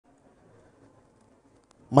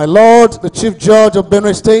My Lord, the Chief Judge of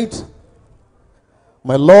Benue State,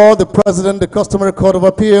 my Lord, the President, the Customary Court of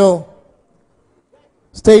Appeal,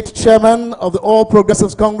 State Chairman of the All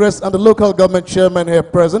Progressives Congress and the Local Government Chairman here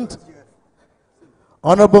present,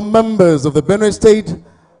 Honorable members of the Benue State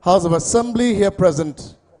House of Assembly here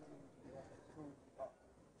present,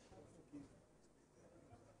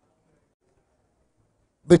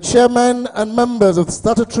 the Chairman and members of the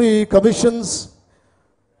statutory commissions,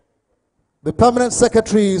 the permanent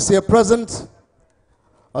secretaries here present,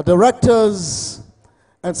 our directors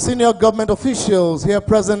and senior government officials here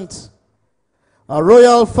present, our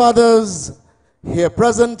royal fathers here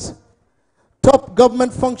present, top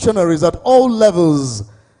government functionaries at all levels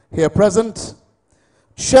here present,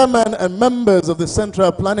 chairman and members of the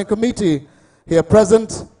Central Planning Committee here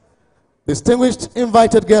present, distinguished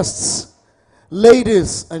invited guests,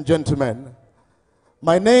 ladies and gentlemen.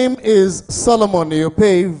 My name is Solomon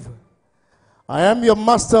Eopave. I am your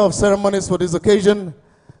master of ceremonies for this occasion,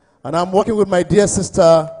 and I'm working with my dear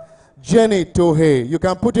sister, Jenny Tohei. You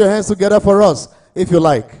can put your hands together for us if you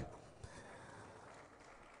like.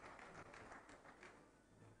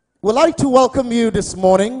 We'd like to welcome you this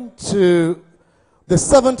morning to the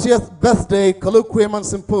 70th birthday Colloquium and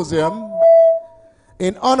Symposium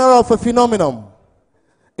in honor of a phenomenon,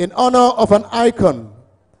 in honor of an icon,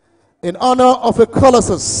 in honor of a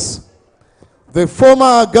colossus, the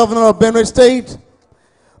former governor of Benue State,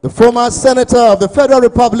 the former senator of the Federal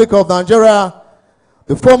Republic of Nigeria,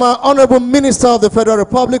 the former honorable minister of the Federal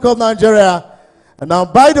Republic of Nigeria, and now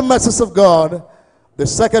by the mercies of God, the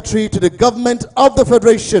secretary to the government of the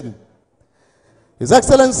Federation, His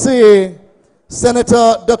Excellency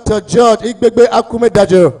Senator Dr. George Igbegbe Akume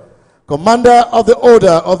Dajo, Commander of the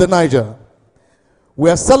Order of the Niger. We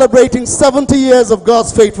are celebrating 70 years of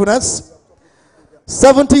God's faithfulness,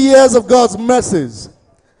 70 years of God's mercies,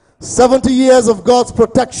 70 years of God's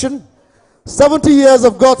protection, 70 years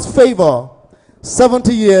of God's favor,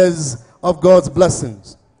 70 years of God's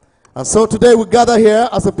blessings. And so today we gather here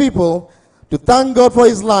as a people to thank God for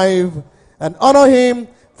his life and honor him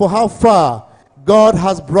for how far God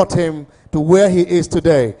has brought him to where he is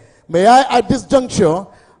today. May I, at this juncture,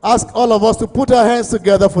 ask all of us to put our hands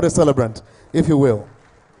together for the celebrant, if you will.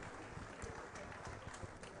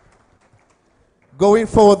 Going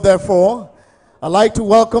forward, therefore, I'd like to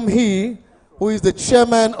welcome he who is the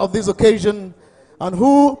chairman of this occasion and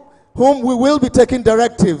whom we will be taking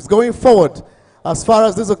directives going forward as far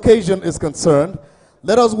as this occasion is concerned.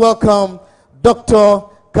 Let us welcome Dr.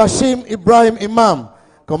 Kashim Ibrahim Imam,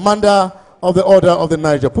 Commander of the Order of the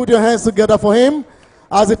Niger. Put your hands together for him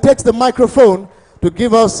as he takes the microphone to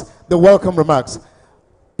give us the welcome remarks.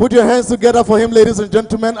 Put your hands together for him, ladies and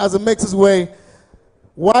gentlemen, as he makes his way.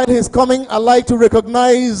 While he's coming, I'd like to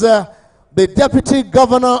recognize the Deputy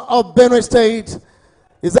Governor of Benue State,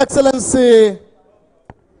 His Excellency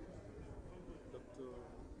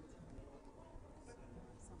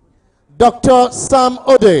Dr. Sam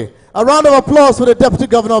Ode. A round of applause for the Deputy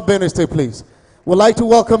Governor of Benue State, please. We'd like to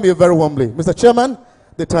welcome you very warmly. Mr. Chairman,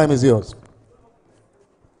 the time is yours.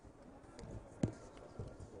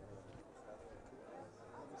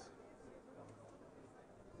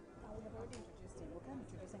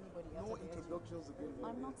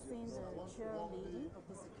 I'm not seeing the chair lady of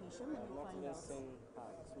this occasion.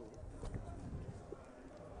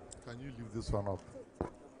 Can you leave this one up?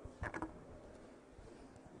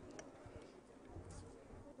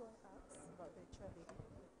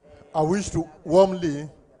 I wish to warmly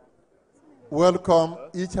welcome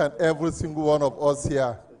each and every single one of us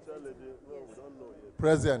here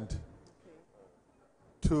present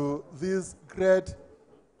to this great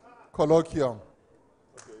colloquium,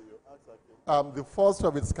 the first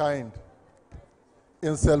of its kind,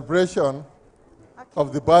 in celebration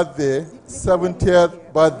of the birthday,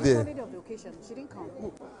 70th birthday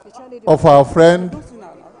of our friend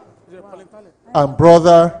and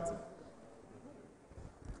brother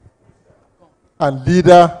and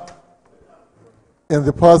leader in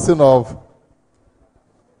the person of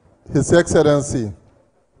His Excellency,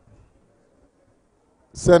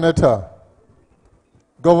 Senator,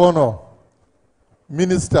 Governor,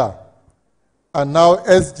 Minister, and now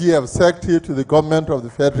SGF, Secretary to the Government of the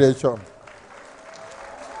Federation.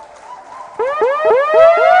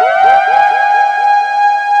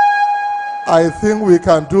 I think we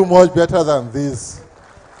can do much better than this.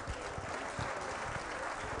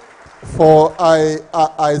 For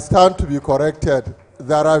I stand to be corrected.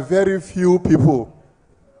 There are very few people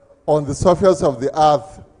on the surface of the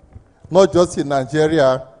earth, not just in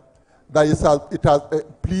Nigeria, that it has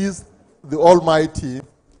pleased the Almighty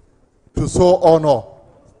to so honor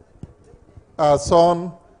our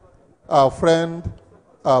son, our friend,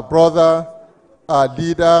 our brother, our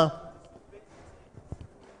leader,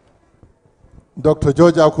 Dr.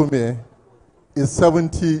 George Akume, is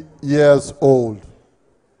 70 years old.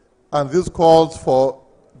 And this calls for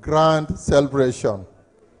grand celebration.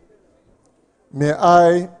 May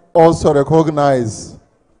I also recognize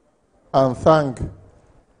and thank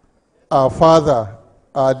our father,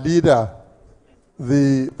 our leader,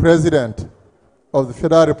 the President of the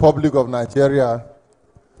Federal Republic of Nigeria,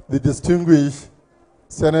 the distinguished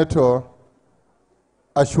Senator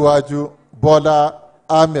Asiwaju Bola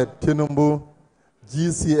Ahmed Tinubu,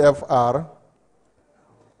 GCFR,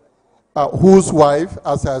 whose wife,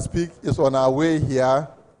 as I speak, is on our way here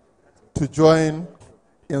to join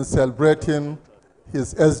in celebrating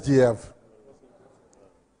his SGF.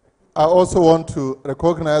 I also want to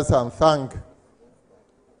recognize and thank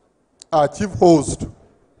our chief host,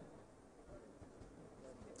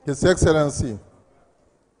 His Excellency,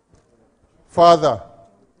 Father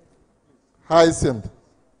Hyacinth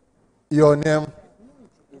Ionem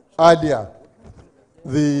Alia,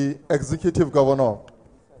 the Executive Governor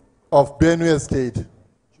of Benue State.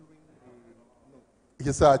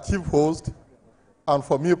 He's our chief host, and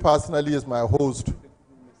for me personally, is my host.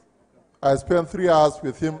 I spent 3 hours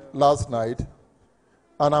with him last night,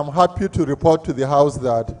 and I'm happy to report to the House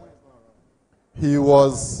that he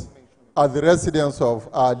was at the residence of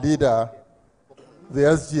our leader, the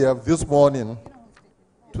SGF, this morning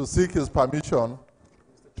to seek his permission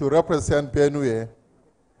to represent Benue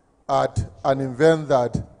at an event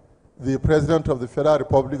that the President of the Federal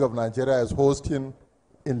Republic of Nigeria is hosting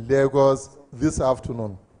in Lagos this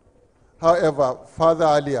afternoon. However, Father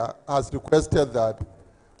Alia has requested that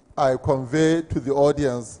I convey to the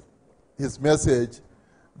audience his message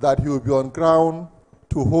that he will be on ground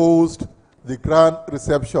to host the grand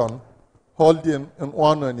reception holding in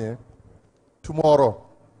Wanone tomorrow.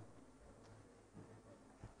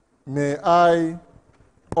 May I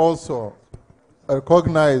also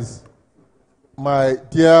recognize my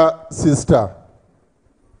dear sister.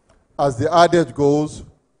 As the adage goes,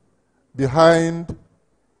 behind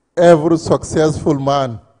every successful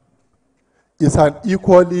man is an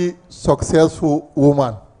equally successful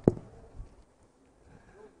woman.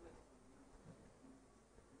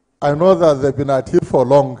 I know that they've been at it for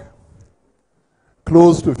long,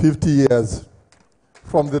 close to 50 years,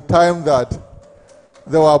 from the time that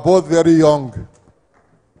they were both very young.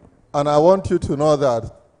 And I want you to know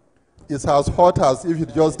that it's as hot as if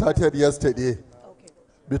it just started yesterday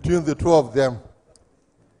between the two of them.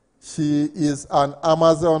 She is an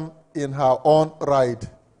Amazon in her own right.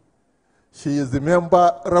 She is the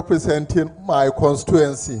member representing my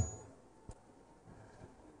constituency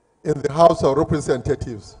in the House of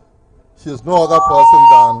Representatives. She is no other person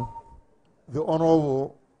than the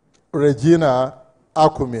Honorable Regina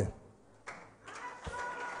Akume.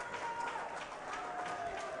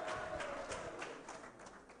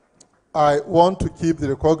 I want to keep the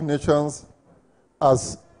recognitions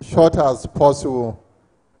as short as possible,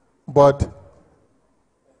 but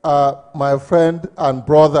my friend and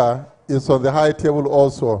brother is on the high table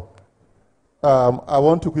also. I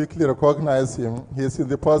want to quickly recognize him. He's in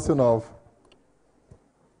the person of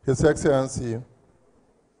His Excellency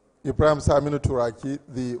Ibrahim Saminu Turaki,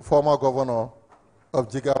 the former governor of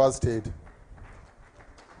Jigawa State.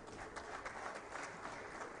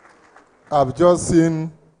 I've just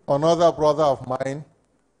seen another brother of mine,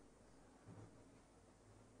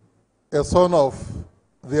 a son of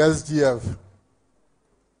the SGF,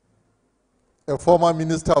 a former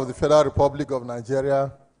minister of the Federal Republic of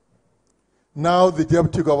Nigeria, now the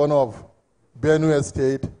deputy governor of Benue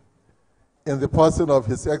State, in the person of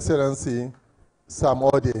His Excellency Sam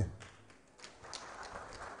Ode.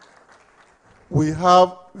 We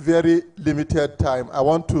have very limited time. I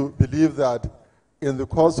want to believe that in the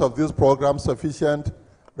course of this program, sufficient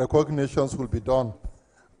recognitions will be done.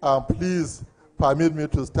 Please permit me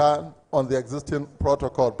to stand on the existing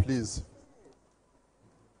protocol, please.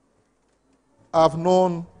 I've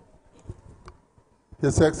known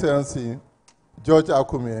His Excellency George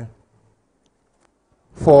Akume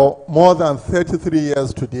for more than 33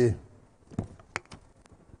 years today.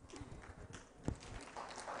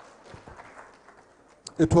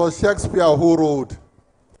 It was Shakespeare who wrote,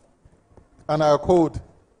 and I quote,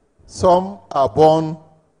 "Some are born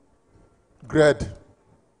great.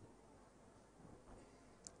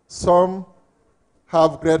 Some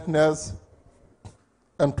have greatness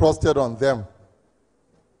entrusted on them.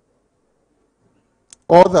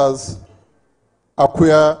 Others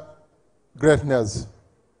acquire greatness."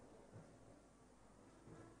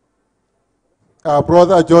 Our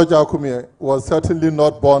brother George Akume was certainly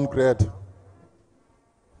not born great.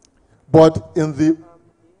 But in the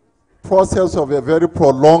process of a very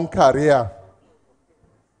prolonged career,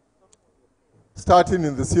 starting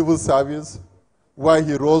in the civil service, where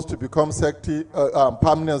he rose to become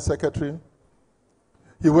permanent secretary.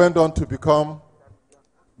 He went on to become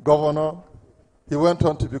governor. He went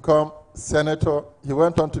on to become senator. He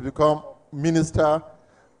went on to become minister.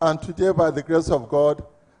 And today, by the grace of God,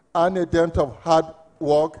 and a dent of hard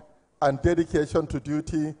work and dedication to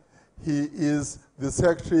duty, he is the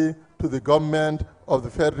secretary to the government of the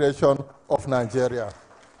Federation of Nigeria.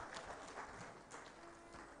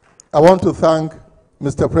 I want to thank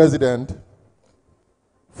Mr. President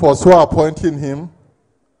for so appointing him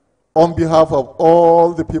on behalf of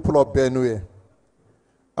all the people of Benue.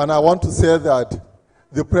 And I want to say that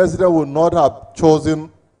the president would not have chosen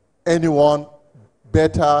anyone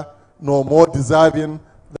better nor more deserving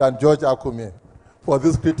than George Akume for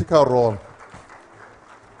this critical role.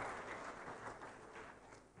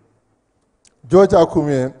 George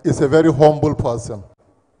Akume is a very humble person.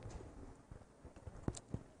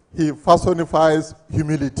 He personifies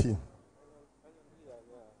humility.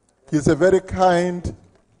 He's a very kind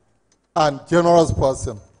and generous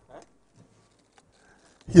person.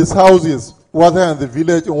 His houses, whether in the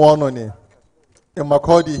village in Wanoni, in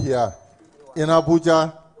Makodi here, in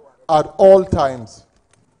Abuja, at all times,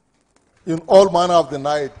 in all manner of the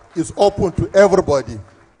night, is open to everybody.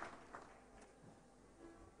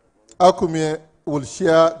 Akume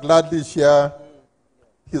will gladly share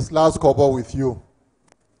his last kobo with you.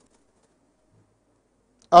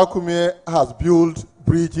 Akume has built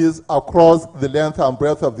bridges across the length and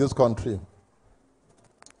breadth of this country.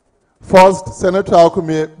 First, Senator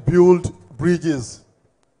Akume built bridges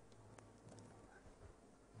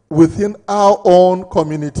within our own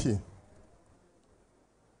community,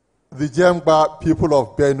 the Jemba people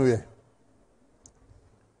of Benue,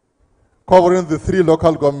 covering the 3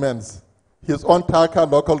 local governments, his own Taka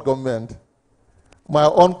local government, my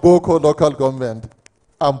own Boko local government,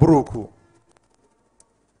 and Buruku.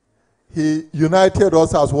 He united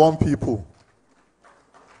us as one people.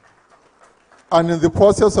 And in the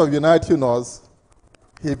process of uniting us,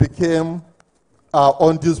 he became our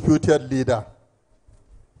undisputed leader.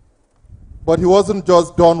 But he wasn't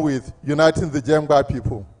just done with uniting the Jemba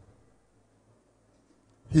people.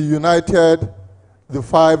 He united the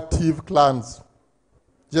 5 Tiv clans,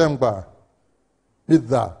 Jemba,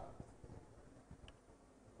 Midda,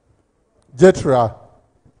 Jetra,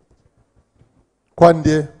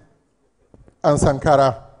 Kwande, and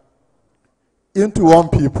Sankara into one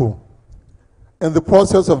people. In the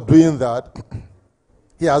process of doing that,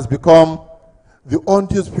 he has become the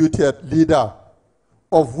undisputed leader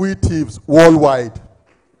of we Tivs worldwide.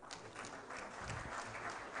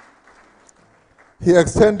 He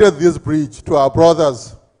extended this bridge to our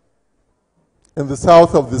brothers in the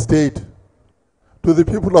south of the state, to the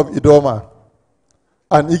people of Idoma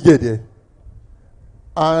and Igede.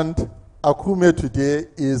 And Akume today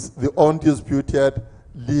is the undisputed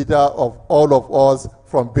leader of all of us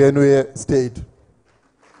from Benue State.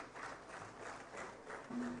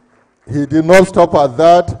 He did not stop at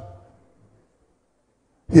that.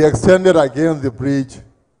 He extended again the bridge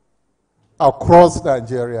across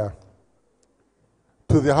Nigeria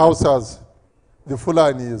to the Hausas, the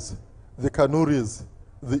Fulanis, the Kanuris,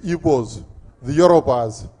 the Igbos, the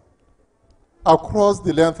Yorubas, across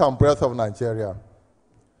the length and breadth of Nigeria.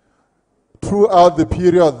 Throughout the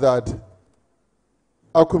period that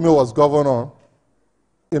Akume was governor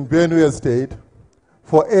in Benue State,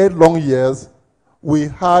 for 8 long years, we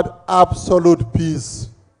had absolute peace.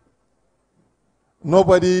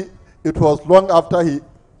 Nobody, it was long after he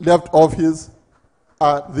left office,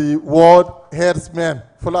 the word herdsman,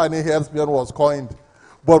 Fulani herdsman, was coined.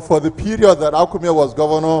 But for the period that Akume was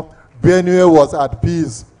governor, Benue was at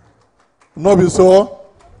peace. No be so?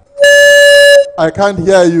 I can't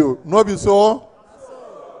hear you. No be so?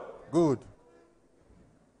 Good.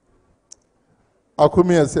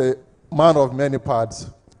 Akume is a man of many parts.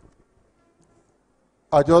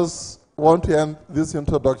 I just want to end this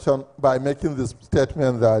introduction by making this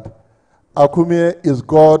statement that Akume is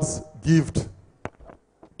God's gift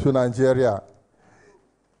to Nigeria.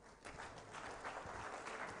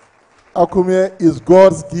 Akume is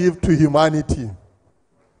God's gift to humanity.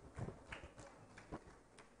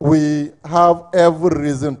 We have every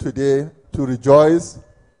reason today to rejoice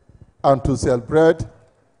and to celebrate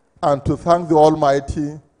and to thank the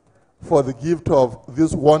Almighty for the gift of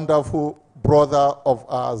this wonderful brother of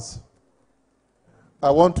ours. I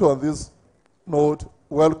want to, on this note,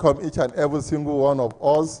 welcome each and every single one of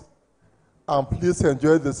us, and please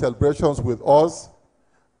enjoy the celebrations with us.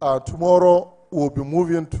 Tomorrow, we'll be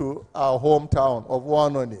moving to our hometown of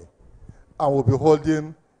Wanoni, and we'll be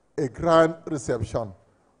holding a grand reception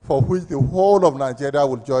for which the whole of Nigeria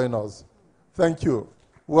will join us. Thank you.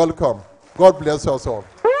 Welcome. God bless us all.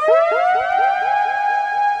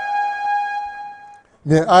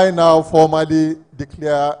 May I now formally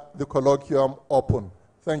declare the colloquium open.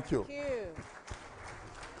 Thank you. Thank you.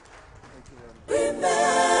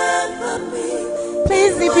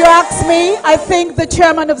 Please, if you ask me, I think the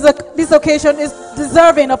chairman of this occasion is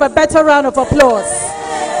deserving of a better round of applause.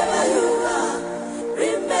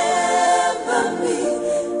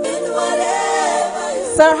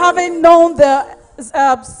 Sir, having known the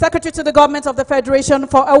Secretary to the Government of the Federation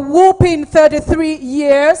for a whooping 33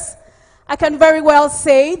 years, I can very well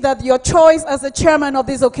say that your choice as the chairman of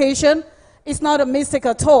this occasion is not a mistake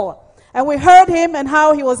at all. And we heard him and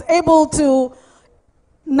how he was able to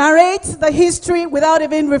narrate the history without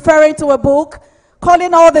even referring to a book,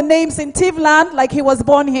 calling all the names in Tivland like he was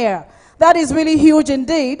born here. That is really huge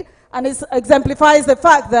indeed, and it exemplifies the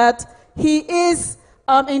fact that he is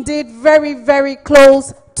indeed very, very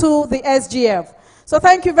close to the SGF. So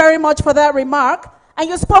thank you very much for that remark. And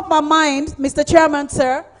you spoke my mind, Mr. Chairman,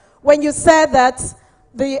 sir, when you said that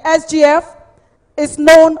the SGF is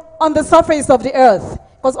known on the surface of the earth.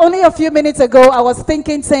 Because only a few minutes ago, I was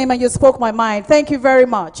thinking same and you spoke my mind. Thank you very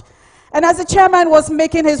much. And as the chairman was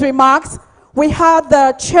making his remarks, we had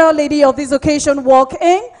the chairlady of this occasion walk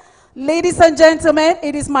in. Ladies and gentlemen,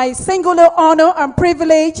 it is my singular honor and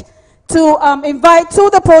privilege to invite to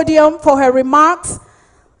the podium for her remarks,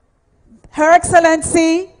 Her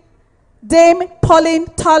Excellency Dame Pauline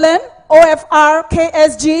Tallen, OFR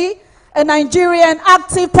KSG, a Nigerian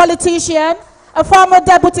active politician, a former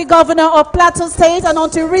deputy governor of Plateau State, and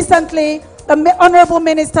until recently, the Honorable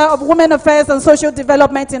Minister of Women Affairs and Social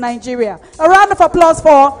Development in Nigeria. A round of applause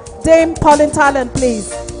for Dame Pauline Tallen,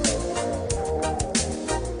 please.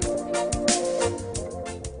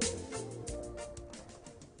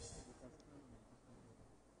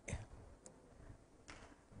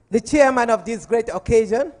 The chairman of this great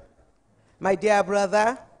occasion, my dear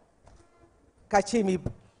brother, Kashim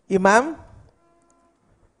Imam,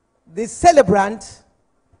 the celebrant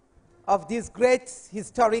of this great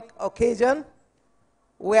historic occasion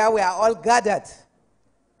where we are all gathered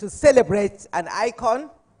to celebrate an icon,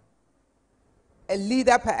 a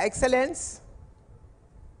leader par excellence,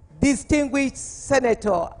 distinguished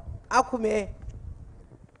Senator Akume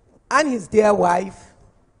and his dear wife,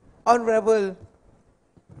 Honorable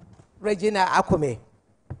Regina Akume.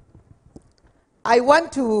 I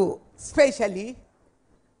want to specially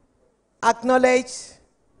acknowledge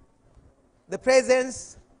the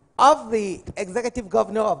presence of the Executive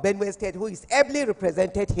Governor of Benue State, who is ably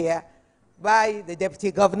represented here by the Deputy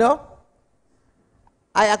Governor.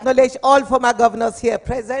 I acknowledge all former governors here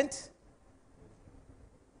present.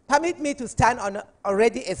 Permit me to stand on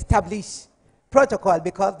already established protocol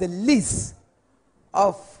because the list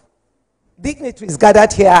of dignitaries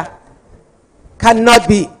gathered here cannot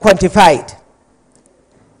be quantified.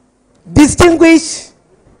 Distinguished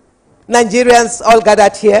Nigerians all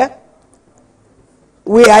gathered here,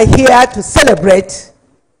 we are here to celebrate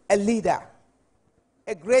a leader,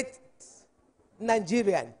 a great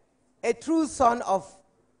Nigerian, a true son of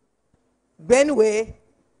Benue,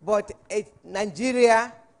 but a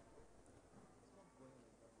Nigerian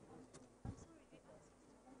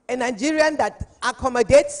that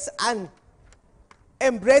accommodates and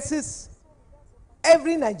embraces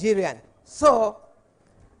every Nigerian. So,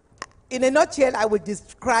 in a nutshell, I would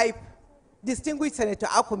describe distinguished Senator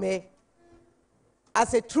Akume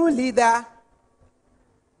as a true leader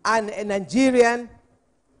and a Nigerian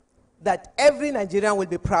that every Nigerian will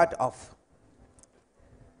be proud of.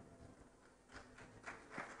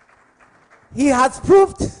 He has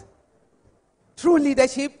proved true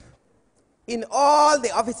leadership in all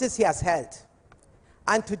the offices he has held.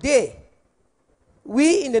 And today,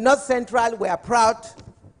 we in the North Central were proud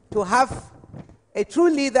to have a true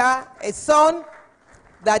leader, a son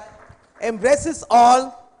that embraces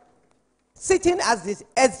all, sitting as the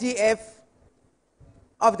SGF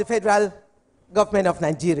of the federal government of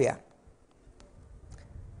Nigeria.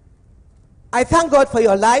 I thank God for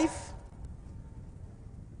your life.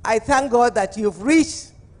 I thank God that you've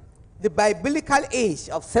reached the biblical age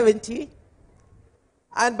of 70.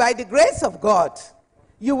 And by the grace of God,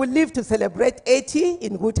 you will live to celebrate 80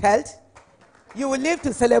 in good health. You will live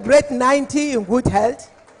to celebrate 90 in good health.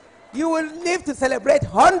 You will live to celebrate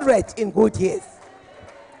 100 in good years.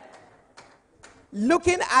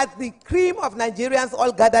 Looking at the cream of Nigerians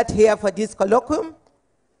all gathered here for this colloquium,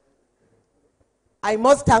 I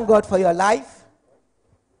must thank God for your life.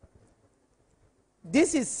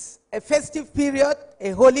 This is a festive period,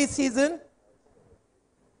 a holy season,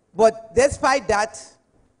 but despite that,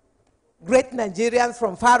 great Nigerians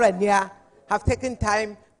from far and near have taken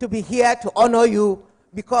time to be here to honor you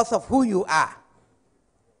because of who you are.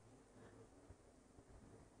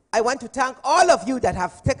 I want to thank all of you that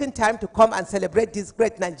have taken time to come and celebrate this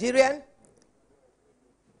great Nigerian.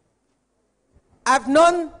 I've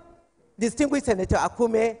known distinguished Senator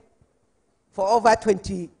Akume for over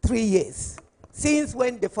 23 years, since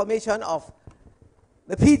when the formation of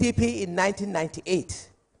the PDP in 1998.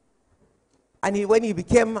 And when he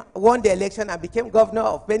won the election and became governor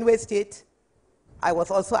of Benue State, I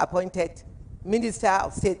was also appointed Minister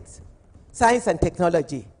of State Science and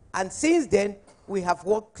Technology. And since then, we have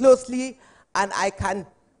worked closely, and I can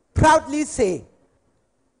proudly say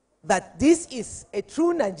that this is a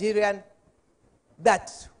true Nigerian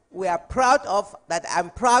that we are proud of, that I'm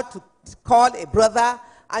proud to call a brother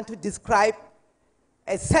and to describe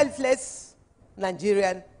a selfless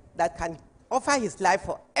Nigerian that can offer his life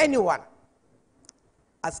for anyone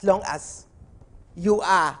as long as you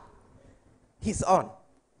are his own.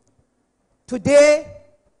 Today,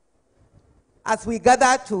 as we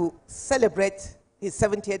gather to celebrate his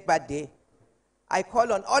 70th birthday, I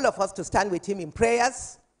call on all of us to stand with him in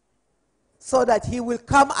prayers so that he will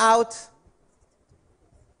come out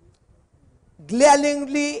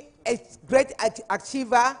glaringly a great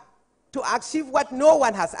achiever to achieve what no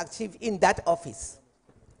one has achieved in that office.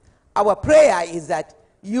 Our prayer is that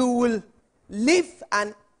you will leave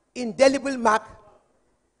an indelible mark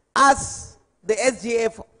as the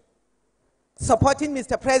SGF, supporting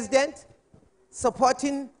Mr. President,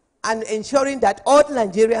 supporting and ensuring that all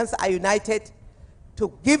Nigerians are united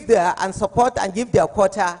to give their and support and give their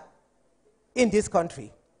quota in this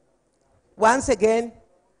country. Once again,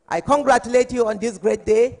 I congratulate you on this great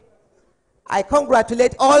day. I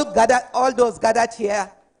congratulate all those gathered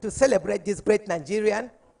here to celebrate this great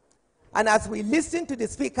Nigerian. And as we listen to the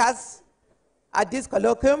speakers at this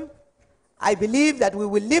colloquium, I believe that we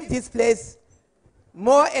will leave this place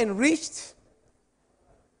more enriched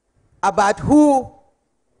about who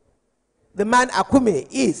the man Akume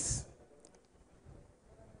is.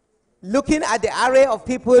 Looking at the array of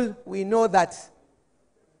people, we know that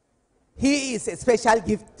he is a special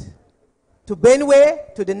gift to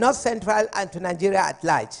Benue, to the North Central, and to Nigeria at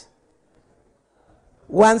large.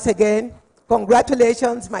 Once again,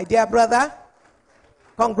 congratulations, my dear brother.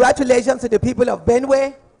 Congratulations to the people of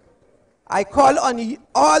Benue. I call on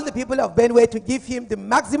all the people of Benue to give him the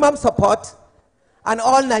maximum support, and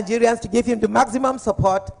all Nigerians to give him the maximum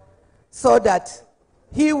support so that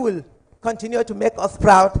he will continue to make us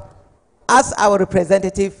proud as our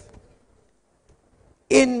representative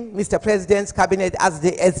in Mr. President's cabinet as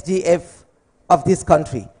the SGF of this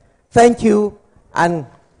country. Thank you, and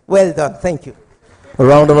well done. Thank you. A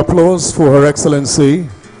round of applause for Her Excellency,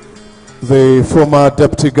 the former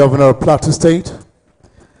Deputy Governor of Plateau State,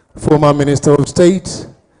 former Minister of State,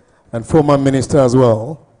 and former Minister as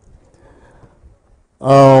well.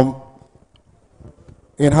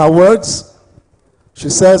 In her words, she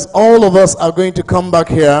says, all of us are going to come back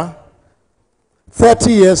here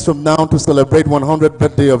 30 years from now to celebrate 100th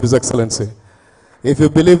birthday of His Excellency. If you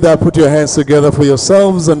believe that, put your hands together for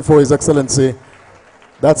yourselves and for His Excellency.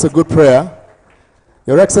 That's a good prayer.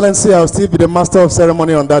 Your Excellency, I'll still be the master of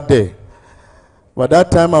ceremony on that day. By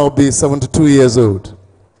that time, I'll be 72 years old.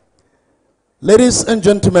 Ladies and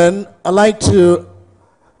gentlemen, I'd like to,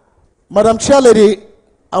 Madam Chairlady,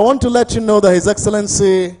 I want to let you know that His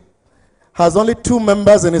Excellency has only 2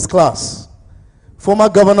 members in his class. Former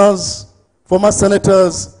governors, former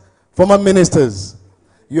senators, former ministers.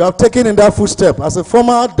 You have taken in that footstep. As a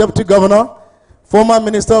former deputy governor, former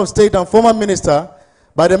minister of state, and former minister,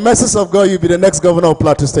 by the mercies of God, you'll be the next governor of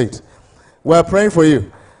Plateau State. We're praying for you.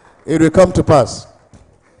 It will come to pass.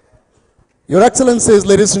 Your Excellencies,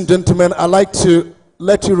 ladies and gentlemen, I'd like to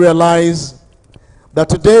let you realize that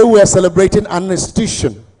today we are celebrating an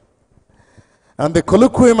institution. And the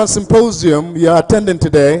Colloquium and Symposium you are attending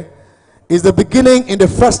today is the beginning in the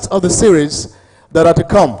first of the series that are to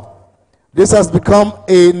come. This has become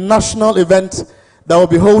a national event that will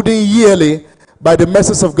be holding yearly by the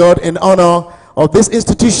mercies of God in honor of this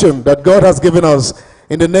institution that God has given us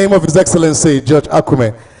in the name of His Excellency, Judge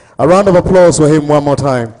Akume. A round of applause for him one more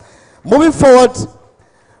time. Moving forward,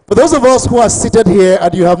 for those of us who are seated here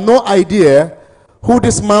and you have no idea who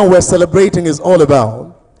this man we're celebrating is all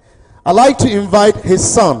about, I'd like to invite his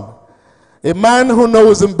son, a man who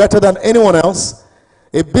knows him better than anyone else,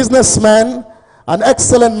 a businessman, an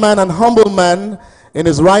excellent man and humble man in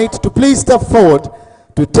his right, to please step forward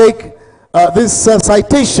to take this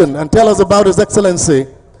citation and tell us about His Excellency.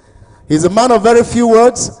 He's a man of very few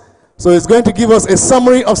words, so he's going to give us a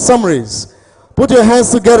summary of summaries. Put your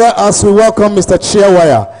hands together as we welcome Mr.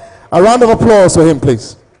 Chiawaya A round of applause for him,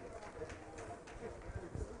 please.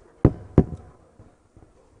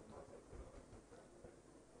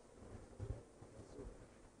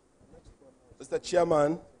 Mr.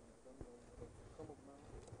 Chairman,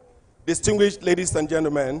 distinguished ladies and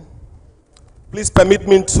gentlemen, please permit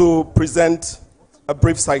me to present a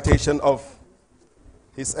brief citation of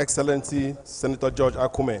His Excellency Senator George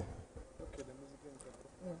Akume.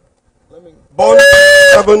 Born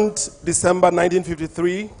 7th December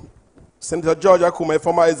 1953, Senator George Akume,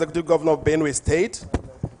 former Executive Governor of Benue State,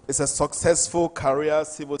 is a successful career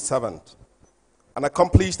civil servant, an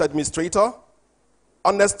accomplished administrator,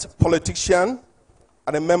 honest politician,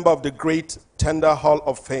 and a member of the great Tender Hall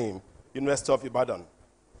of Fame, University of Ibadan.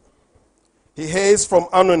 He hails from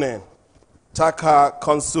Anune, Taka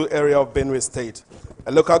Konsu area of Benue State,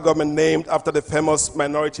 a local government named after the famous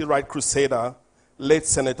minority right crusader, late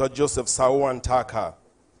Senator Joseph Sawan Taka.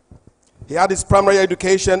 He had his primary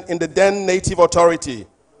education in the then native authority,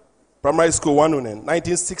 Primary School Wanune,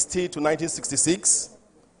 1960 to 1966,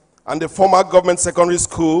 and the former government secondary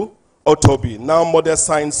school, Otobi, now Model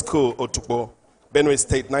Science School, Otukpo, Benue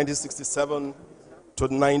State, 1967 to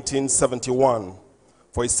 1971,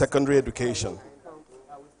 for his secondary education.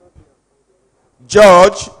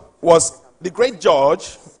 The great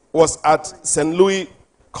George was at St. Louis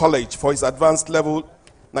College for his advanced level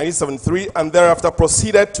 1973, and thereafter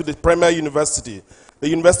proceeded to the Premier University, the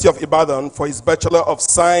University of Ibadan, for his Bachelor of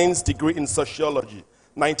Science degree in Sociology,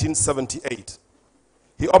 1978.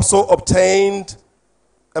 He also obtained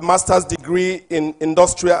a master's degree in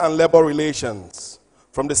Industrial and Labor Relations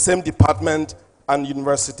from the same department and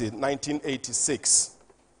university, 1986.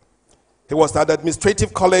 He was at the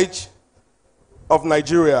Administrative College of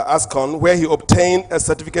Nigeria, ASCON, where he obtained a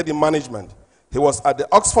certificate in management. He was at the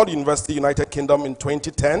Oxford University, United Kingdom in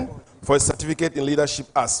 2010 for a certificate in leadership,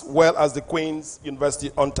 as well as the Queen's University,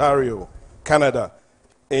 Ontario, Canada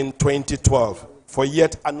in 2012 for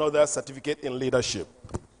yet another certificate in leadership.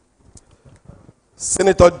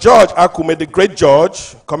 Senator George Akume, the great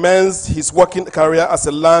George, commenced his working career as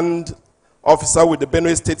a land officer with the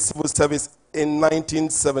Benue State Civil Service in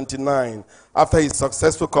 1979 after his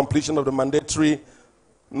successful completion of the mandatory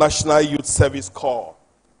National Youth Service Corps.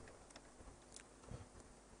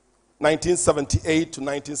 1978 to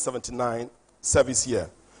 1979 service year,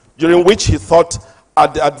 during which he taught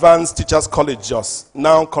at the Advanced Teachers College Jos,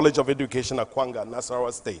 now College of Education, Akwanga,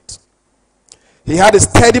 Nasarawa State. He had a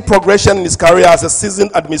steady progression in his career as a seasoned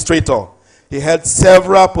administrator. He held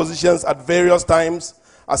several positions at various times: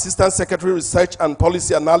 Assistant Secretary Research and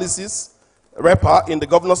Policy Analysis, REPA in the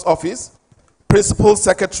Governor's Office, Principal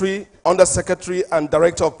Secretary, Under Secretary, and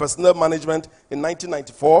Director of Personnel Management in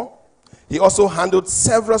 1994. He also handled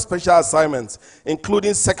several special assignments,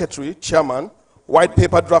 including Secretary, Chairman, White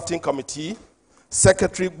Paper Drafting Committee,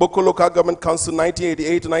 Secretary, Boko Local Government Council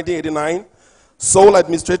 1988 to 1989, Sole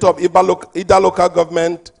Administrator of Ida Local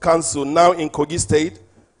Government Council, now in Kogi State,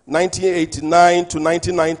 1989 to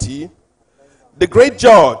 1990. The great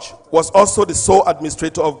George was also the sole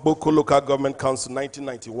administrator of Boko Local Government Council,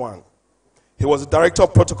 1991. He was the Director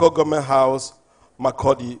of Protocol Government House,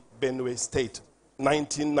 Makurdi, Benue State,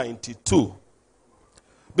 1992.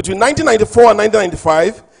 Between 1994 and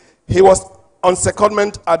 1995, he was on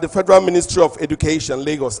secondment at the Federal Ministry of Education,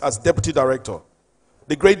 Lagos, as Deputy Director.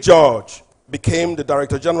 The great George became the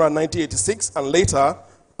Director General in 1986 and later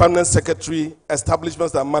Permanent Secretary,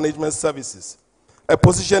 Establishments and Management Services, a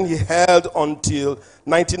position he held until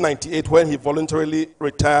 1998 when he voluntarily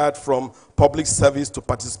retired from public service to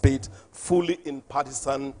participate fully in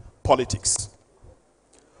partisan politics.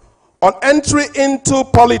 On entry into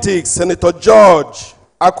politics, Senator George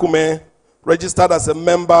Akume registered as a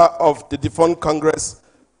member of the defunct Congress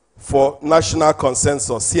for National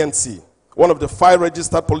Consensus, CNC, one of the 5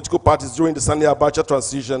 registered political parties during the Sani Abacha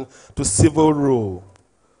transition to civil rule.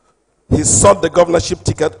 He sought the governorship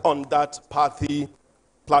ticket on that party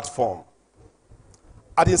platform.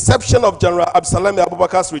 At the inception of General Absalami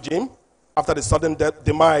Abubakar's regime, after the sudden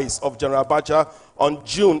demise of General Abacha on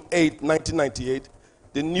June 8, 1998,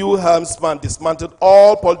 the new helmsman dismantled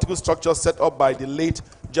all political structures set up by the late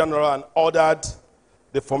general and ordered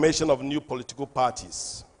the formation of new political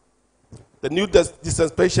parties. The new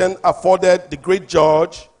dispensation afforded the great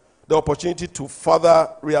George the opportunity to further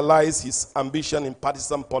realize his ambition in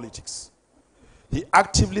partisan politics. He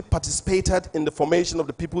actively participated in the formation of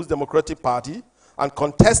the People's Democratic Party and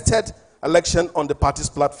contested election on the party's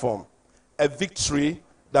platform, a victory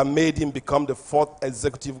that made him become the 4th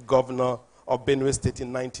executive governor of Benue State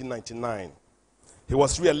in 1999. He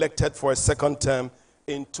was re-elected for a second term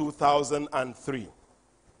in 2003.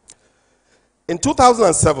 In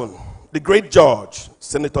 2007, the great George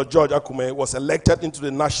Senator George Akume, was elected into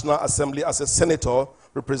the National Assembly as a senator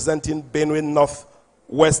representing Benue North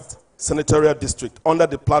West Senatorial District under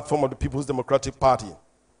the platform of the People's Democratic Party.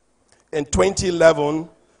 In 2011,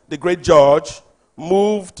 the great George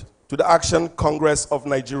moved to the Action Congress of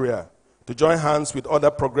Nigeria to join hands with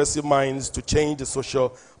other progressive minds to change the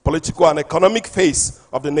social, political, and economic face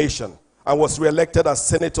of the nation, and was re-elected as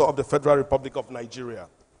Senator of the Federal Republic of Nigeria.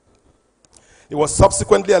 He was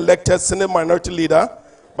subsequently elected Senate Minority Leader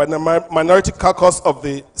by the Minority Caucus of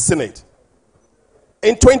the Senate.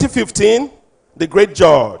 In 2015, the great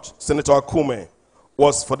George, Senator Akume,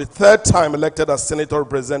 was for the third time elected as Senator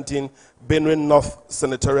representing Benue North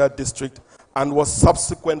Senatorial District and was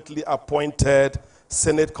subsequently appointed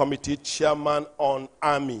Senate Committee Chairman on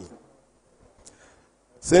Army.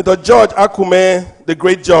 Senator George Akume, the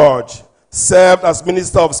great George, served as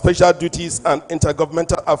Minister of Special Duties and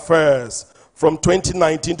Intergovernmental Affairs from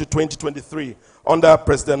 2019 to 2023 under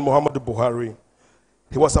President Muhammadu Buhari.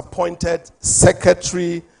 He was appointed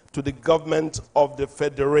Secretary to the Government of the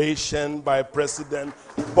Federation by President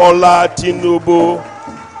Bola Tinubu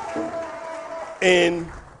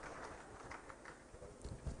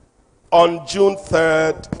on June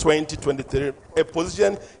 3rd, 2023, a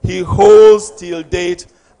position he holds till date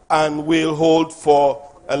and will hold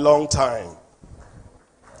for a long time.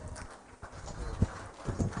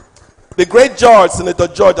 The great George, Senator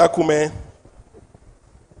George Akume,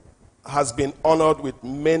 has been honored with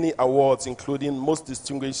many awards, including Most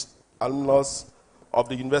Distinguished Alumnus of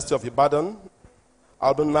the University of Ibadan,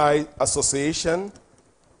 Alumni Association,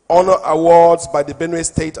 honor awards by the Benue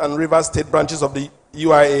State and Rivers State branches of the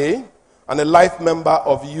UIA, and a life member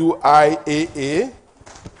of UIAA.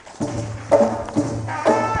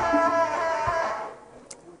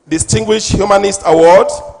 Distinguished Humanist Award,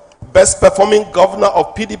 Best Performing Governor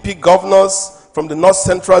of PDP Governors from the North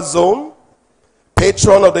Central Zone,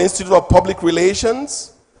 Patron of the Institute of Public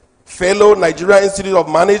Relations, Fellow Nigeria Institute of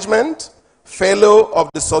Management, Fellow of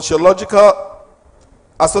the Sociological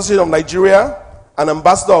Association of Nigeria, and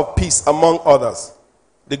Ambassador of Peace, among others.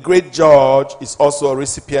 The great George is also a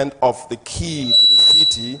recipient of the key to the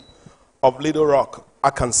city of Little Rock,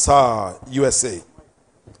 Arkansas, USA.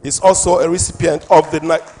 He's also a recipient of the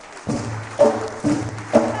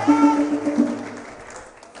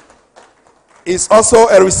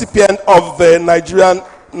Nigerian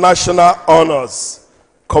National Honors,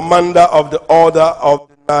 Commander of the Order of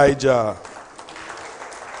the Niger.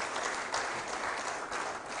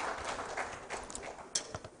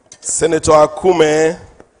 Senator Akume,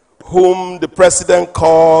 whom the president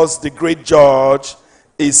calls the great George,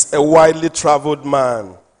 is a widely traveled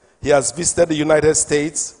man. He has visited the United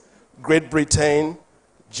States, Great Britain,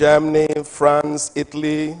 Germany, France,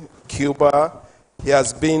 Italy, Cuba. He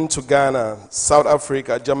has been to Ghana, South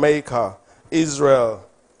Africa, Jamaica, Israel,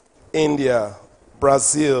 India,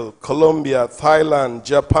 Brazil, Colombia, Thailand,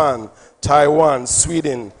 Japan, Taiwan,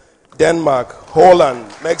 Sweden, Denmark, Holland,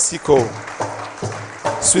 Mexico,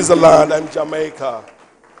 Switzerland, and Jamaica.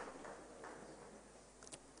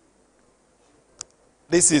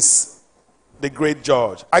 This is the great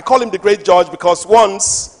George. I call him the great George because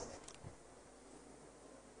once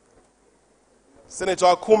Senator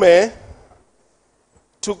Akume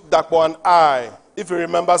took Dakpo and I, if he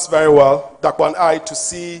remembers very well, Dakpo and I, to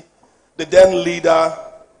see the then leader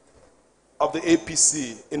of the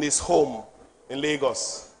APC in his home in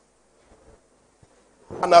Lagos.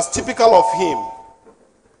 And as typical of him,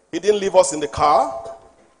 he didn't leave us in the car,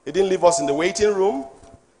 he didn't leave us in the waiting room,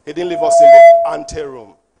 he didn't leave us in the ante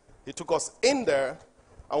room. He took us in there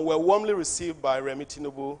and were warmly received by Remi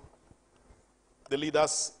Tinubu, the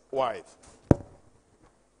leader's wife,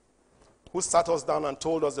 who sat us down and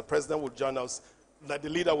told us the president would join us, that the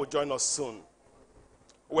leader would join us soon.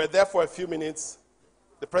 We were there for a few minutes.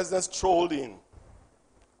 The president strolled in,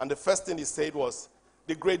 and the first thing he said was,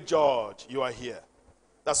 "The great George, you are here."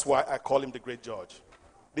 That's why I call him the great George.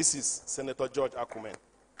 This is Senator George Akume.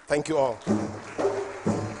 Thank you all.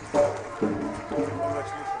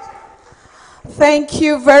 Thank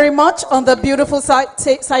you very much on the beautiful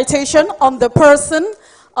citation on the person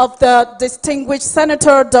of the distinguished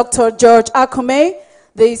Senator Dr. George Akume,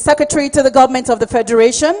 the Secretary to the Government of the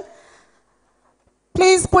Federation.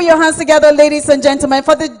 Please put your hands together, ladies and gentlemen,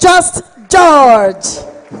 for the Just George.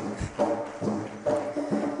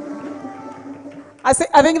 I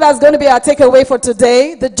think that's going to be our takeaway for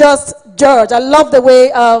today, the Just George. I love the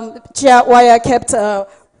way Chair Wire kept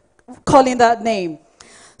calling that name.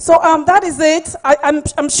 So that is it.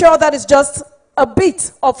 I'm sure that is just a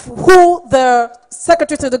bit of who the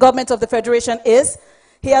Secretary to the Government of the Federation is.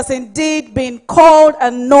 He has indeed been called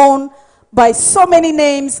and known by so many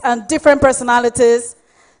names and different personalities.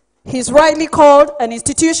 He's rightly called an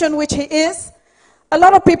institution, which he is. A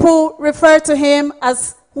lot of people refer to him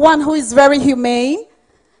as one who is very humane,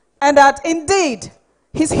 and that indeed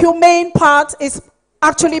his humane part is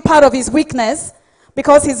actually part of his weakness,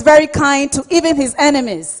 because he's very kind to even his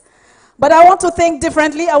enemies. But I want to think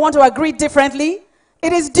differently. I want to agree differently.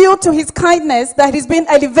 It is due to his kindness that he's been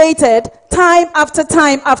elevated time after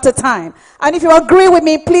time after time. And if you agree with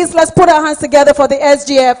me, please let's put our hands together for the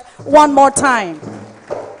SGF one more time.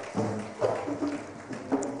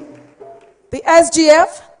 The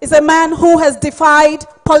SGF is a man who has defied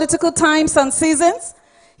political times and seasons.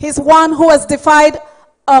 He's one who has defied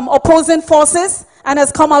opposing forces and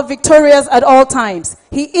has come out victorious at all times.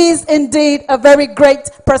 He is indeed a very great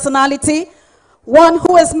personality, one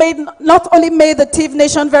who has not only made the TIV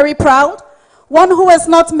nation very proud, one who has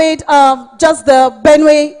not made just the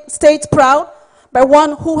Benue state proud, but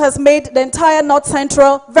one who has made the entire North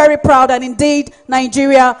Central very proud, and indeed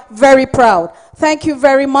Nigeria very proud. Thank you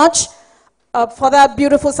very much for that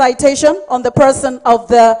beautiful citation on the person of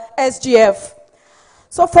the SGF.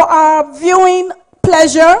 So for our viewing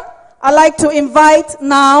pleasure, I'd like to invite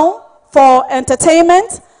now for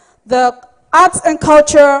entertainment the Arts and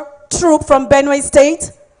Culture troupe from Benue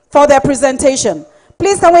State for their presentation.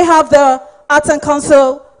 Please can we have the Arts and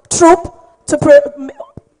Council troupe to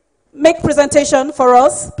make presentation for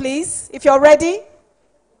us, please, if you're ready.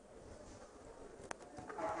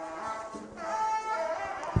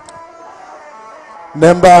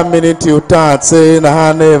 Nemba minute utatse na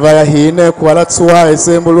hane vaya hine kwa tsuwa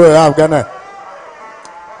esembulu ya Afghana.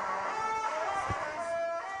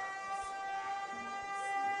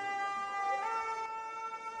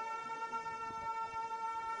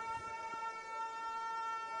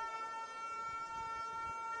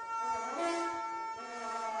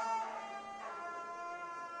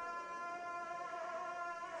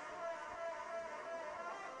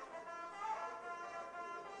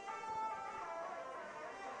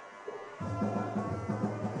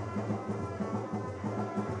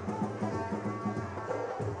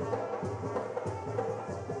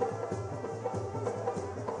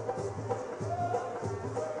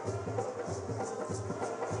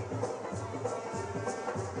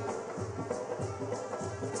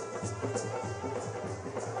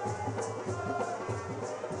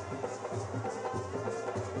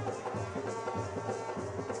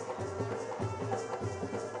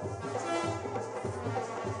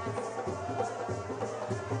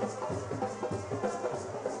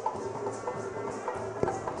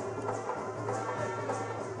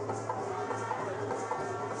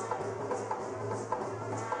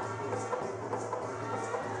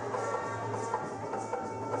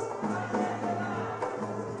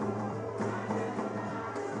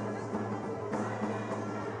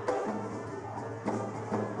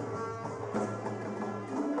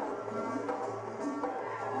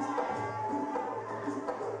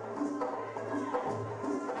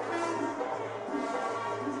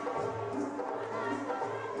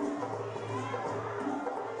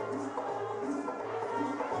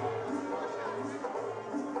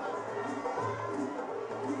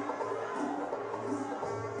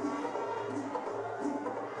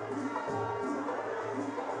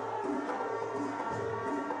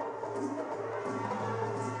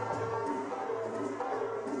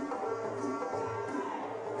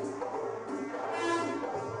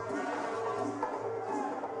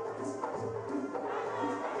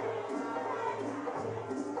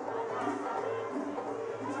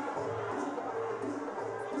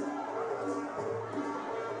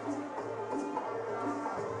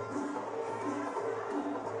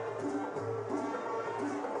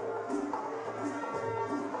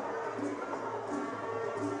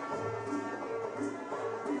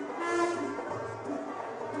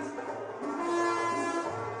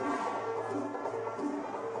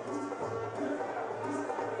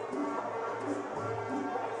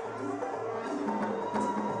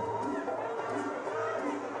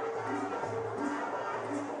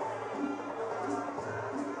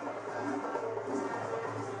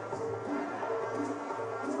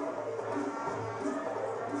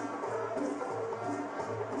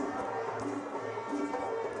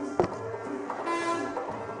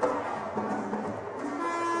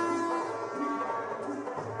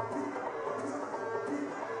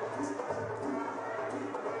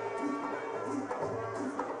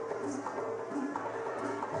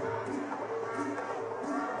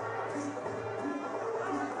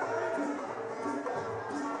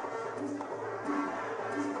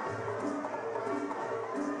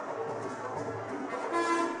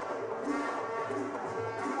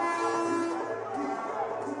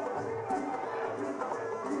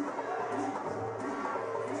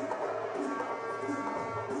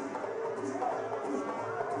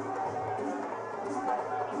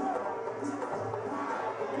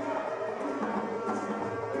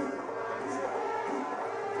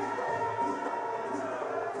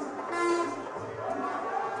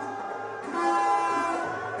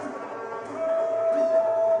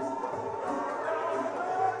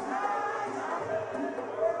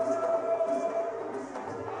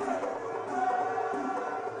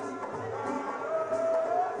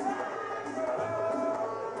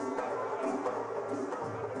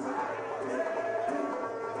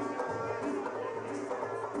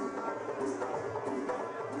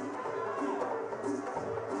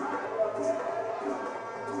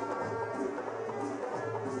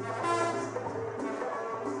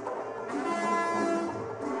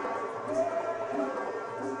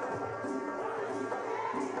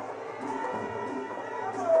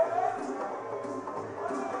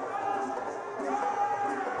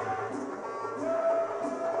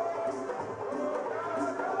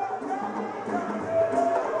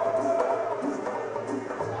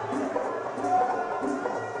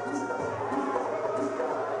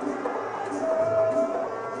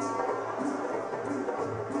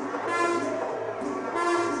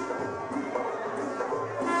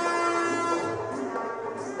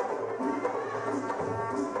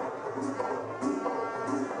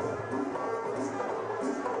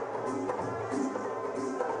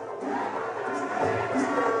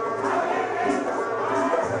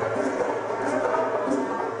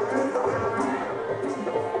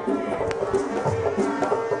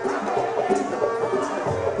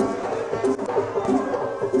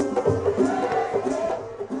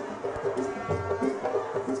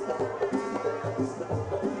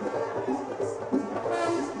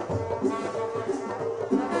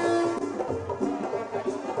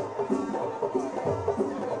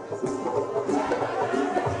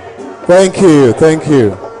 Thank you, thank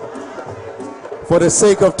you. For the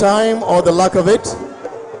sake of time or the lack of it,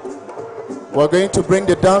 we're going to bring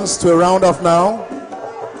the dance to a round off now.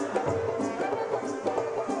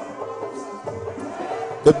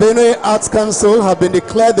 The Benue Arts Council have been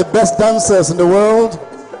declared the best dancers in the world.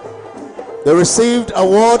 They received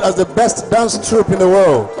award as the best dance troupe in the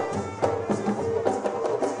world.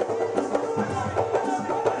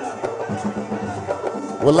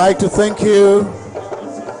 We'd like to thank you.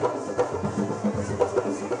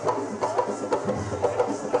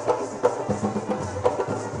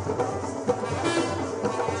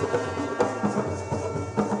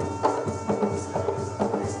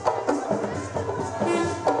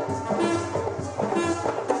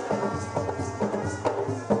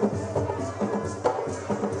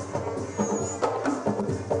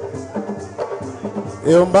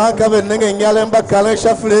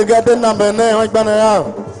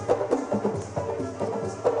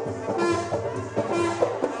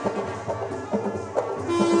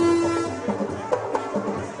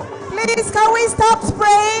 Please, can we stop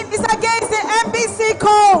spraying? It's against the NBC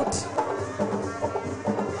code.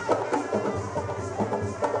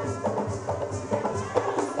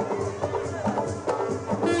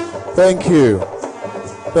 Thank you.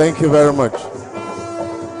 Thank you very much.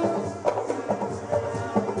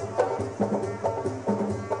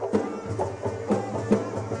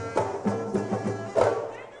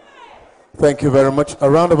 Thank you very much. A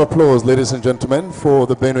round of applause, ladies and gentlemen, for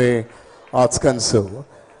the Benue Arts Council.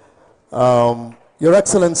 Your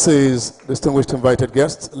Excellencies, distinguished invited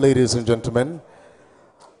guests, ladies and gentlemen,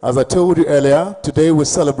 as I told you earlier, today we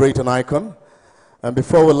celebrate an icon. And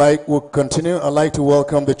before we'll continue, I'd like to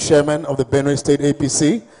welcome the chairman of the Benue State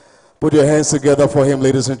APC. Put your hands together for him,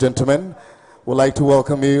 ladies and gentlemen. We'd like to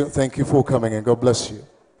welcome you. Thank you for coming, and God bless you.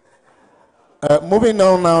 Moving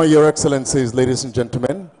on now, Your Excellencies, ladies and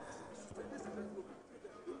gentlemen.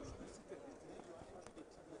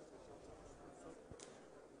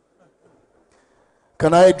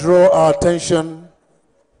 Can I draw our attention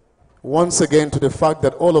once again to the fact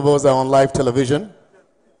that all of us are on live television?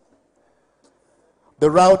 The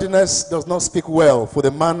rowdiness does not speak well for the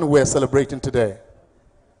man we're celebrating today.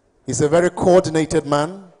 He's a very coordinated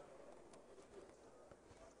man.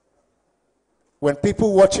 When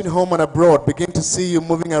people watching home and abroad begin to see you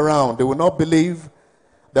moving around, they will not believe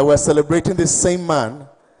that we're celebrating this same man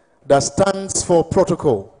that stands for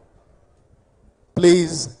protocol.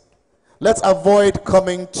 Please, let's avoid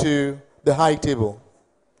coming to the high table.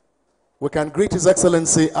 We can greet His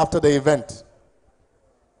Excellency after the event.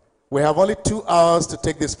 We have only 2 hours to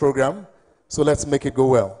take this program, so let's make it go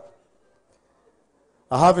well.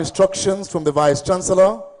 I have instructions from the Vice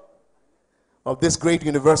Chancellor of this great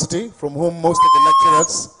university, from whom most of the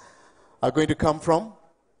lecturers are going to come from.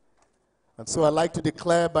 And so I'd like to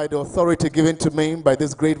declare by the authority given to me by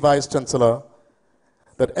this great Vice Chancellor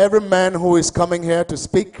that every man who is coming here to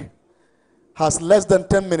speak has less than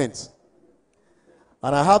 10 minutes.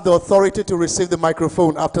 And I have the authority to receive the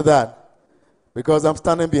microphone after that, because I'm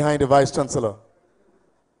standing behind the Vice Chancellor.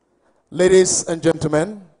 Ladies and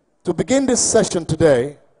gentlemen, to begin this session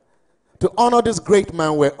today, to honor this great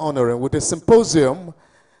man we're honoring with a symposium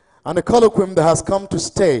and a colloquium that has come to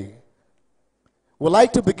stay, we'd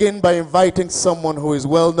like to begin by inviting someone who is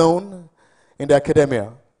well known in the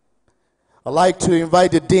academia. I'd like to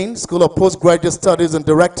invite the Dean, School of Postgraduate Studies and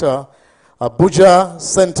Director, Abuja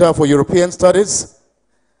Center for European Studies,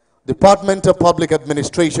 Department of Public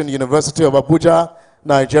Administration, University of Abuja,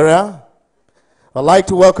 Nigeria. I'd like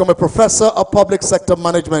to welcome a Professor of Public Sector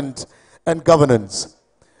Management and Governance,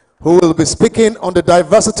 who will be speaking on the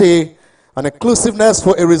diversity and inclusiveness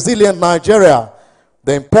for a resilient Nigeria,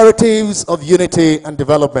 the imperatives of unity and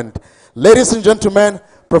development. Ladies and gentlemen,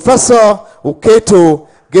 Professor Uketo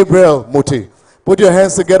Gabriel Muti. Put your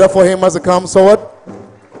hands together for him as he comes forward.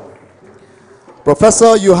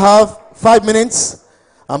 Professor, you have 5 minutes.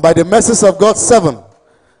 And by the mercies of God, 7.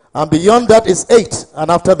 And beyond that is 8. And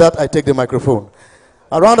after that, I take the microphone.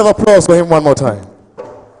 A round of applause for him one more time.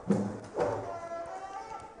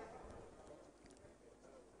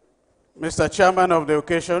 Mr. Chairman of the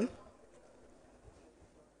occasion,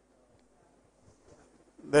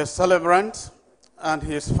 the celebrant and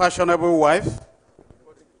his fashionable wife,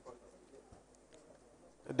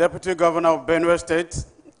 the Deputy Governor of Benue State,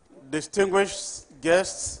 distinguished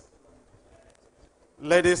guests,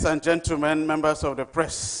 ladies and gentlemen, members of the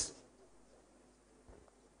press.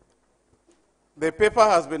 The paper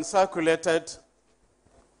has been circulated,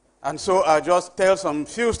 and so I'll just tell some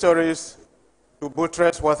few stories to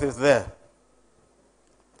buttress what is there.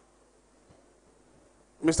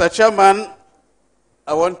 Mr. Chairman,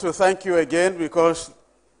 I want to thank you again because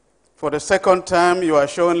For the second time, you are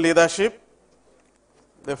showing leadership.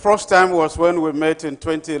 The first time was when we met in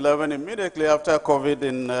 2011, immediately after COVID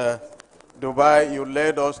in Dubai. You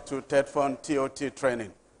led us to TEDFund TOT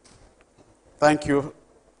training. Thank you,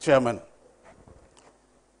 Chairman.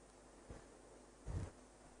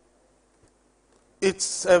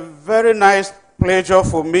 It's a very nice pleasure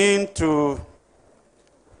for me to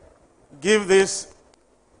give this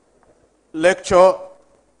lecture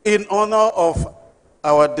in honor of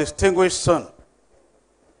our distinguished son,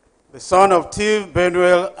 the son of Steve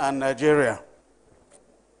Benwell and Nigeria,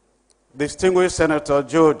 distinguished Senator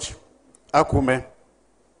George Akume.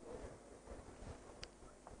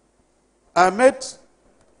 I met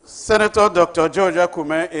Senator Dr. George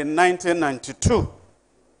Akume in 1992,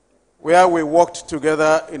 where we worked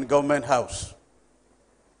together in Government House.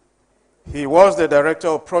 He was the Director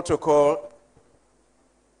of Protocol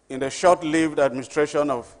in the short-lived administration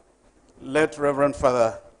of late Reverend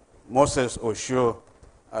Father Moses Osho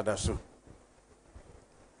Adasu.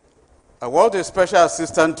 I was a special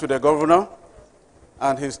assistant to the governor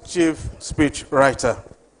and his chief speech writer.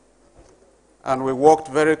 And we worked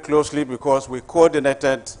very closely because we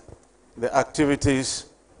coordinated the activities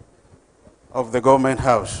of the Government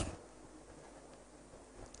House.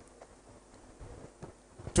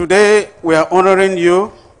 Today, we are honoring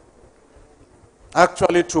you.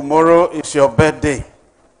 Actually, tomorrow is your birthday.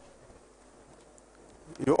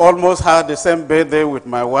 You almost had the same birthday with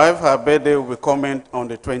my wife. Her birthday will be coming on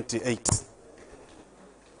the 28th.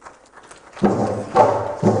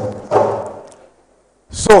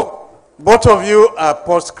 So, both of you are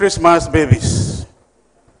post-Christmas babies.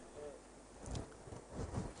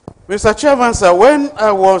 Mr. Chairman, sir, when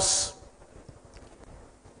I was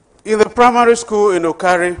in the primary school in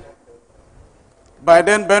Okari, by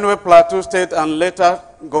then Benue Plateau State and later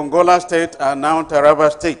Gongola State and now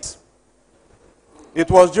Taraba State, it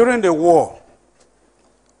was during the war.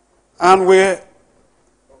 And we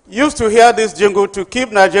used to hear this jingle, to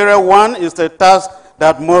keep Nigeria one is the task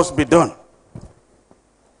that must be done.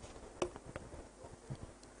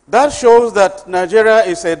 That shows that Nigeria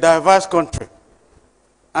is a diverse country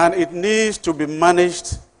and it needs to be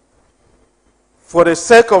managed for the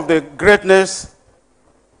sake of the greatness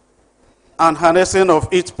and harnessing of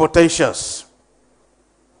its potentials.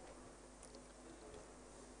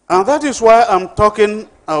 And that is why I'm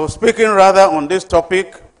speaking rather on this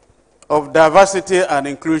topic of diversity and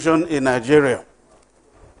inclusion in Nigeria.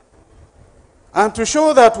 And to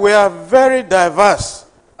show that we are very diverse,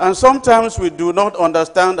 and sometimes we do not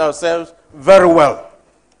understand ourselves very well.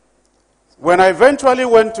 When I eventually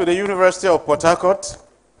went to the University of Port Harcourt,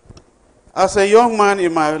 as a young man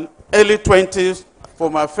in my early 20s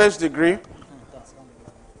for my first degree,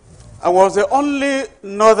 I was the only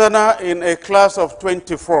northerner in a class of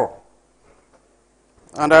 24.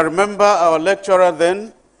 And I remember our lecturer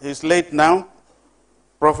then, he's late now,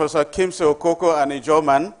 Professor Kimse Okoko and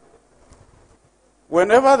Ijoman.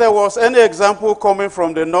 Whenever there was any example coming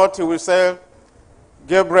from the north, he would say,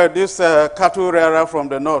 Gabriel, this cattle rearer from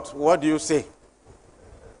the north, what do you say?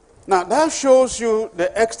 Now, that shows you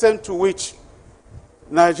the extent to which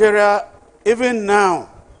Nigeria, even now,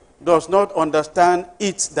 does not understand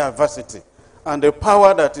its diversity and the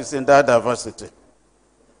power that is in that diversity.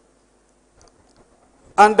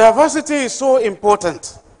 And diversity is so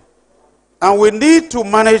important, and we need to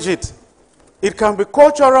manage it. It can be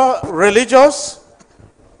cultural, religious,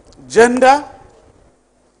 gender,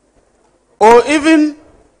 or even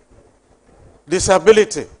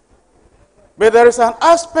disability. But there is an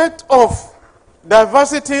aspect of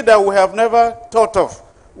diversity that we have never thought of,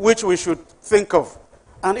 which we should think of,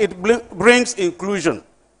 and it brings inclusion.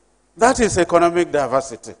 That is economic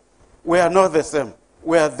diversity. We are not the same.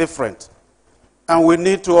 We are different. And we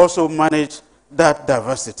need to also manage that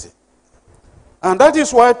diversity. And that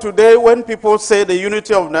is why today when people say the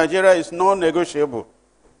unity of Nigeria is non-negotiable,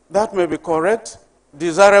 that may be correct,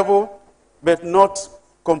 desirable, but not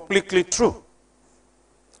completely true.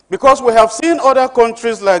 Because we have seen other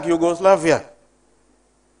countries like Yugoslavia,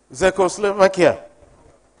 Czechoslovakia.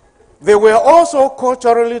 They were also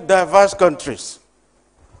culturally diverse countries.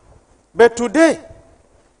 But today,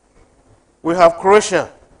 we have Croatia,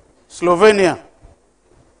 Slovenia,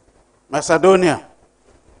 Macedonia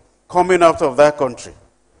coming out of that country.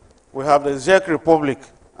 We have the Czech Republic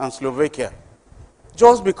and Slovakia,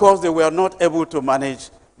 just because they were not able to manage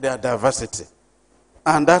their diversity.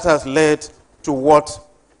 And that has led to what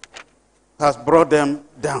has brought them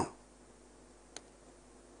down.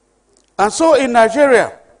 And so in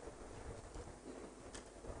Nigeria,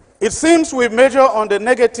 it seems we measure on the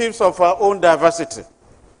negatives of our own diversity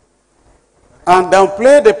and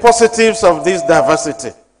downplay the positives of this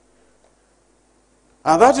diversity.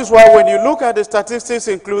 And that is why when you look at the statistics,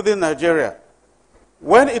 including Nigeria,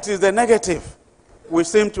 when it is the negative, we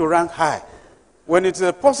seem to rank high. When it is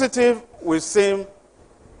a positive, we seem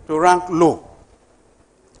to rank low.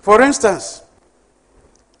 For instance,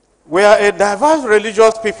 we are a diverse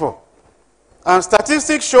religious people, and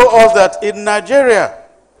statistics show us that in Nigeria,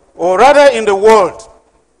 or rather in the world,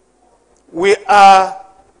 we are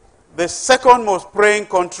the second most praying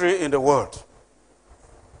country in the world.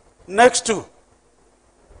 Next to,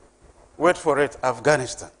 wait for it,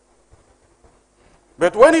 Afghanistan.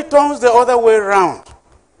 But when it turns the other way around,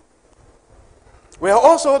 we are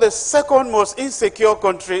also the second most insecure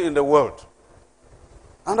country in the world.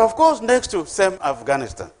 And of course, next to same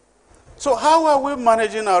Afghanistan. So how are we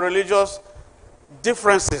managing our religious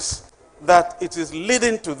differences that it is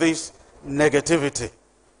leading to this negativity?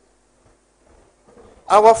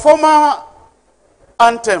 Our former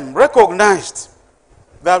anthem recognized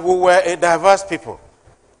that we were a diverse people.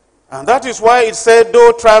 And that is why it said,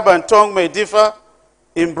 though tribe and tongue may differ,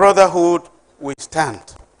 in brotherhood we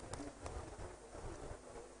stand.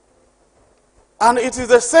 And it is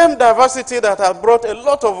the same diversity that has brought a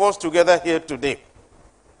lot of us together here today.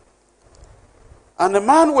 And the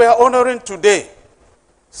man we are honoring today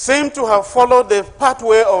seemed to have followed the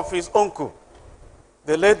pathway of his uncle,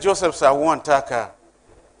 the late Joseph Sawuantaka,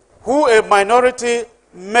 who a minority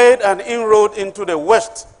made an inroad into the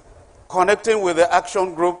West, connecting with the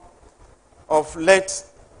action group of late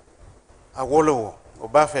Awolowo,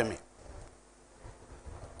 Obafemi.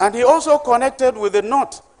 And he also connected with the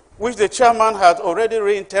North, which the chairman had already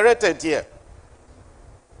reiterated here.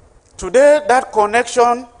 Today, that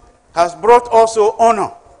connection has brought also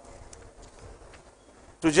honor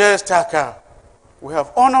to J.S. Taka. We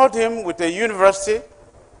have honored him with a university,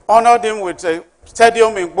 honored him with a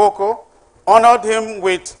stadium in Boko, honored him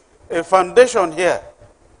with a foundation here,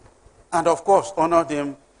 and of course, honored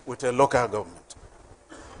him with a local government.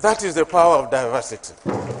 That is the power of diversity,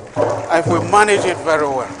 if we manage it very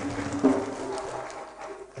well.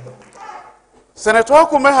 Senator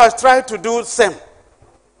Akume has tried to do the same.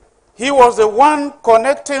 He was the one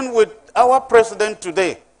connecting with our president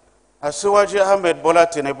today, Asiwaju Ahmed Bola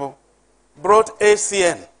Tinubu, brought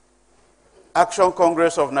ACN, Action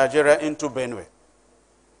Congress of Nigeria, into Benue,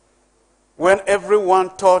 when everyone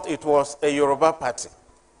thought it was a Yoruba party.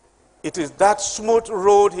 It is that smooth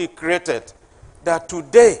road he created that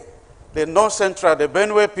today the North Central, the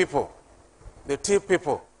Benue people, the Tea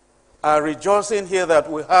people, are rejoicing here that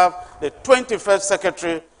we have the 21st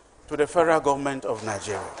Secretary to the federal government of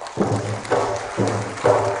Nigeria.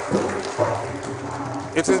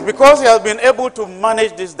 It is because he has been able to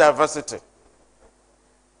manage this diversity.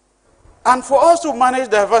 And for us to manage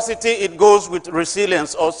diversity, it goes with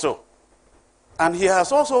resilience also. And he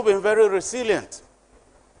has also been very resilient.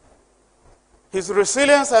 His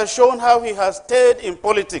resilience has shown how he has stayed in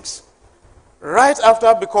politics right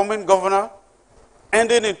after becoming governor,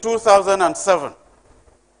 ending in 2007.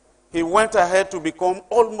 He went ahead to become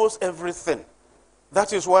almost everything.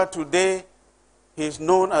 That is why today he is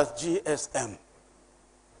known as GSM.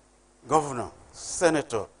 Governor,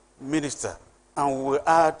 Senator, Minister, and we will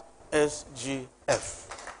add SGF.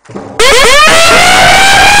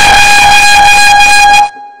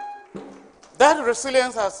 That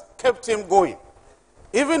resilience has kept him going.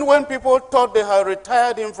 Even when people thought they had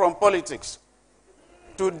retired him from politics,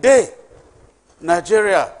 today,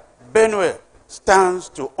 Nigeria, Benue, stands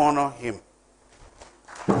to honor him.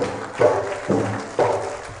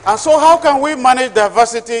 And so how can we manage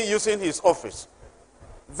diversity using his office?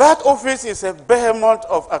 That office is a behemoth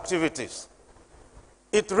of activities.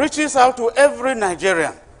 It reaches out to every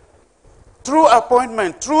Nigerian through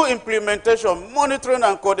appointment, through implementation, monitoring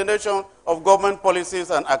and coordination of government policies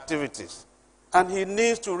and activities. And he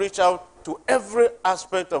needs to reach out to every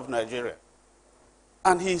aspect of Nigeria.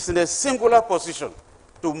 And he is in a singular position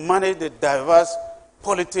to manage the diverse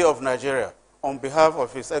polity of Nigeria on behalf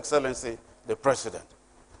of His Excellency, the President.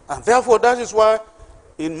 And therefore, that is why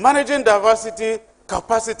in managing diversity,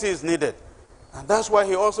 capacity is needed. And that's why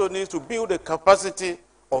he also needs to build the capacity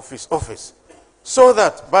of his office, so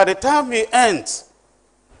that by the time he ends,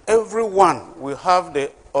 everyone will have the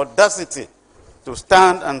audacity to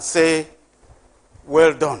stand and say,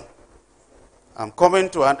 well done. I'm coming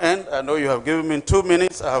to an end. I know you have given me 2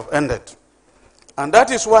 minutes. I have ended. And that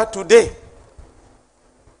is why today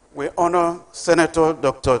we honor Senator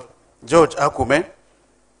Dr. George Akume.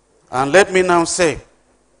 And let me now say,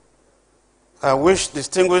 I wish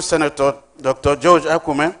distinguished Senator Dr. George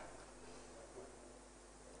Akume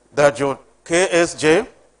that your KSJ,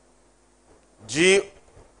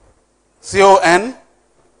 GCON,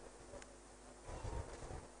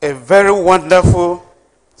 a very wonderful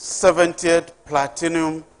 70th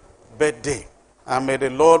Platinum birthday. And may the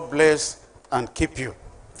Lord bless and keep you.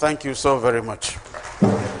 Thank you so very much.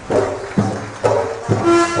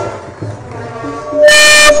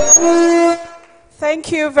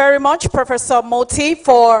 Thank you very much, Professor Moti,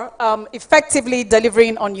 for effectively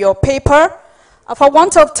delivering on your paper. For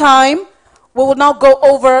want of time, we will now go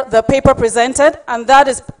over the paper presented, and that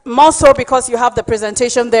is more so because you have the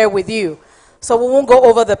presentation there with you. So we won't go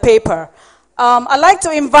over the paper. I'd like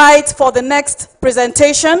to invite for the next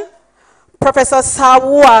presentation, Professor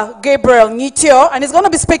Sawua Gabriel Nitio, and he's going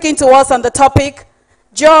to be speaking to us on the topic,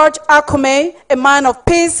 George Akume, a man of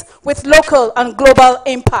peace with local and global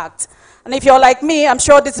impact. And if you're like me, I'm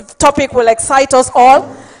sure this topic will excite us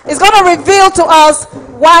all. It's going to reveal to us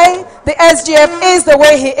why the SGF is the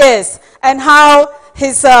way he is and how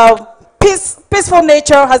his peaceful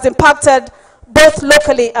nature has impacted both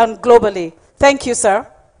locally and globally. Thank you, sir.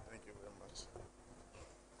 Thank you very much.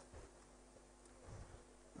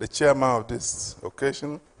 The chairman of this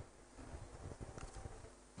occasion,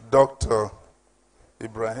 Dr.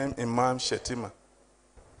 Ibrahim Imam Shetima.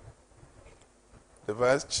 The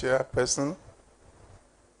vice chairperson,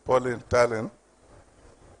 Pauline Tallinn.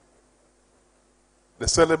 The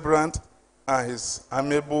celebrant and his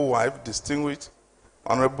amiable wife, distinguished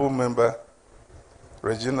honorable member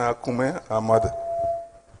Regina Akume, our mother.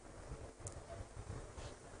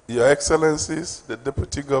 Your Excellencies, the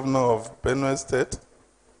Deputy Governor of Benue State,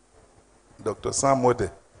 Dr. Sam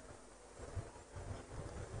Ode,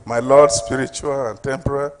 my Lord Spiritual and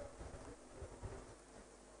Temporal,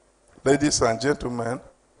 ladies and gentlemen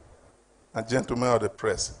of the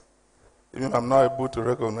press. Even if I'm not able to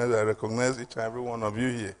recognize, I recognize each and every one of you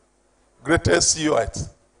here. Greatest CUIT.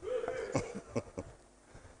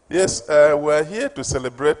 Yes, we're here to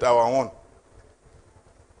celebrate our own.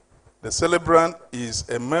 The celebrant is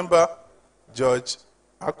a member, George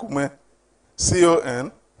Akume,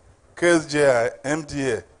 CON, KSJI,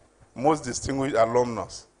 MDA, most distinguished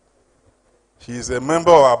alumnus. He is a member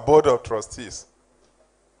of our board of trustees.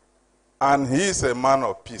 And he is a man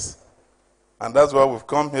of peace. And that's why we've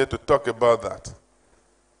come here to talk about that.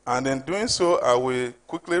 And in doing so, I will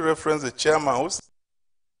quickly reference the chairman, who said,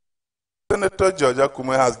 Senator George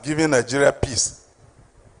Akume has given Nigeria peace.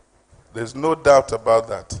 There's no doubt about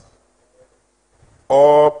that.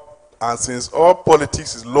 And since all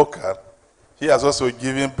politics is local, he has also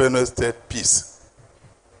given Benue State peace.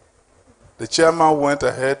 The chairman went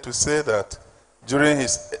ahead to say that during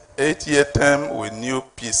his 8-year term, we knew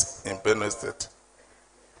peace in Benue State.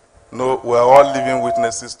 No, we're all living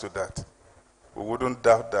witnesses to that. We wouldn't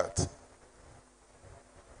doubt that.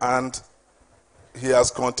 And he has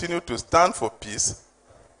continued to stand for peace.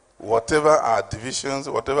 Whatever our divisions,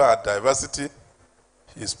 whatever our diversity,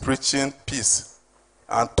 he's preaching peace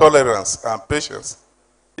and tolerance and patience.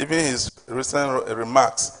 Even his recent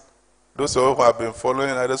remarks, those who have been following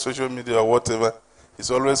either social media or whatever,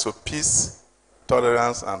 he's always for peace,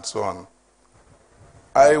 tolerance, and so on.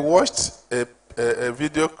 I watched a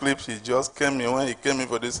video clip he just came in when he came in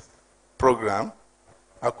for this program.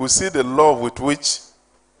 I could see the love with which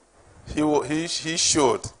he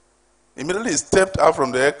showed. Immediately he stepped out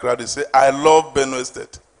from the aircraft, he said, I love Benue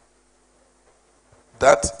State.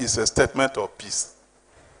 That is a statement of peace.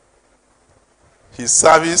 His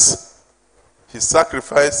service, his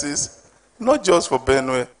sacrifices, not just for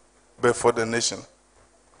Benue, but for the nation.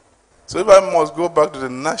 So if I must go back to the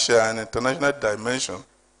national and international dimension,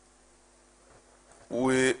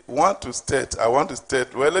 I want to state,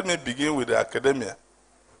 well, let me begin with the academia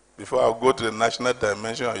before I go to the national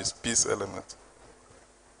dimension of his peace element.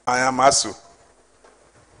 I am ASU,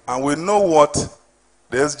 and we know what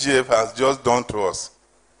the SGF has just done to us.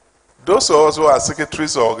 Those of us who are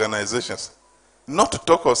secretaries of organizations, not to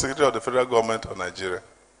talk of secretary of the federal government of Nigeria,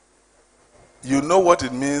 you know what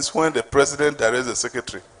it means when the president directs the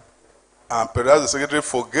secretary, and perhaps the secretary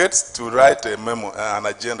forgets to write a memo, an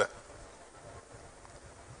agenda.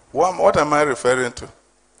 What am I referring to?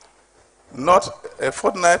 Not a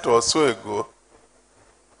fortnight or so ago,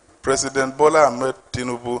 President Bola Ahmed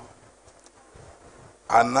Tinubu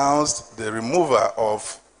announced the removal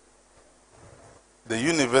of the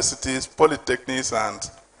universities, polytechnics,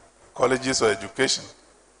 and colleges of education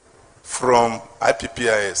from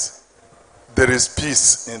IPPIS. There is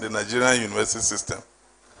peace in the Nigerian university system.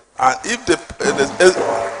 And if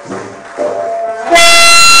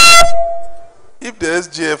the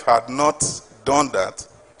SGF had not done that,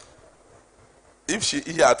 if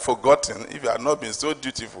he had forgotten, if he had not been so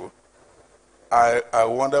dutiful, I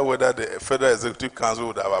wonder whether the Federal Executive Council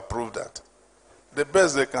would have approved that. The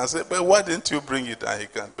best they can say, but why didn't you bring it? And he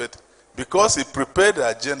can. But because he prepared the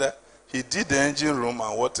agenda, He did the engine room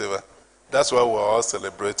and whatever. That's why we're all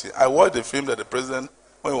celebrating. I watched the film that the president,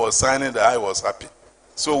 when he was signing, that I was happy.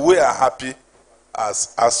 So we are happy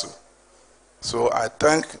as ASU. So I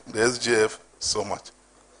thank the SGF so much.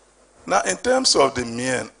 Now, in terms of the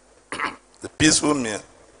Mien, the peaceful Mien,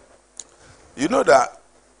 you know that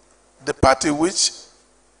the party which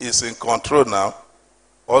is in control now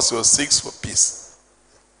also seeks for peace.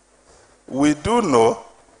 We do know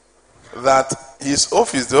that his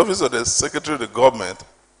office, the office of the Secretary of the Government,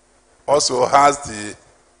 also has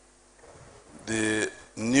the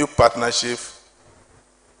new partnership,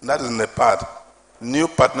 that is NEPAD, New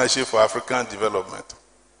Partnership for African Development.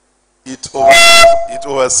 It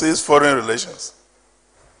oversees foreign relations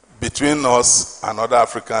between us and other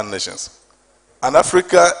African nations. And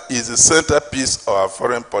Africa is the centerpiece of our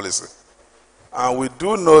foreign policy. And we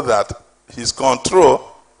do know that his control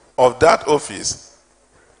of that office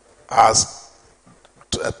has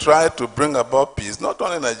tried to bring about peace, not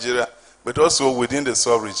only in Nigeria, but also within the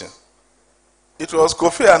sub-region. It was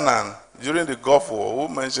Kofi Annan during the Gulf War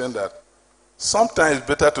who mentioned that sometimes it's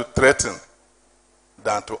better to threaten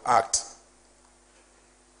than to act.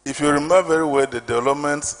 If you remember very well the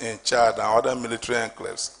developments in Chad and other military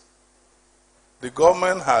enclaves, the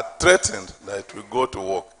government had threatened that it will go to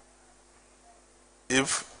work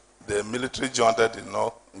if the military junta did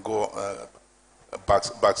not go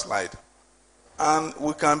backslide. And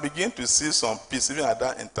we can begin to see some peace even at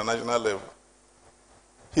that international level.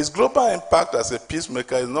 His global impact as a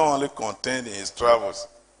peacemaker is not only contained in his travels,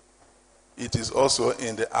 it is also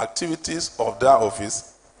in the activities of that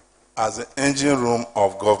office as the engine room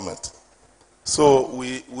of government. So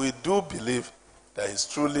we do believe that he's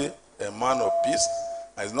truly a man of peace,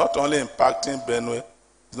 and it's not only impacting Benue,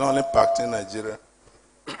 it's not only impacting Nigeria,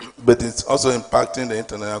 but it's also impacting the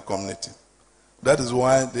international community. That is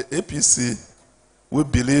why the APC, we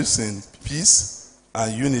believes in peace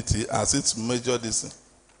and unity as its major decision.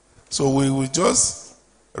 So we will just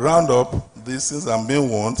round up these things and being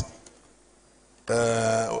warned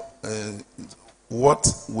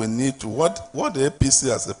what we need to, what the APC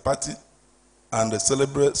as a party and the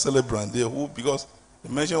celebrant there, who, because the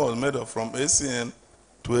mention was made of from ACN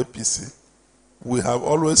to APC, we have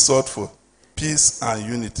always sought for peace and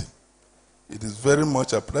unity. It is very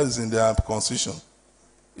much applied in their constitution.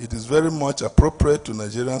 It is very much appropriate to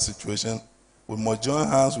Nigerian situation. We must join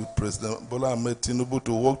hands with President Bola Ahmed Tinubu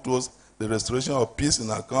to work towards the restoration of peace in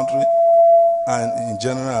our country and in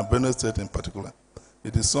general and Benue State in particular.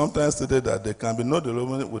 It is sometimes stated that there can be no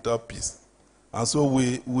development without peace. And so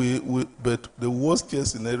but the worst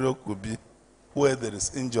case scenario could be where there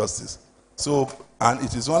is injustice. So, and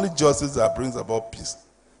it is only justice that brings about peace.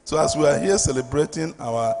 So as we are here celebrating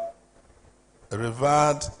our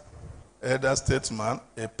revered elder statesman,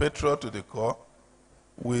 a patriot to the core,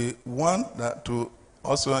 we want that to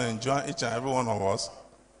also enjoin each and every one of us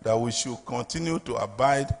that we should continue to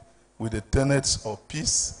abide with the tenets of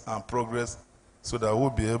peace and progress so that we'll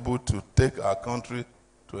be able to take our country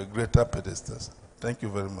to a greater pedestal. Thank you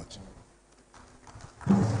very much.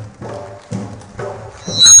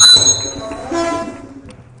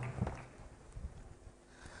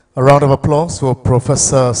 A round of applause for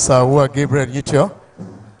Professor Sawa Gabriel Yicho,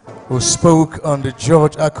 who spoke on the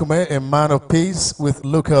George Akume, a man of peace with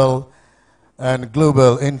local and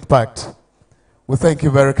global impact. We thank you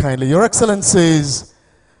very kindly. Your Excellencies,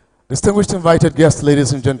 distinguished invited guests,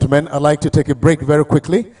 ladies and gentlemen, I'd like to take a break very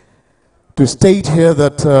quickly to state here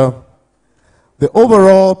that the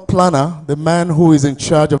overall planner, the man who is in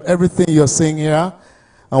charge of everything you're seeing here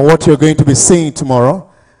and what you're going to be seeing tomorrow,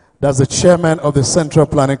 that's the chairman of the Central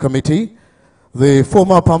Planning Committee, the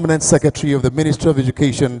former permanent secretary of the Ministry of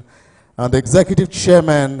Education, and the executive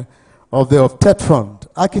chairman of the TED Fund,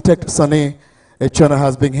 Architect Sani Echona,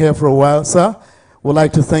 has been here for a while, sir. We'd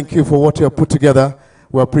like to thank you for what you have put together.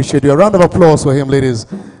 We appreciate you. A round of applause for him, ladies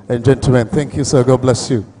and gentlemen. Thank you, sir. God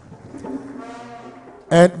bless you.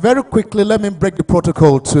 And very quickly, let me break the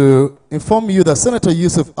protocol to inform you that Senator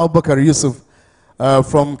Yusuf Abubakar Yusuf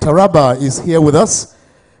from Taraba is here with us.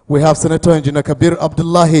 We have Senator Engineer Kabir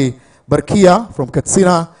Abdullahi Barkia from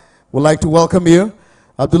Katsina. We'd like to welcome you.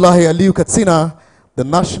 Abdullahi Aliu Katsina, the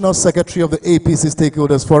National Secretary of the APC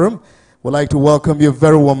Stakeholders Forum. We'd like to welcome you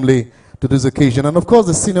very warmly to this occasion. And of course,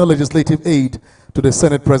 the Senior Legislative Aide to the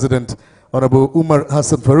Senate President, Honorable Umar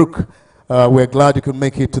Hassan Farouk. We're glad you could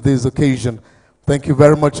make it to this occasion. Thank you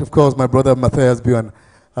very much. Of course, my brother Matthias Buan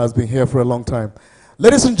has been here for a long time.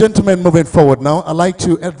 Ladies and gentlemen, moving forward now, I'd like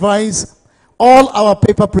to advise all our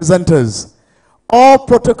paper presenters, all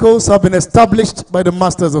protocols have been established by the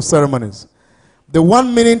Masters of Ceremonies. The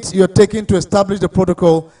 1 minute you're taking to establish the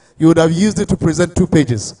protocol, you would have used it to present 2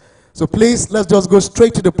 pages. So please, let's just go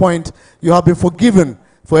straight to the point. You have been forgiven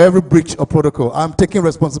for every breach of protocol. I'm taking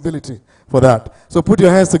responsibility for that. So put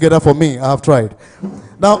your hands together for me. I have tried.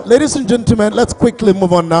 Now, ladies and gentlemen, let's quickly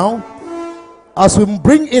move on now. As we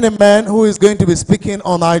bring in a man who is going to be speaking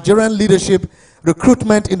on Nigerian leadership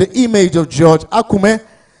recruitment in the image of George Akume,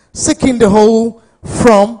 seeking the whole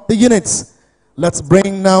from the units. Let's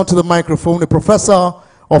bring now to the microphone a professor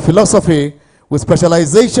of philosophy with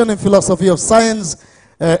specialization in philosophy of science,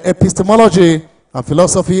 epistemology, and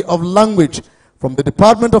philosophy of language from the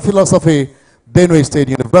Department of Philosophy, Benue State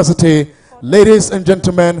University. Ladies and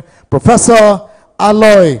gentlemen, Professor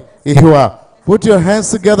Aloy Ihua. Put your hands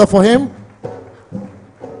together for him.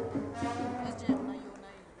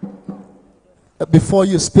 Before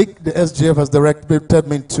you speak, the SGF has directed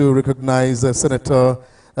me to recognize Senator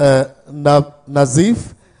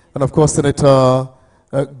Nazif and, of course, Senator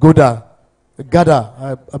Gada.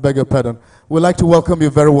 I beg your pardon. We'd like to welcome you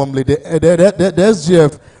very warmly. The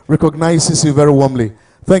SGF recognizes you very warmly.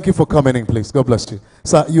 Thank you for coming in, please. God bless you.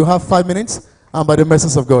 Sir, you have 5 minutes, and by the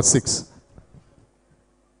mercies of God, 6.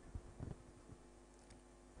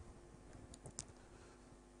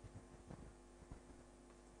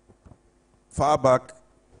 Far back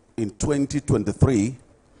in 2023,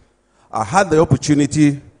 I had the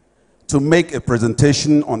opportunity to make a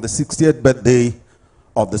presentation on the 60th birthday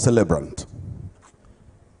of the celebrant.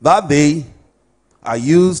 That day, I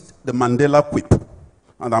used the Mandela quip,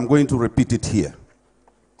 and I'm going to repeat it here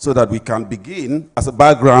so that we can begin as a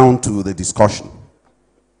background to the discussion.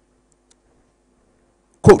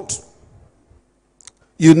 Quote,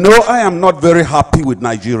 "You know I am not very happy with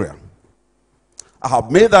Nigeria. I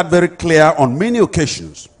have made that very clear on many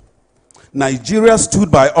occasions. Nigeria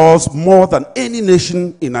stood by us more than any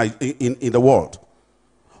nation in the world.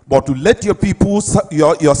 But to let your people,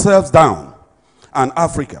 yourselves down, and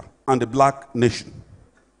Africa and the black nation.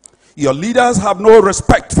 Your leaders have no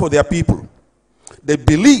respect for their people. They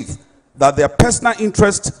believe that their personal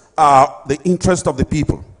interests are the interest of the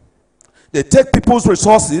people. They take people's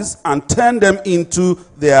resources and turn them into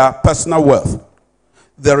their personal wealth.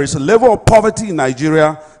 There is a level of poverty in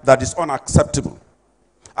Nigeria that is unacceptable.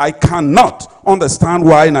 I cannot understand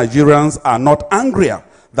why Nigerians are not angrier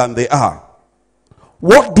than they are.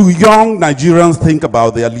 What do young Nigerians think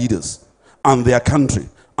about their leaders and their country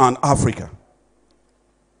and Africa?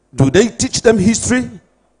 Do they teach them history?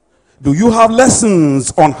 Do you have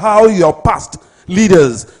lessons on how your past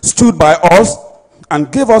leaders stood by us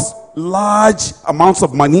and gave us large amounts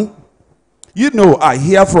of money? You know, I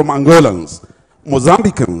hear from Angolans,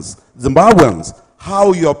 Mozambicans, Zimbabweans,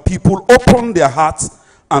 how your people opened their hearts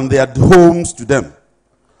and their homes to them.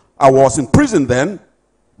 I was in prison then,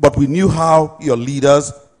 but we knew how your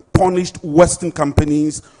leaders punished Western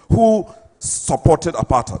companies who supported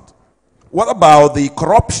apartheid. What about the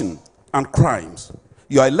corruption and crimes?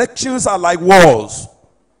 Your elections are like wars.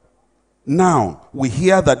 Now, we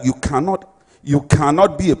hear that you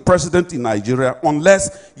cannot be a president in Nigeria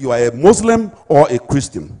unless you are a Muslim or a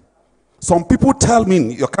Christian. Some people tell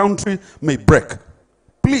me your country may break.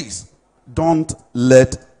 Please, don't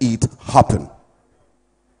let it happen.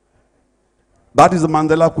 That is the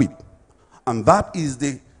Mandela quip. And that is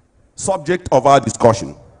the subject of our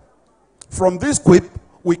discussion. From this quip,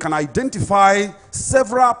 we can identify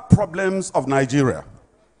several problems of Nigeria.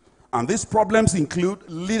 And these problems include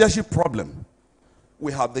leadership problem.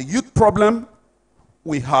 We have the youth problem.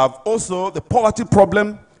 We have also the poverty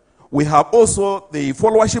problem. We have also the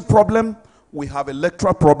followership problem. We have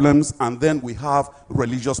electoral problems. And then we have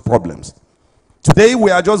religious problems. Today, we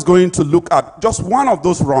are just going to look at just one of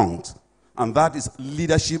those wrongs. And that is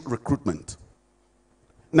leadership recruitment.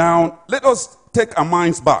 Now, let us take our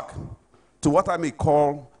minds back to what I may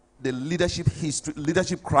call the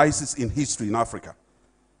leadership crisis in history in Africa.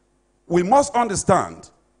 We must understand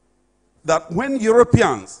that when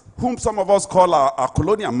Europeans, whom some of us call our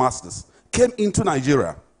colonial masters, came into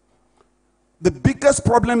Nigeria, the biggest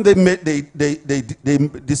problem they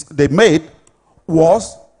made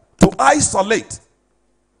was to isolate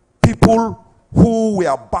people who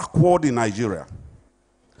were backward in Nigeria.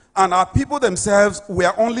 And our people themselves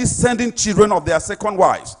were only sending children of their second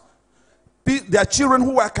wives. Their children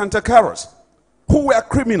who were cantankerous, who were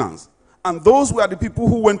criminals. And those were the people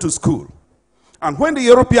who went to school. And when the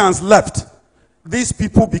Europeans left, these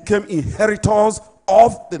people became inheritors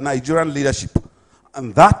of the Nigerian leadership.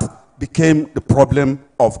 And that became the problem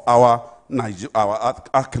of our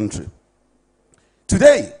country.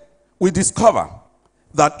 Today, we discover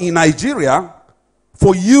that in Nigeria,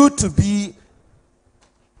 for you to be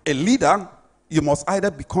a leader, you must either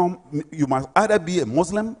be a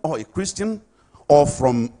Muslim or a Christian, or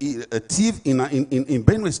from a thief in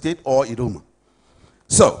Benue State or Idoma.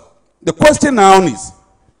 So, the question now is,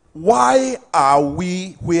 why are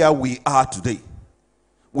we where we are today?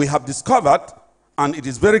 We have discovered, and it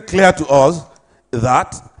is very clear to us,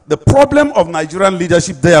 that the problem of Nigerian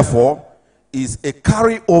leadership, therefore, is a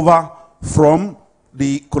carryover from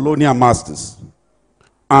the colonial masters.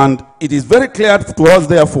 And it is very clear to us,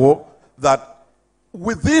 therefore, that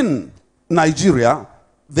within Nigeria,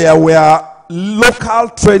 there were local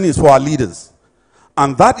trainings for our leaders.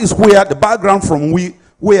 And that is where the background from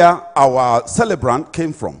where our celebrant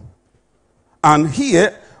came from. And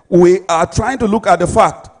here, we are trying to look at the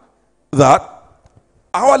fact that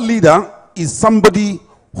our leader is somebody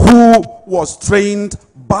who was trained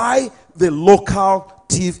by the local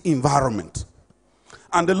TIF environment.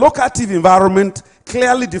 And the local TIF environment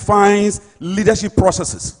clearly defines leadership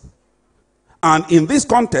processes. And in this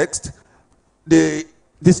context, the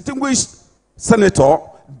distinguished senator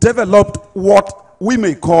developed what we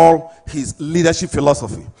may call his leadership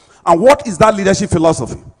philosophy. And what is that leadership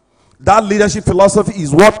philosophy? That leadership philosophy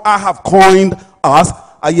is what I have coined as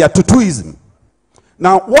Ayatutuism.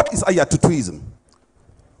 Now, what is Ayatutuism?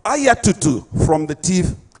 Ayatutu, from the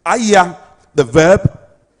TIF, Aya, the verb,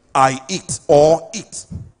 I eat or eat.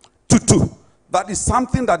 Tutu, that is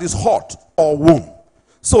something that is hot or warm.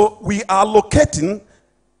 So we are locating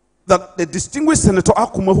that the distinguished Senator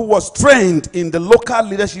Akume, who was trained in the local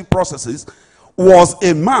leadership processes, was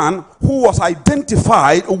a man who was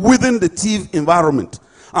identified within the TIF environment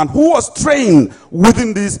and who was trained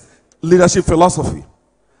within this leadership philosophy.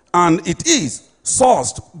 And it is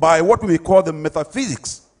sourced by what we call the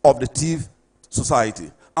metaphysics of the TIF society.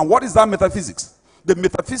 And what is that metaphysics? The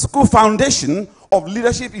metaphysical foundation of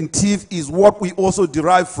leadership in TIF is what we also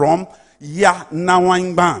derive from Ya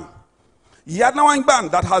Nawangban. Ya Nawangban,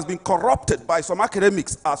 that has been corrupted by some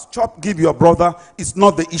academics as chop give your brother, is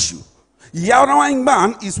not the issue. Ya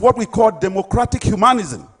Nawangban is what we call democratic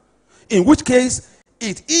humanism, in which case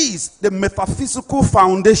it is the metaphysical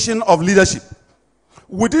foundation of leadership.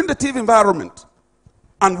 Within the TIF environment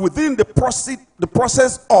and within the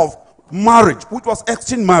process of marriage, which was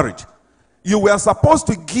exchange marriage, you were supposed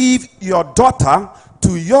to give your daughter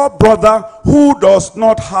to your brother who does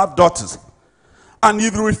not have daughters. And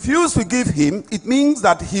if you refuse to give him, it means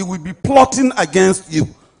that he will be plotting against you.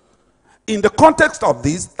 In the context of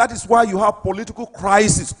this, that is why you have political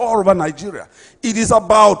crisis all over Nigeria. It is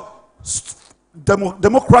about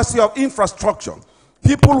democracy of infrastructure.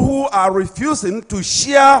 People who are refusing to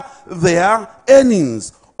share their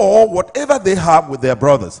earnings or whatever they have with their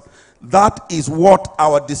brothers. That is what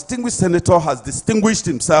our distinguished senator has distinguished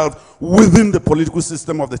himself within the political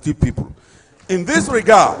system of the TIF people. In this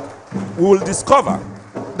regard, we will discover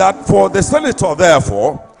that for the senator,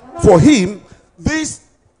 therefore, for him, this,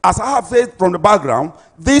 as I have said from the background,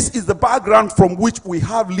 this is the background from which we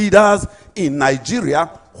have leaders in Nigeria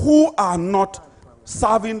who are not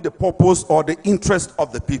serving the purpose or the interest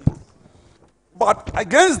of the people. But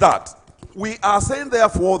against that, we are saying,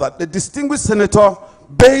 therefore, that the distinguished senator,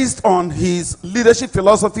 based on his leadership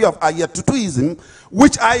philosophy of Ayatutuism,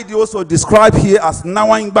 which I also describe here as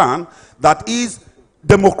Nawangban, that is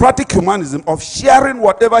democratic humanism of sharing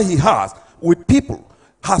whatever he has with people,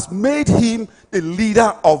 has made him the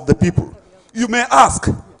leader of the people. You may ask,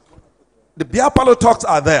 the Biapalo talks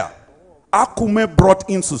are there. Akume brought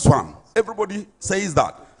in Suswan. Everybody says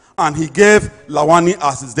that. And he gave Lawani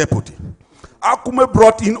as his deputy. Akume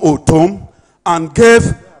brought in Otom and gave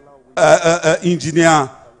engineer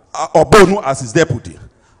Obonu as his deputy.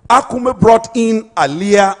 Akume brought in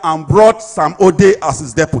Alia and brought Sam Ode as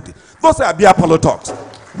his deputy. Those are Biapalo talks.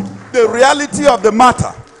 The reality of the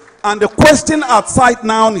matter and the question outside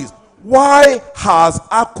now is, why has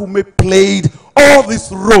Akume played all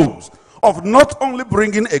these roles of not only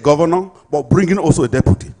bringing a governor, but bringing also a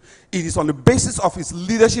deputy? It is on the basis of his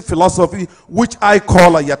leadership philosophy, which I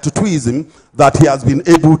call Ayatutuism, that he has been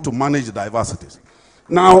able to manage the diversities.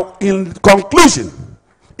 Now, in conclusion,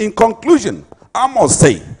 I must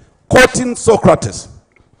say, quoting Socrates,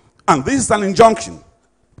 and this is an injunction,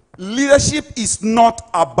 leadership is not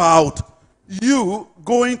about you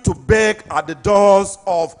going to beg at the doors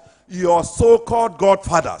of your so-called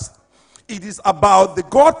godfathers. It is about the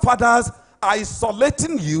godfathers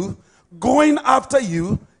isolating you, going after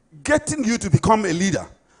you, getting you to become a leader.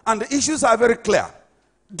 And the issues are very clear.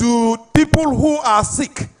 Do people who are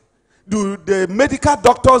sick, do the medical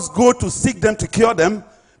doctors go to seek them to cure them?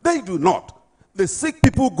 They do not. The sick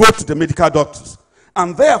people go to the medical doctors.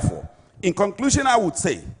 And therefore, in conclusion, I would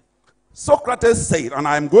say, Socrates said, and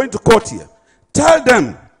I am going to quote here, tell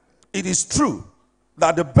them it is true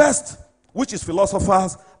that the best, which is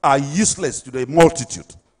philosophers, are useless to the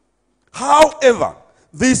multitude. However,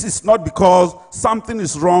 this is not because something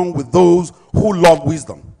is wrong with those who love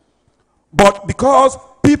wisdom, but because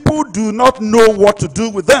people do not know what to do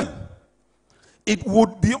with them. It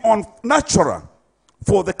would be unnatural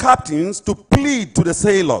for the captains to plead to the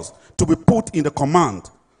sailors to be put in the command,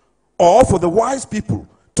 or for the wise people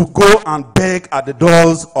to go and beg at the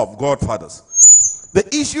doors of godfathers. The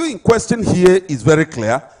issue in question here is very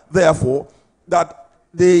clear, therefore, that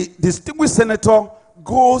the distinguished senator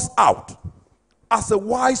goes out as a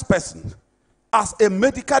wise person, as a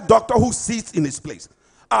medical doctor who sits in his place,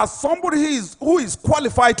 as somebody who is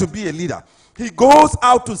qualified to be a leader. He goes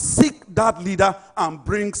out to seek that leader and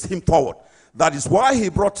brings him forward. That is why he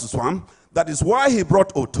brought Swam. That is why he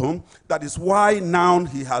brought Otom. That is why now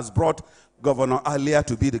he has brought Governor Alia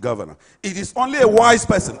to be the governor. It is only a wise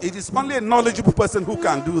person. It is only a knowledgeable person who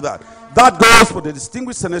can do that. That goes for the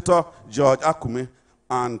distinguished Senator George Akume,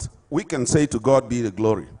 and we can say to God be the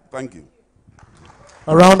glory. Thank you.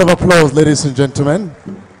 A round of applause, ladies and gentlemen.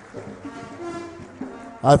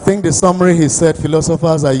 I think the summary he said,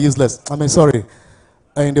 philosophers are useless. Sorry.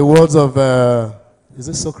 In the words of, is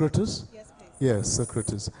it Socrates? Yes, please. Yes,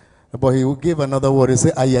 Socrates. But he will give another word. He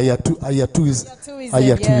said ayatuism.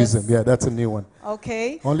 Yes. Yeah, that's a new one.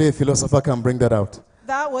 Okay. Only a philosopher can bring that out.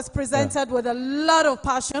 That was presented with a lot of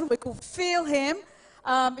passion. We could feel him.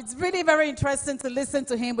 It's really very interesting to listen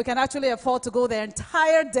to him. We can actually afford to go the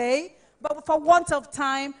entire day. But for want of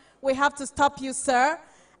time, we have to stop you, sir.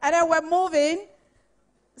 And then we're moving.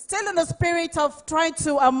 Still in the spirit of trying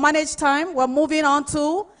to manage time, we're moving on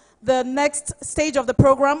to the next stage of the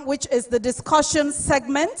program, which is the discussion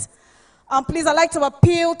segment. Please, I'd like to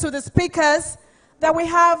appeal to the speakers that we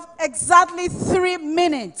have exactly 3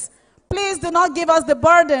 minutes. Please do not give us the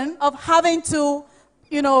burden of having to,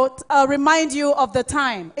 remind you of the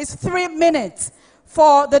time. It's 3 minutes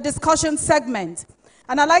for the discussion segment.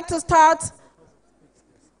 And I'd like to start.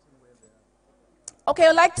 Okay,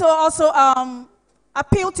 I'd like to also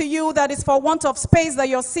appeal to you that it's for want of space that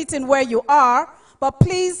you're sitting where you are. But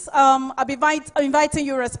please, I'll be inviting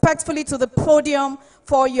you respectfully to the podium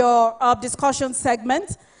for your discussion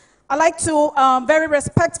segment. I'd like to very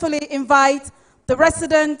respectfully invite the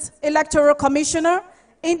resident electoral commissioner,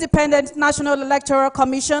 Independent National Electoral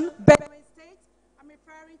Commission, Benue State. I'm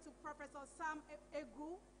referring to Professor Sam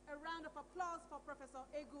Egu. A round of applause for Professor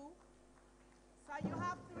Egu. So you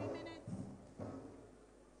have 3 minutes.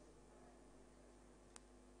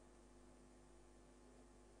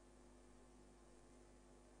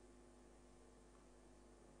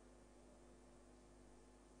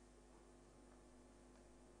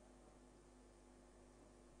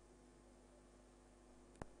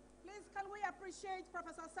 Can we appreciate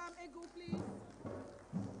Professor Sam Egu, please?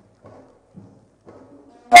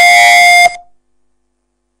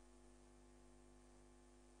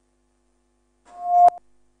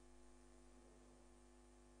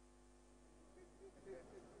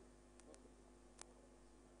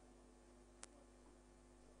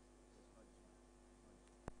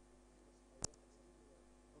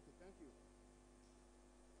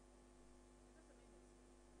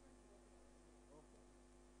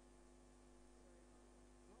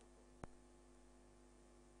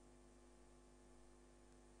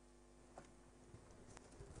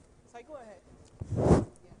 Go ahead.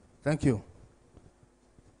 Thank you.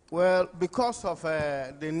 Well, because of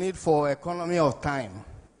the need for economy of time,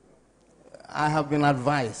 I have been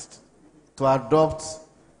advised to adopt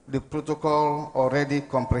the protocol already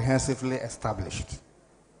comprehensively established.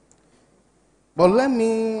 But let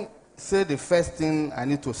me say the first thing I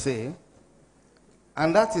need to say,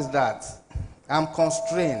 and that is that I'm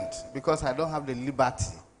constrained because I don't have the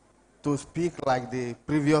liberty to speak like the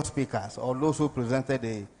previous speakers or those who presented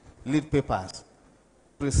the lead papers,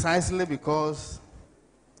 precisely because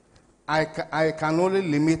I can only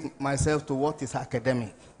limit myself to what is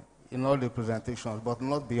academic in all the presentations, but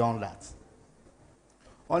not beyond that.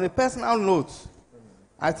 On a personal note,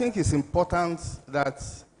 I think it's important that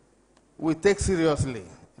we take seriously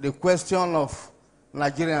the question of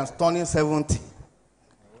Nigerians turning 70.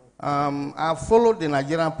 I've followed the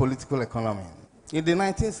Nigerian political economy. In the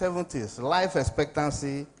 1970s, life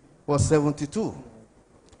expectancy was 72.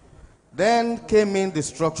 Then came in the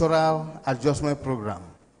structural adjustment program,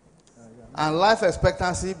 and life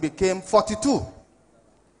expectancy became 42.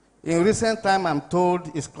 In recent time, I'm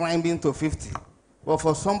told it's climbing to 50. But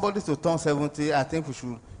for somebody to turn 70, I think we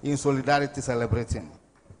should, in solidarity, celebrate him.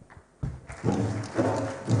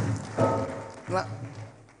 Now,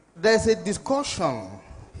 there's a discussion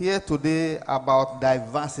here today about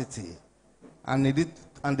diversity and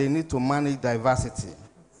the need to manage diversity.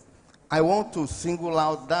 I want to single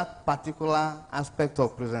out that particular aspect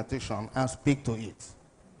of presentation and speak to it.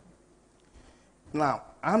 Now,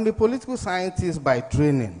 I'm a political scientist by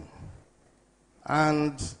training,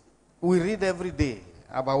 and we read every day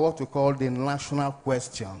about what we call the national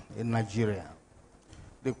question in Nigeria.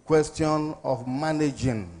 The question of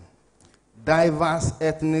managing diverse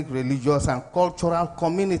ethnic, religious, and cultural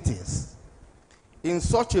communities in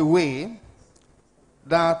such a way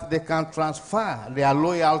that they can transfer their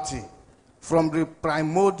loyalty from the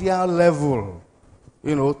primordial level,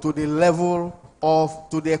 to the level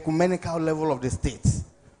to the ecumenical level of the state,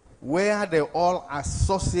 where they all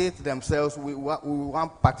associate themselves with one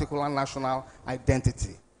particular national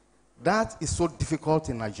identity. That is so difficult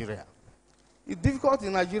in Nigeria. It's difficult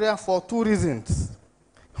in Nigeria for two reasons.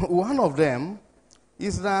 One of them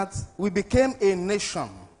is that we became a nation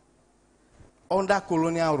under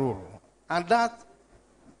colonial rule, and that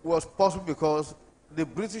was possible because the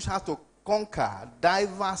British had to conquer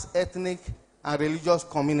diverse ethnic and religious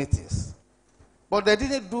communities. But they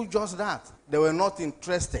didn't do just that. They were not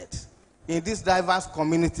interested in these diverse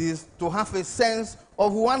communities to have a sense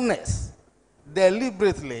of oneness.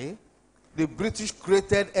 Deliberately, the British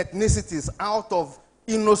created ethnicities out of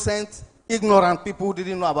innocent, ignorant people who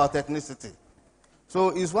didn't know about ethnicity. So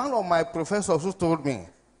it's one of my professors who told me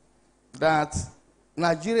that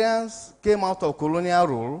Nigerians came out of colonial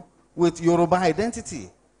rule with Yoruba identity.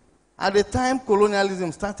 At the time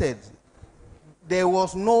colonialism started, there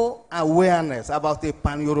was no awareness about a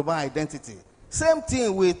pan-Yoruba identity. Same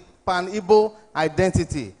thing with pan-Igbo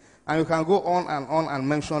identity. And you can go on and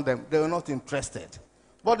mention them. They were not interested.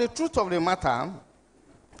 But the truth of the matter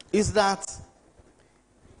is that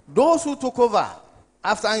those who took over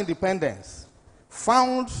after independence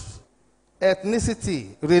found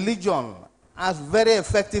ethnicity, religion, as very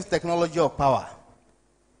effective technology of power,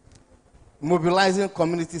 mobilizing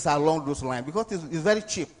communities along those lines, because it's very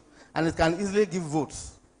cheap and it can easily give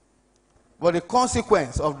votes. But the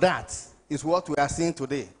consequence of that is what we are seeing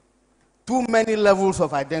today. Too many levels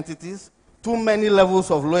of identities, too many levels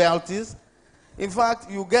of loyalties. In fact,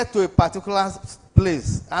 you get to a particular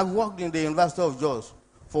place. I've worked in the University of Jos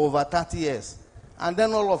for over 30 years. And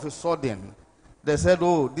then all of a sudden, they said,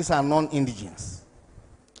 oh, these are non-indigens.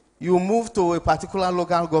 You move to a particular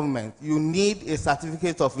local government, you need a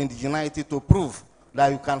certificate of indigeneity to prove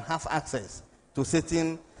that you can have access to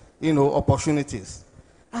certain, opportunities.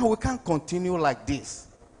 And we can't continue like this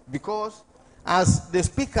because, as the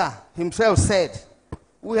speaker himself said,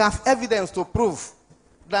 we have evidence to prove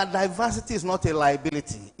that diversity is not a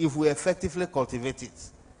liability if we effectively cultivate it.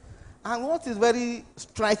 And what is very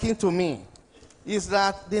striking to me is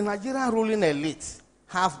that the Nigerian ruling elite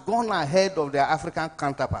have gone ahead of their African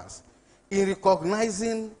counterparts in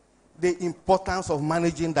recognizing the importance of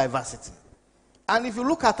managing diversity. And if you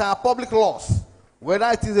look at our public laws, whether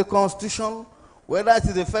it is the Constitution, whether it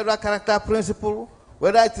is the Federal Character Principle,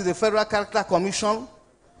 whether it is the Federal Character Commission,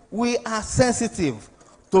 we are sensitive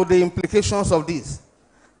to the implications of this.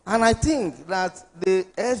 And I think that the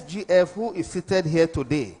SGF, who is seated here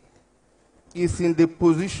today, is in the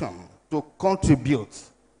position to contribute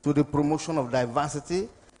to the promotion of diversity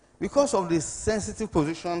because of the sensitive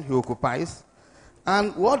position he occupies.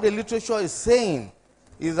 And what the literature is saying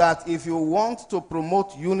is that if you want to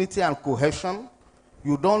promote unity and cohesion,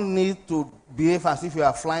 you don't need to behave as if you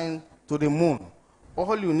are flying to the moon.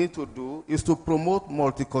 All you need to do is to promote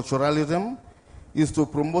multiculturalism, is to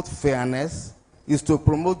promote fairness, is to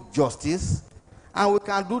promote justice. And we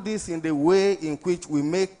can do this in the way in which we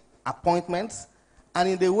make appointments and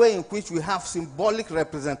in the way in which we have symbolic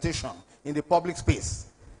representation in the public space.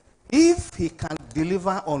 If he can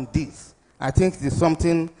deliver on this, I think it is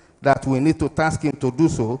something that we need to task him to do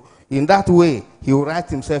so. In that way, he will write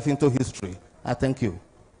himself into history. I thank you.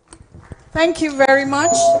 Thank you very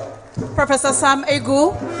much, Professor Sam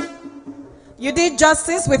Egu. You did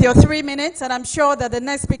justice with your 3 minutes, and I'm sure that the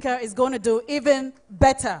next speaker is going to do even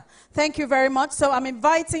better. Thank you very much. So I'm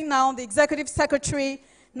inviting now the Executive Secretary,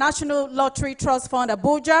 National Lottery Trust Fund,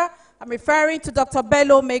 Abuja. I'm referring to Dr.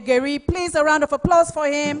 Bello Megeri. Please, a round of applause for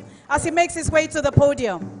him as he makes his way to the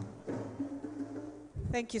podium.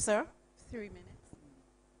 Thank you, sir. 3 minutes.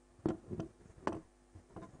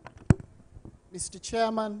 Mr.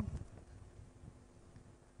 Chairman,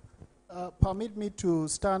 permit me to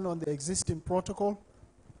stand on the existing protocol.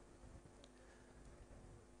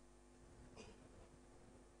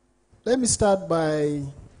 Let me start by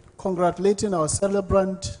congratulating our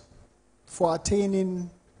celebrant for attaining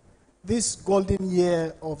this golden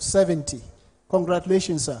year of 70.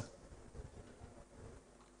 Congratulations, sir.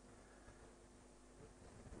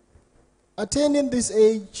 Attaining this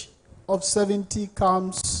age of 70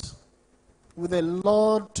 comes with a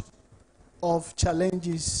lot of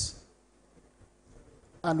challenges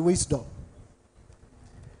and wisdom.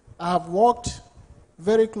 I have worked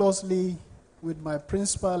very closely with my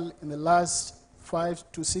principal in the last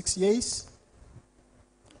 5 to 6 years,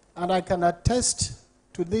 and I can attest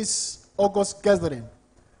to this August gathering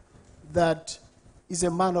that he's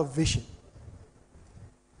a man of vision.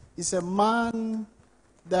 He's a man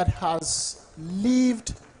that has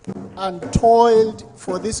lived and toiled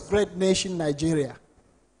for this great nation, Nigeria.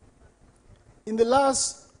 In the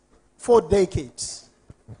last 4 decades,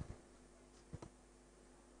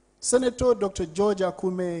 Senator Dr. George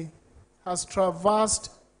Akume has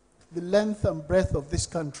traversed the length and breadth of this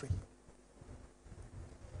country.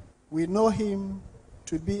 We know him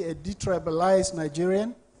to be a detribalized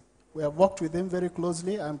Nigerian. We have worked with him very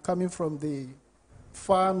closely. I'm coming from the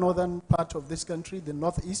far northern part of this country, the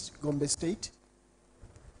northeast, Gombe State.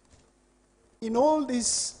 In all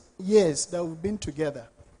these years that we've been together,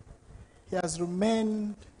 he has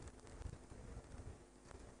remained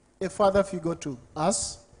a father figure to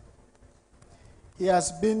us. He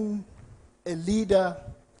has been a leader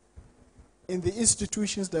in the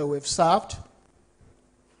institutions that we've served.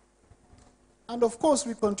 And of course,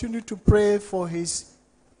 we continue to pray for his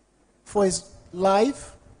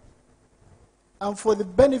life and for the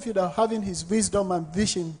benefit of having his wisdom and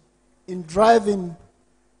vision in driving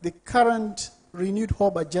the current renewed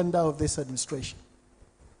hope agenda of this administration.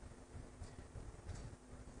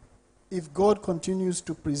 If God continues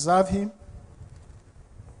to preserve him,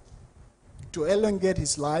 to elongate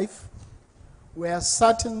his life, we are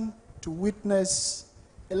certain to witness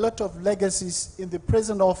a lot of legacies in the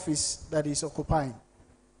present office that he's occupying.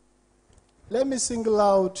 Let me single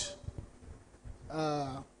out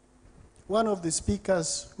one of the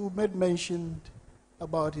speakers who made mention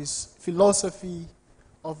about his philosophy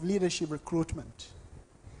of leadership recruitment.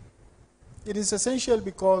 It is essential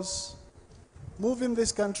because moving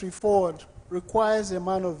this country forward requires a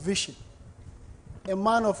man of vision, a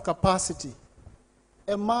man of capacity,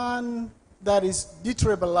 a man that is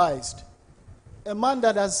detribalized, a man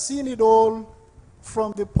that has seen it all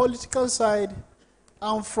from the political side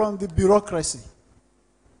and from the bureaucracy.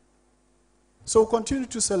 So continue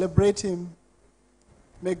to celebrate him.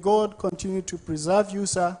 May God continue to preserve you,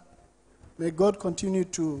 sir. May God continue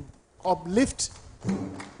to uplift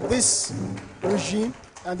this regime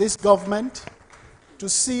and this government to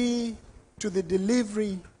see to the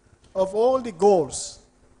delivery of all the goals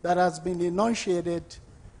that has been enunciated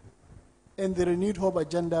in the renewed hope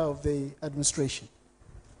agenda of the administration.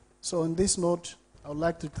 So on this note, I would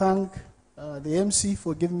like to thank the MC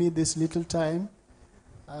for giving me this little time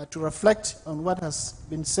to reflect on what has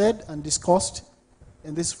been said and discussed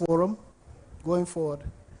in this forum going forward,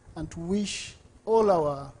 and to wish all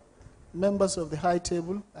our members of the high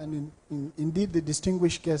table and indeed the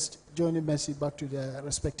distinguished guests joining Mercy back to their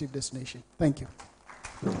respective destination. Thank you.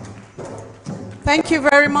 Thank you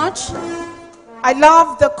very much. I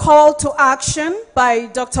love the call to action by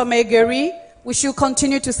Dr. Megeri. We should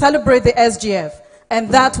continue to celebrate the SGF, and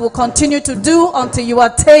that will continue to do until you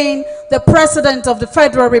attain the President of the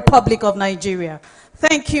Federal Republic of Nigeria.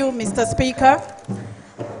 Thank you, Mr. Speaker.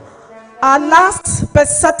 Our last, but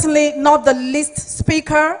certainly not the least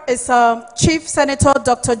speaker is Chief Senator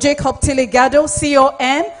Dr. Jacob Tilly-Gado,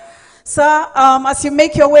 CON. Sir, as you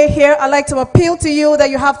make your way here, I'd like to appeal to you that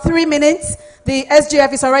you have 3 minutes. The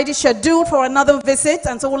SGF is already scheduled for another visit,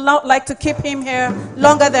 and so we'd not like to keep him here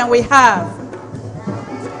longer than we have.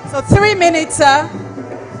 So 3 minutes, sir.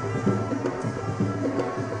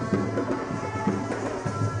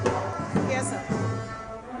 Yes, sir.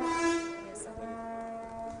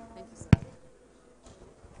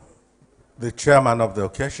 The chairman of the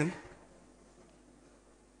occasion,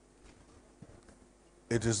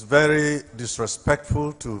 it is very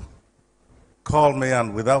disrespectful to call me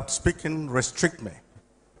and without speaking restrict me.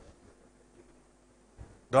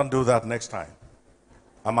 Don't do that next time.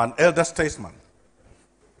 I'm an elder statesman.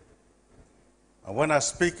 And when I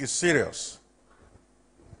speak, it's serious.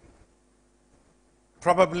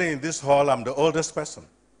 Probably in this hall, I'm the oldest person.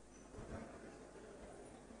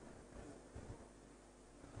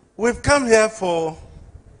 We've come here for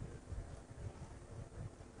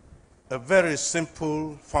a very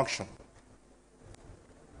simple function.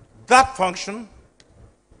 That function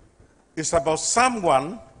is about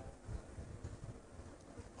someone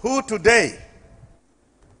who today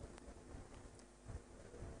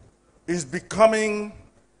is becoming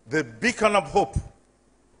the beacon of hope.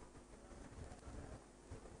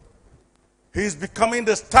 He is becoming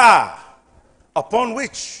the star upon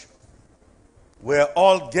which we're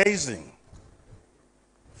all gazing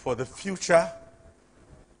for the future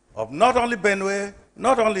of not only Benue,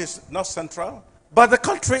 not only North Central, but the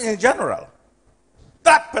country in general.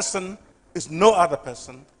 That person is no other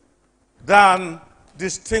person than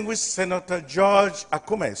distinguished Senator George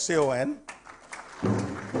Akume, CON.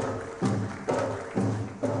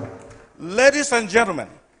 Ladies and gentlemen,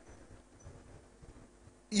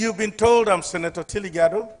 you've been told I'm Senator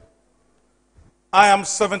Tiligado. I am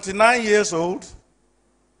 79 years old.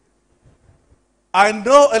 I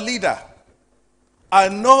know a leader. I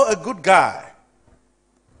know a good guy.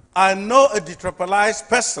 I know a detribalized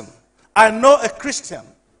person. I know a Christian.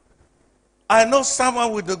 I know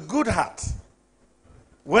someone with a good heart.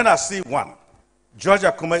 When I see one, George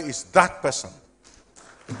Akume is that person.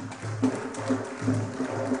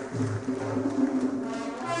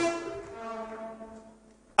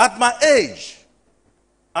 At my age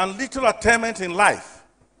and little attainment in life,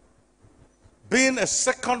 being a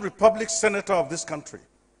second Republic senator of this country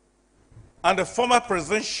and a former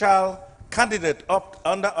presidential candidate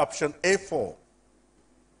under option A4,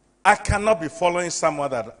 I cannot be following someone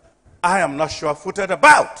that I am not sure-footed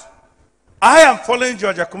about. I am following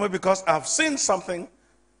George Akume because I've seen something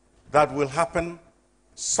that will happen,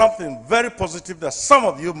 something very positive that some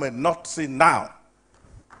of you may not see now.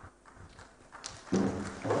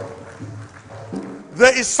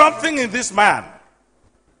 There is something in this man.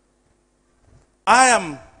 I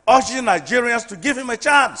am urging Nigerians to give him a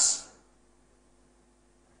chance.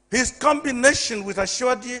 His combination with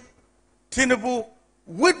Ashwadi Tinubu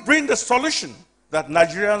will bring the solution that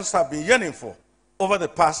Nigerians have been yearning for over the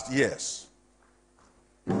past years.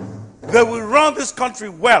 They will run this country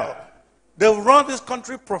well. They will run this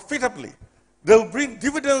country profitably. They will bring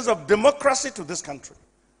dividends of democracy to this country.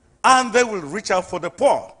 And they will reach out for the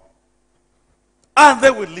poor. And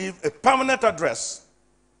they will leave a permanent address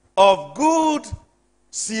of good,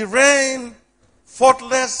 serene,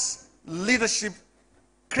 faultless leadership,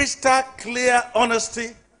 crystal clear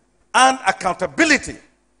honesty, and accountability.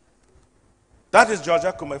 That is George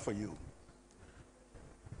Akume for you.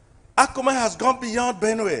 Akume has gone beyond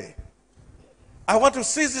Benue. I want to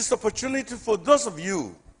seize this opportunity for those of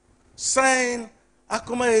you saying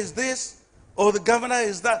Akume is this or the governor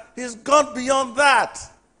is that. He's gone beyond that.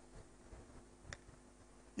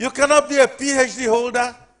 You cannot be a PhD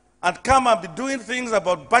holder and come and be doing things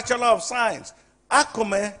about Bachelor of Science.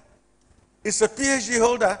 Akume is a PhD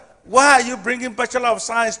holder. Why are you bringing Bachelor of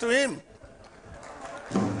Science to him?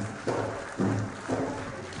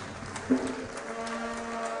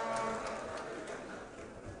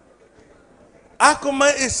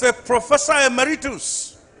 Akume is a professor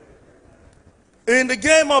emeritus in the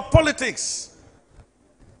game of politics.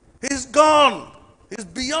 He's gone. He's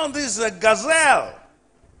beyond this gazelle.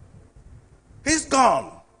 He's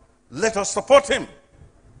gone. Let us support him.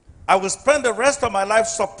 I will spend the rest of my life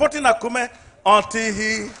supporting Akume until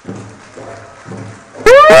he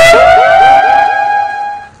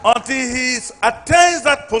attains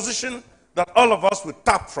that position that all of us will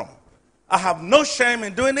tap from. I have no shame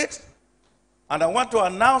in doing it. And I want to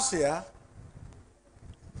announce here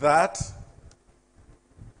that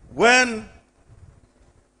when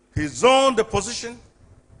he zoned the position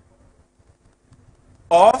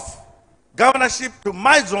of governorship to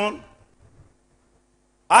my zone,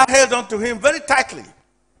 I held on to him very tightly.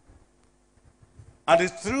 And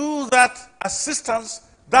it's through that assistance,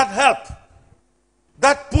 that help,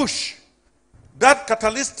 that push, that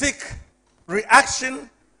catalytic reaction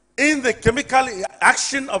in the chemical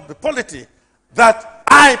action of the polity that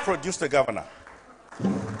I produced the governor.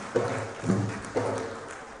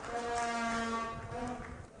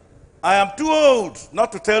 I am too old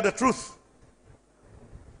not to tell the truth.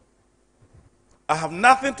 I have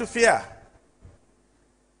nothing to fear.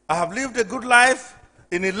 I have lived a good life.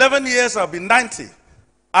 In 11 years, I'll be 90.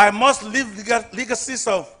 I must leave legacies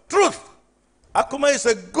of truth. Akume is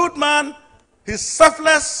a good man. He's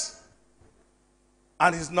selfless.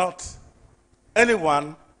 And he's not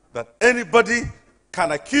anyone that anybody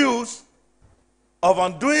can accuse of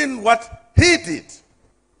undoing what he did.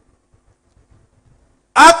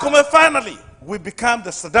 Akume finally will become the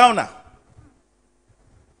Sardauna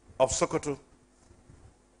of Sokoto.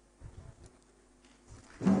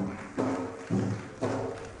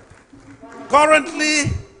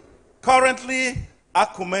 Currently,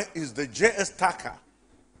 Akume is the J.S. Tucker.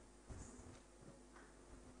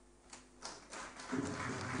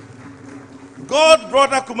 God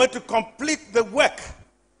brought Akume to complete the work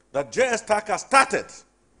that J.S. Tucker started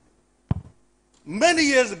many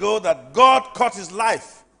years ago, that God cut his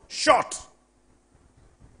life short.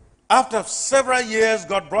 After several years,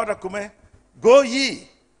 God brought Akume, go ye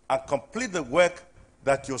and complete the work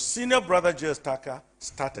that your senior brother J.S. Tucker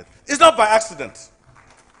started. It's not by accident.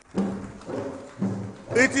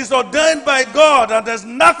 It is ordained by God, and there's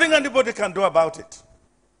nothing anybody can do about it.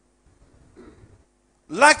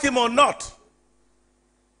 Like him or not,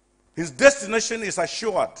 his destination is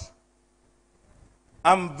assured.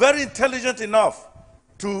 I'm very intelligent enough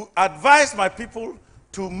to advise my people,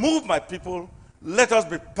 to move my people. Let us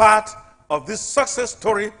be part of this success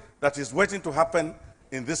story that is waiting to happen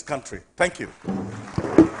in this country. Thank you.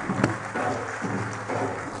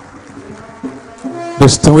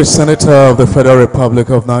 Distinguished Senator of the Federal Republic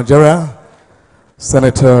of Nigeria,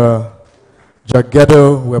 Senator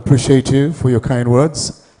Jaggedo, we appreciate you for your kind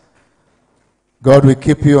words. God will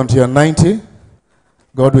keep you until you're 90.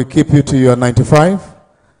 God will keep you to your 95.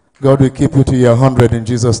 God will keep you to your 100 in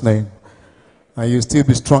Jesus' name. And you'll still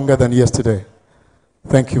be stronger than yesterday.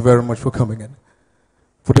 Thank you very much for coming in.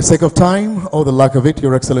 For the sake of time, or the lack of it,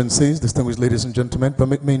 Your Excellencies, distinguished ladies and gentlemen,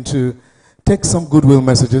 permit me to take some goodwill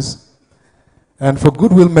messages. And for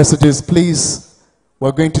goodwill messages, please,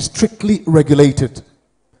 we're going to strictly regulate it.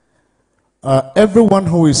 Everyone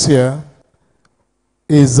who is here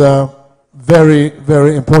is very,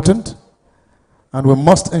 very important. And we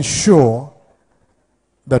must ensure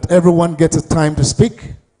that everyone gets a time to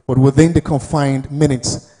speak, but within the confined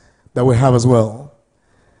minutes that we have as well.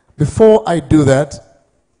 Before I do that,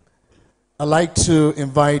 I'd like to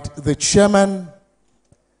invite the chairman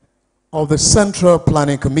of the Central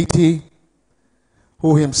Planning Committee,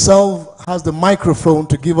 who himself has the microphone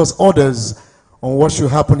to give us orders on what should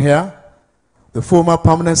happen here, the former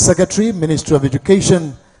Permanent Secretary, Ministry of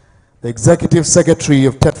Education, the Executive Secretary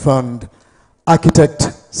of TED Fund, Architect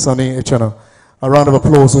Sonny Echano. A round of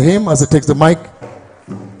applause for him as he takes the mic.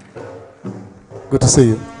 Good to see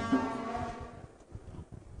you.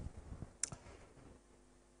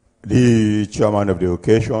 The chairman of the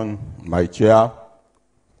occasion, my chair,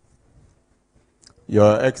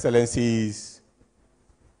 Your Excellencies,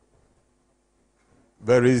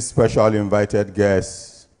 very special invited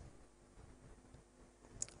guests,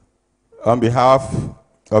 on behalf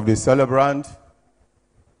of the celebrant,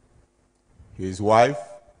 his wife,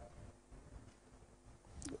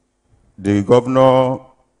 the governor,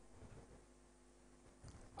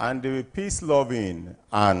 and the peace-loving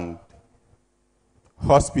and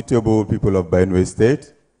hospitable people of Benue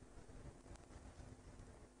State,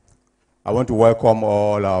 I want to welcome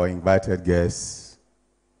all our invited guests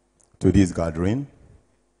to this gathering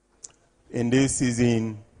in this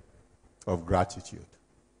season of gratitude.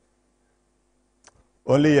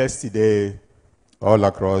 Only yesterday, all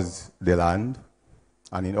across the land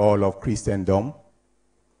and in all of Christendom,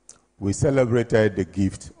 we celebrated the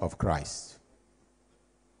gift of Christ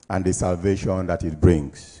and the salvation that it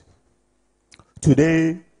brings.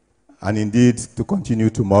 Today, and indeed to continue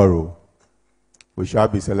tomorrow, we shall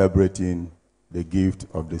be celebrating the gift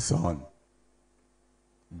of the Son,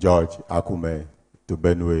 George Akume, to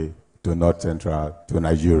Benue, to North Central, to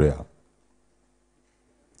Nigeria.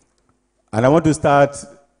 And I want to start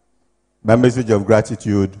my message of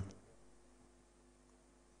gratitude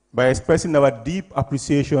by expressing our deep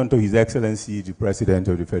appreciation to His Excellency, the President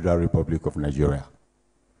of the Federal Republic of Nigeria,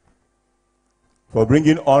 for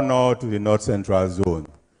bringing honor to the North Central Zone,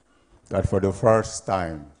 that for the first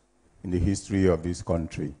time in the history of this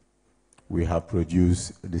country, we have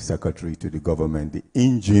produced the Secretary to the government, the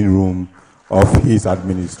engine room of his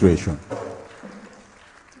administration.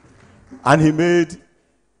 And he made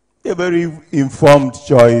a very informed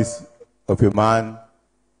choice of a man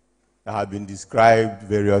that has been described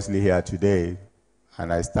variously here today,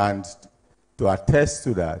 and I stand to attest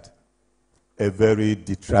to that, a very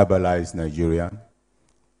detribalized Nigerian,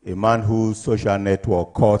 a man whose social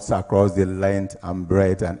network cuts across the length and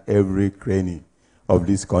breadth and every cranny of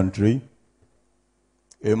this country,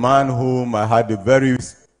 a man whom I had the very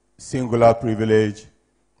singular privilege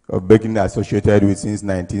of being associated with since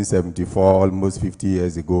 1974, almost 50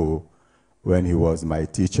 years ago, when he was my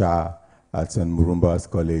teacher at St. Murumba's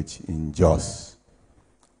College in Jos.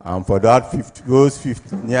 And for that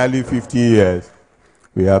nearly 50 years,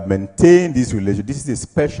 we have maintained this relationship. This is a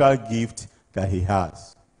special gift that he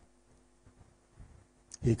has.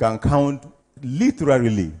 He can count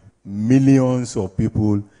literally millions of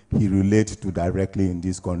people he relates to directly in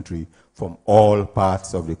this country from all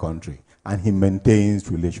parts of the country, and he maintains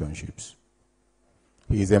relationships.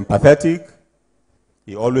 He is empathetic.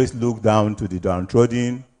 He always looks down to the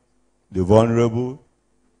downtrodden, the vulnerable,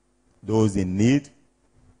 those in need.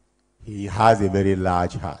 He has a very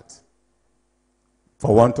large heart.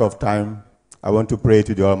 For want of time, I want to pray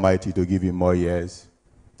to the Almighty to give him more years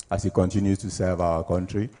as he continues to serve our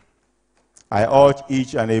country. I urge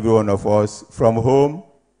each and every one of us from home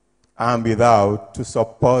and without to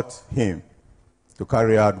support him, to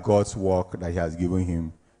carry out God's work that he has given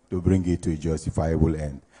him to bring it to a justifiable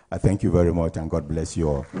end. I thank you very much, and God bless you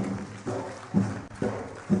all.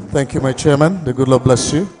 Thank you, my chairman. The good Lord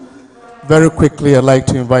bless you. Very quickly, I'd like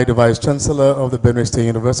to invite the Vice Chancellor of the Benue State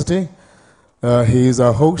University. He is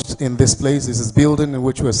our host in this place. This is building in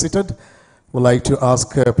which we're seated. We'd like to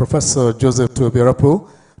ask Professor Joseph Tuobiarapu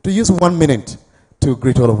to use 1 minute to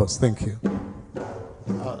greet all of us. Thank you.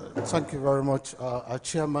 Thank you very much, our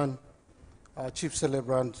chairman, our chief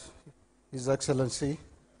celebrant, His Excellency.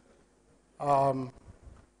 I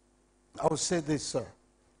will say this, sir.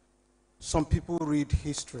 Some people read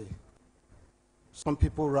history. Some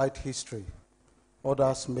people write history.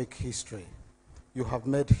 Others make history. You have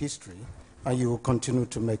made history, and you will continue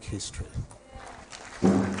to make history.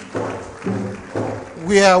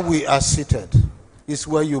 Where we are seated is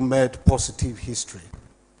where you made positive history.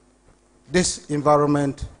 This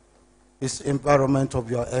environment is environment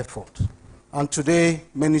of your effort. And today,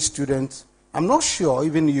 many students, I'm not sure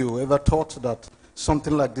even you ever thought that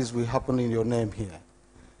something like this will happen in your name here.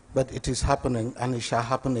 But it is happening, and it shall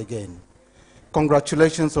happen again.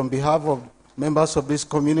 Congratulations on behalf of members of this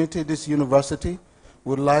community, this university.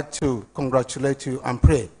 Would like to congratulate you and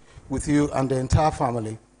pray with you and the entire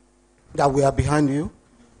family that we are behind you.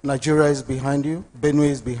 Nigeria is behind you. Benue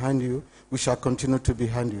is behind you. We shall continue to be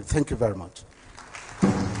behind you. Thank you very much.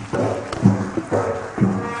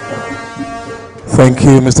 Thank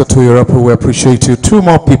you, Mr. Tuobiarapu. We appreciate you. 2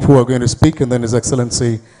 more people are going to speak, and then His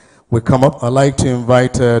Excellency will come up. I'd like to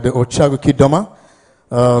invite the Ochaguki Doma,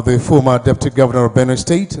 the former Deputy Governor of Benue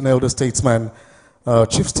State, an elder statesman,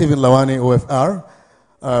 Chief Stephen Lawani, OFR.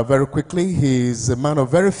 Very quickly, he's a man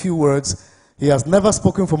of very few words. He has never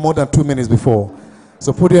spoken for more than 2 minutes before.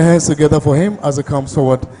 So put your hands together for him as he comes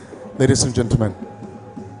forward, ladies and gentlemen.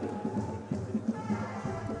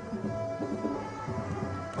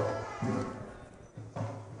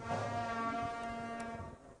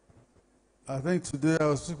 I think today I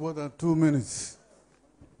will speak more than 2 minutes.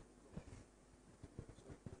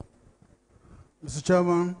 Mr.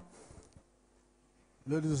 Chairman,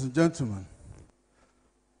 ladies and gentlemen,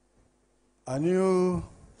 I knew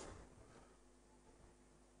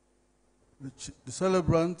the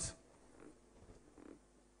celebrant,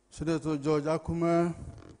 Senator George Akume,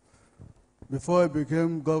 before he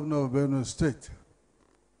became governor of Benue State.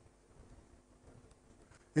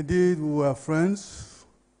 Indeed, we were friends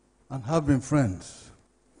and have been friends.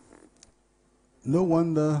 No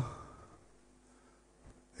wonder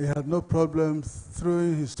he had no problem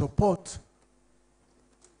throwing his support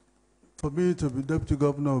for me to be Deputy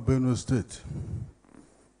Governor of Benue State.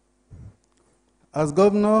 As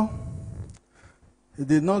governor, he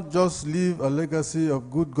did not just leave a legacy of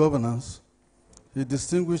good governance, he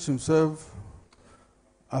distinguished himself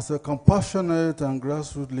as a compassionate and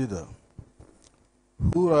grassroots leader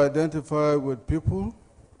who identified with people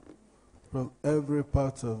from every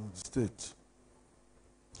part of the state.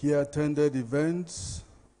 He attended events,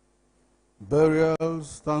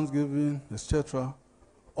 burials, Thanksgiving, etc.,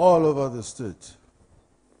 all over the state.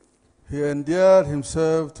 He endeared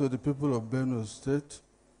himself to the people of Benue State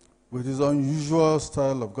with his unusual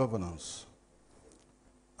style of governance.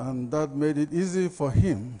 And that made it easy for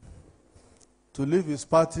him to leave his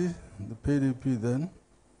party, the PDP then,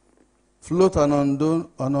 float an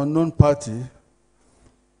unknown party,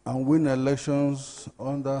 and win elections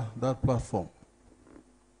under that platform.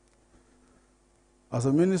 As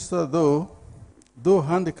a minister, though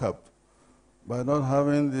handicapped by not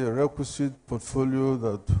having the requisite portfolio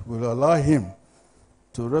that will allow him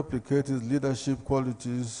to replicate his leadership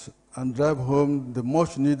qualities and drive home the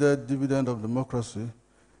much-needed dividend of democracy,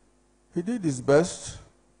 he did his best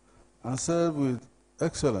and served with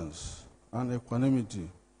excellence and equanimity.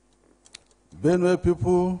 Benue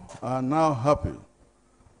people are now happy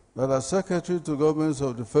that as Secretary to Governments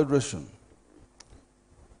of the Federation,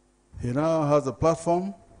 he now has a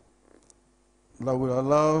platform that will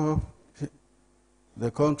allow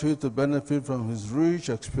the country to benefit from his rich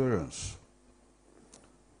experience.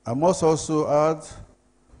 I must also add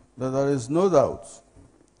that there is no doubt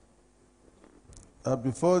that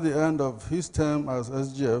before the end of his term as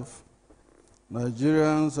SGF,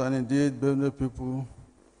 Nigerians and indeed Benue people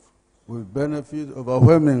will benefit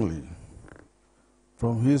overwhelmingly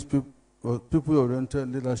from his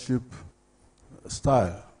people-oriented leadership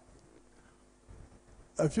style.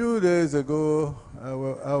 A few days ago, I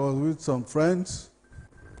was with some friends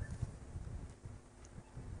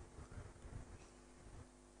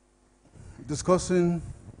discussing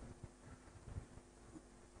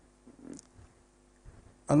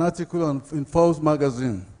an article in Forbes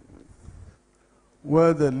magazine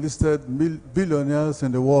where they listed billionaires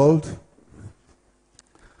in the world,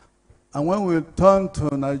 And when we turned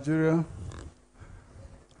to Nigeria,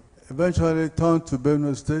 eventually turned to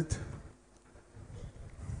Benue State,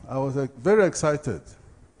 I was very excited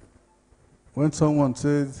when someone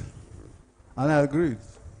said, and I agreed,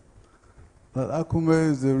 that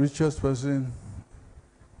Akume is the richest person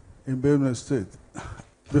in Benue State.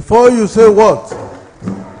 Before you say what,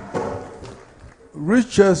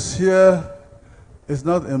 riches here is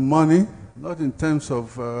not in money, not in terms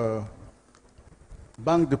of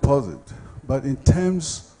bank deposit, but in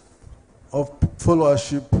terms of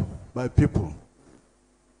followership by people.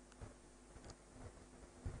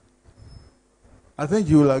 I think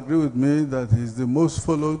you will agree with me that he's the most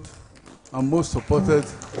followed and most supported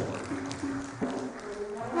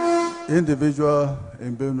individual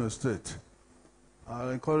in Benue State.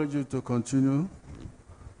 I encourage you to continue.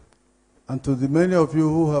 And to the many of you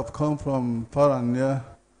who have come from far and near,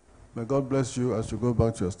 may God bless you as you go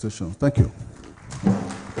back to your stations. Thank you.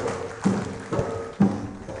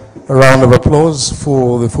 A round of applause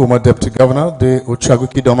for the former Deputy Governor, De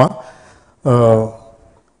Ochaguki Doma,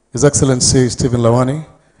 His Excellency Stephen Lawani.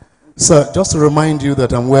 Sir, just to remind you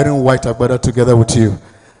that I'm wearing white agbada together with you.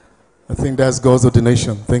 I think that's God's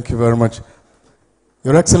ordination. Thank you very much.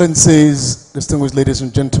 Your Excellencies, distinguished ladies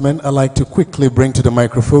and gentlemen, I'd like to quickly bring to the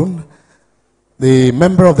microphone the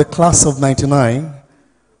member of the class of '99,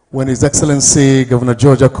 when His Excellency Governor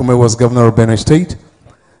George Akume was governor of Benue State.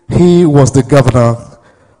 He was the governor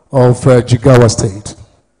of Jigawa State.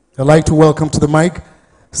 I'd like to welcome to the mic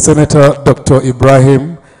Senator Dr.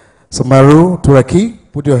 Ibrahim Samaru Turaki.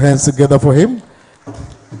 Put your hands together for him.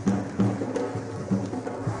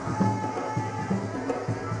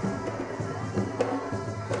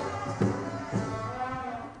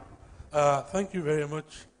 Thank you very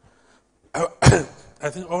much. I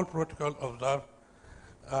think all protocol observed.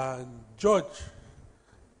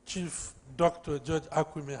 Chief Dr. George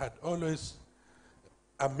Akume had always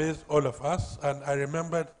amazed all of us, and I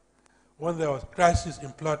remembered when there was crisis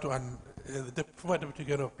in Plateau, and the former Deputy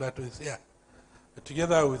Governor of Plateau is here.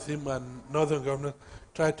 Together with him and Northern governors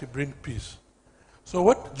tried to bring peace. So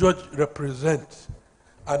what George represents,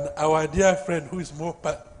 and our dear friend who is more,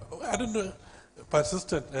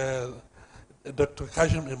 persistent, Dr.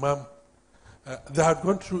 Kashim Imam, they had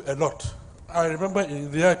gone through a lot. I remember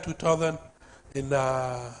in the year 2000, when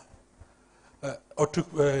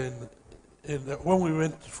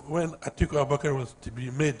Atiku Abubakar was to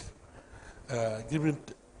be made, given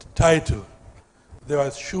title, there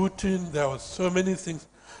was shooting, there was so many things.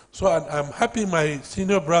 So I'm happy my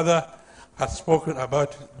senior brother has spoken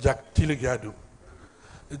about Jack Tiligadu.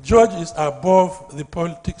 George is above the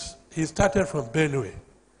politics. He started from Benue,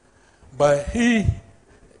 but he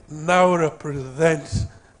now represents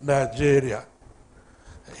Nigeria.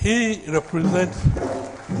 He represents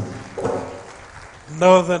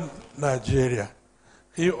northern Nigeria.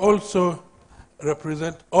 He also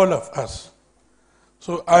represents all of us.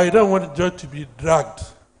 So I don't want George to be dragged.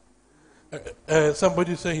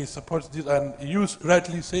 Somebody say he supports this, and you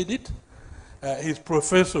rightly said it. He's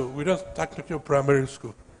professor. We don't technical primary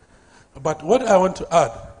school. But what I want to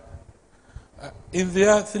add, in the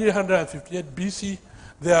year 358 BC,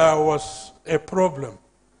 there was a problem.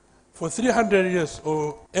 For 300 years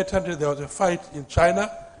or 800, there was a fight in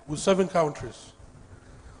China with 7 countries.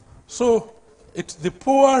 So it's the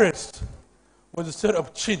poorest was the state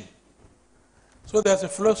of Qin. So there's a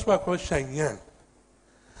philosopher called Shangyang.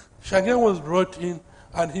 Shangyang was brought in,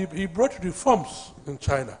 and he brought reforms in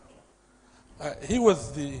China. He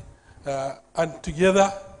was and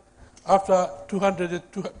together, after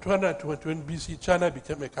 221 BC, China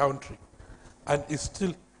became a country, and is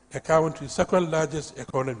still a country, second largest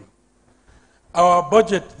economy. Our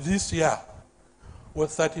budget this year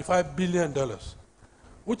was $35 billion,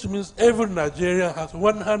 which means every Nigerian has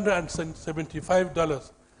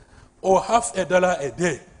 $175 or half a dollar a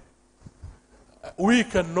day. We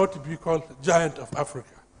cannot be called giant of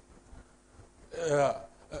Africa.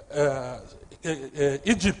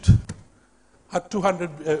 Egypt had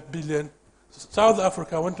 200 billion, South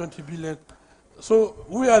Africa 120 billion. So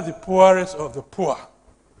we are the poorest of the poor.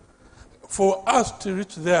 For us to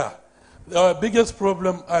reach there, our biggest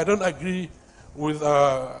problem, I don't agree with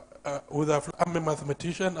I'm a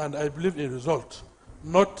mathematician, and I believe in results,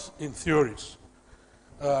 not in theories.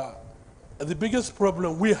 The biggest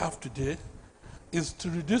problem we have today is to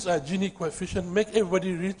reduce our Gini coefficient, make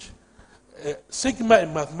everybody rich. Sigma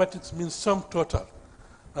in mathematics means sum total.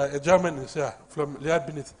 A German is here from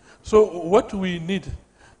Leibniz. So what we need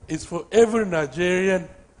is for every Nigerian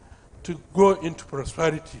to go into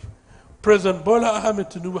prosperity. President Bola Ahmed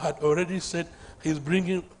Tinubu had already said he's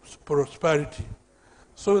bringing prosperity.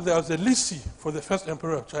 So there was a legacy for the first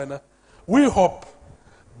emperor of China, We hope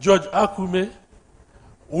George Akume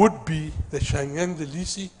would be the Shangyang, the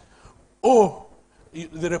Lisi, or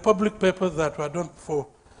the Republic papers that were done for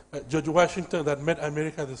George Washington that made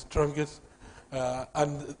America the strongest,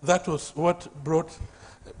 and that was what brought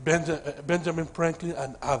Benjamin Franklin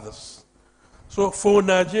and others. So for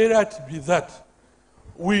Nigeria to be that,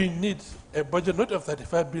 we need a budget not of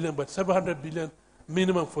 35 billion, but 700 billion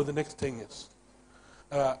minimum for the next 10 years.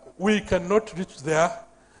 We cannot reach there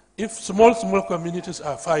if small communities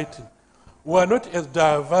are fighting. We are not as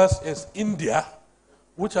diverse as India,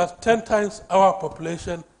 which has 10 times our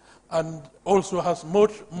population and also has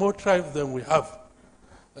more tribes than we have.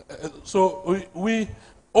 So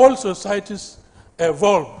all societies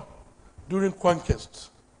evolve during conquest.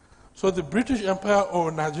 So the British Empire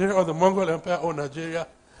or Nigeria or the Mongol Empire or Nigeria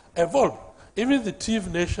evolved. Even the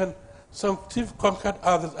Tiv nation, some Tiv conquered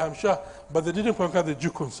others, I'm sure, but they didn't conquer the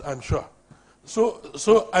Jukuns, I'm sure.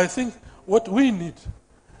 So I think what we need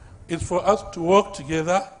is for us to work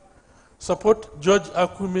together, support George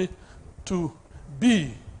Akume to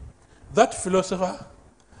be that philosopher,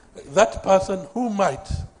 that person who might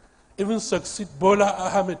even succeed Bola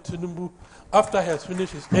Ahmed Tinubu after he has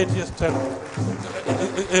finished his 8 years term.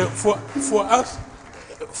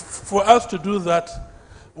 For us to do that,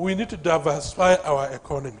 we need to diversify our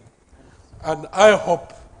economy. And I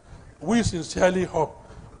hope, we sincerely hope,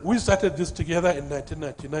 we started this together in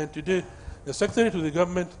 1999. Today, the Secretary to the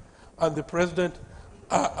Government and the President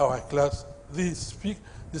are our class. The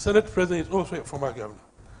Senate President is also a former governor.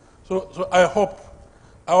 So I hope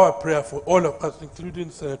our prayer for all of us, including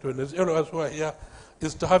Senator Nez, all of us who are here,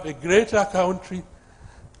 is to have a greater country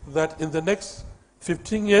that in the next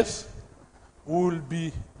 15 years will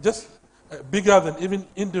be just bigger than even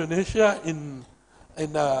Indonesia in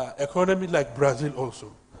economy, like Brazil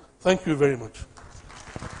also. Thank you very much.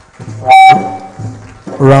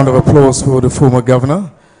 A round of applause for the former governor.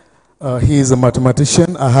 He is a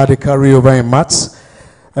mathematician. I had a carryover in maths.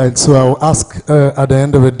 And so I'll ask at the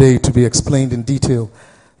end of the day to be explained in detail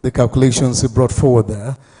the calculations he brought forward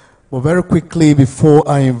there. Well, very quickly, before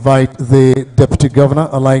I invite the Deputy Governor,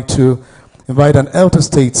 I'd like to invite an elder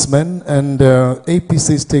statesman and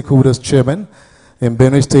APC Stakeholders Chairman in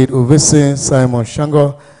Benue State, Ovese Simon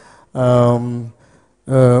Shango.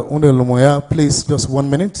 Lumoya, please, just 1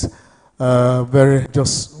 minute.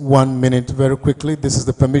 Just 1 minute, very quickly. This is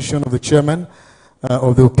the permission of the chairman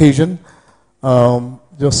of the occasion.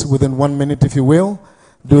 Just within 1 minute, if you will.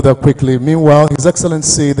 Do that quickly. Meanwhile, His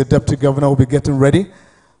Excellency, the Deputy Governor, will be getting ready.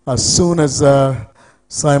 As soon as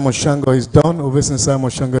Simon Shango is done, Ovese Simon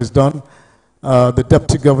Shango is done, the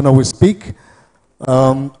Deputy Governor will speak.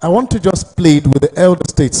 I want to just plead with the elder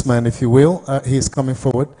statesman, if you will. He is coming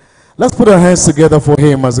forward. Let's put our hands together for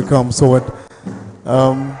him as he comes forward.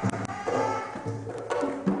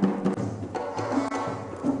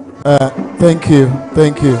 Thank you,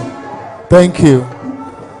 thank you, thank you.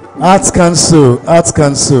 Arts Council, Arts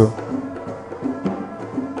Council.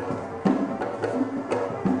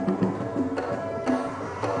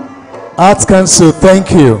 Arts Council,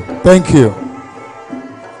 thank you, thank you.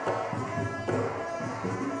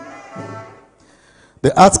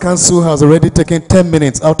 The Arts Council has already taken 10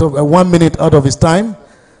 minutes out of 1 minute out of his time,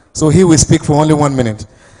 so he will speak for only 1 minute.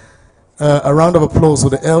 A round of applause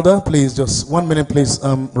for the elder, please. Just 1 minute, please.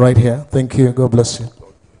 Right here. Thank you. God bless you.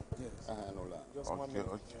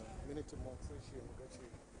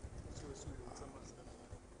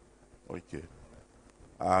 Okay.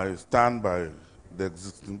 I stand by the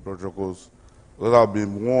existing protocols that have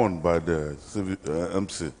been warned by the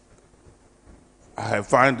MC. I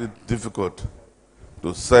find it difficult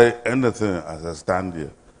to say anything as I stand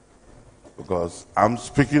here because I'm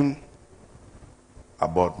speaking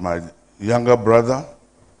about my younger brother,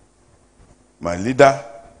 my leader,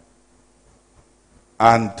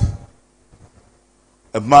 and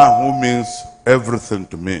a man who means everything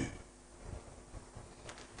to me.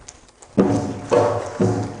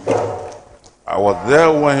 I was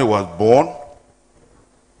there when he was born.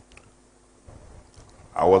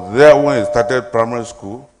 I was there when he started primary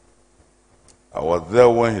school. I was there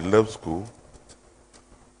when he left school.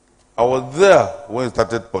 I was there when he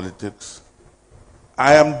started politics.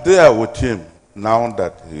 I am there with him now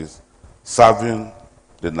that he's serving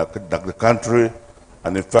the country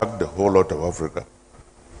and in fact the whole lot of Africa.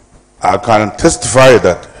 I can testify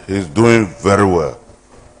that he's doing very well.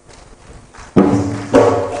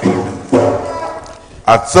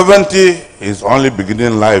 At 70, he's only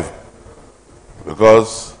beginning life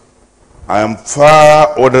because I am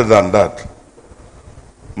far older than that.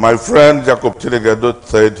 My friend Jacob Chilegado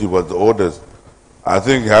said he was the oldest. I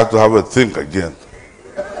think he has to have a think again.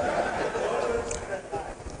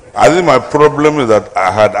 I think my problem is that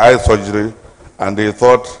I had eye surgery, and they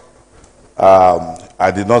thought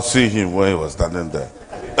I did not see him when he was standing there.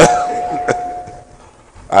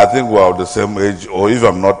 I think we are of the same age, or if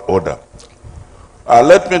I'm not older.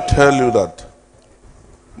 Let me tell you that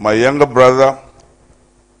my younger brother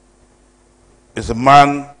is a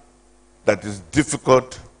man that is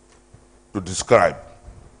difficult to describe.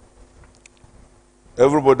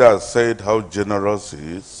 Everybody has said how generous he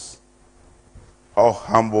is, how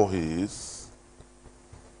humble he is,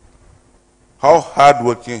 how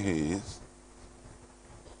hardworking he is.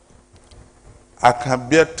 I can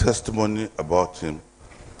bear testimony about him,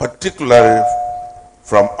 particularly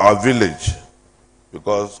from our village,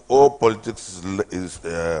 because all politics is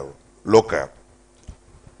local.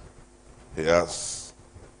 He has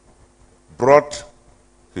brought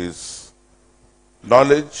his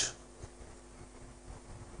knowledge,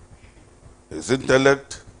 his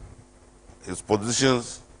intellect, his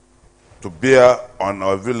positions to bear on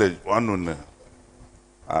our village, Wanune.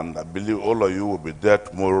 And I believe all of you will be there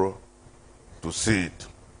tomorrow to see it.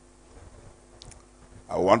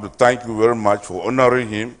 I want to thank you very much for honoring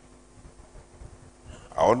him.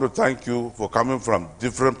 I want to thank you for coming from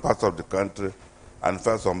different parts of the country and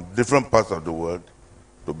from different parts of the world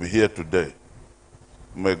to be here today.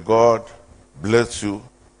 May God bless you.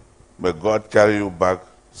 May God carry you back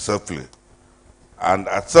safely. And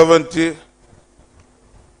at 70,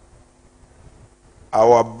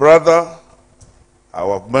 our brother,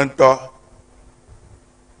 our mentor,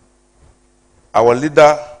 our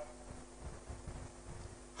leader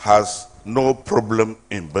has no problem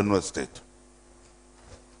in Benue State.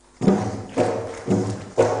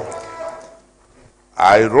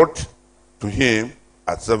 I wrote to him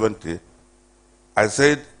at 70, I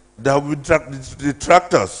said, there will be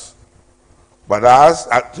detractors. But I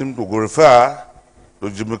asked him to refer to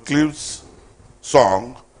Jimmy Cliff's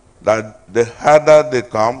song that the harder they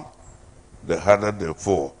come, the harder they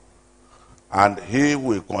fall. And he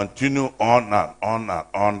will continue on and on and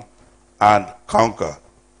on and conquer.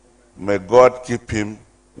 May God keep him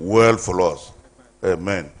well for us.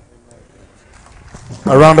 Amen.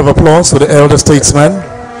 A round of applause for the elder statesman.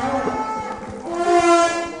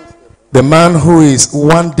 The man who is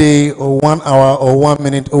 1 day or 1 hour or 1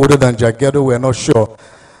 minute older than Jaggedo. We're not sure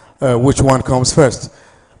which one comes first.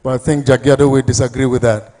 But I think Jaggedo will disagree with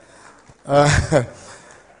that.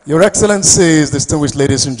 Your Excellencies, distinguished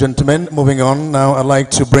ladies and gentlemen, moving on now, I'd like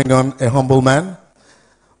to bring on a humble man,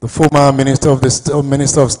 the former Minister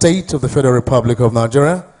of State of the Federal Republic of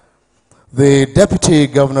Nigeria, the Deputy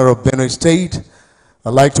Governor of Benue State.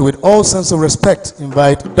 I'd like to, with all sense of respect,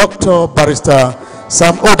 invite Dr. Barrister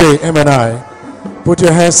Sam Obe, MNI. Put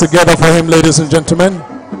your hands together for him, ladies and gentlemen.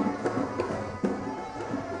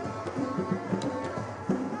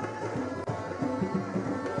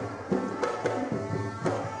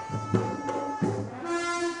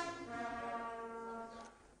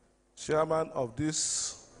 Chairman of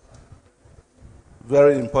this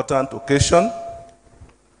very important occasion,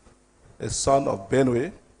 a son of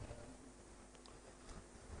Benue,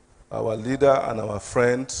 our leader and our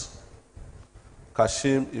friend,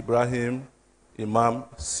 Kashim Ibrahim Imam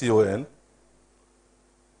CON,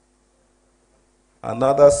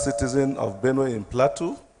 another citizen of Benue in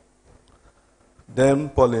Plateau, Dame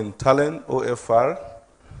Pauline Talen, OFR,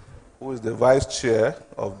 who is the vice chair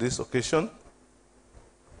of this occasion,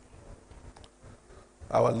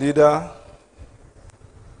 our leader,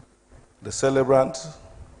 the celebrant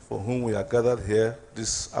for whom we are gathered here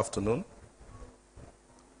this afternoon,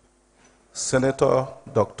 Senator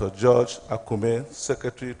Dr. George Akume,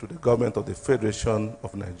 Secretary to the Government of the Federation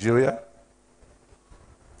of Nigeria,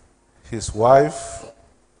 his wife,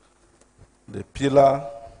 the pillar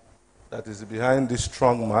that is behind this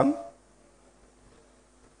strong man,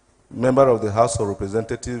 member of the House of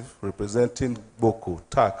Representatives representing Boko,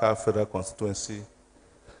 Taka Federal Constituency,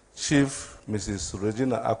 Chief Mrs.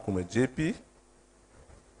 Regina Akume, JP,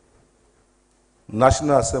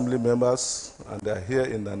 National Assembly members, and they are here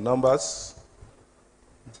in the numbers,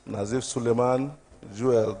 Nazif Suleiman,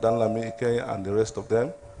 Joel Danlami Ike, and the rest of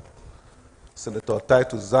them, Senator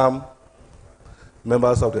Taitu Zam,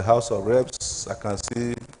 members of the House of Reps, I can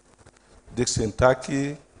see Dixon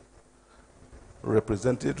Taki,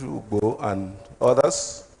 Representative Ugbo, and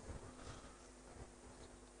others,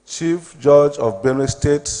 Chief Judge of Benue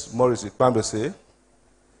State, Maurice Ikpambese,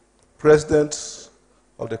 President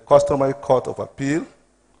of the Customary Court of Appeal,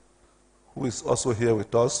 who is also here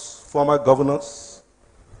with us, former governors,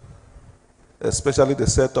 especially the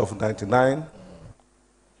set of 99,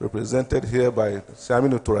 represented here by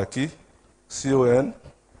Saminu Turaki, CON,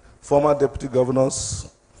 former deputy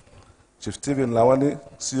governors, Chief Stephen Lawani,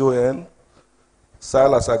 CON,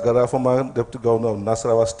 Silas Agara, former Deputy Governor of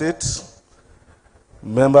Nasarawa State,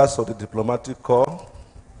 members of the Diplomatic Corps,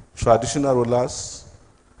 traditional rulers,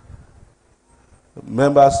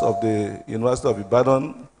 members of the University of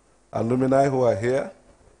Ibadan, alumni who are here,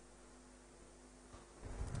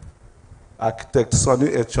 Architect Sonny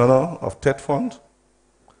Echono of TED Fund,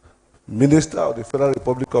 Minister of the Federal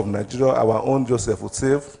Republic of Nigeria, our own Joseph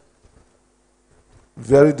Utsev,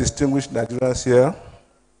 very distinguished Nigerians here,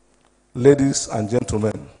 ladies and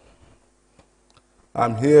gentlemen.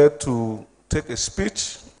 I'm here to take a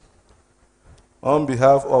speech on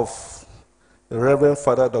behalf of the Reverend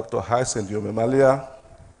Father Dr. Hyacinth Yomemalia,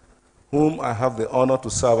 whom I have the honor to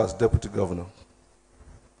serve as Deputy Governor.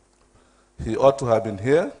 He ought to have been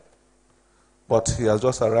here, but he has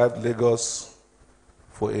just arrived in Lagos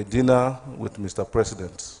for a dinner with Mr.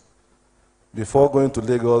 President. Before going to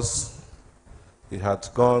Lagos, he had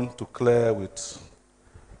gone to Clare with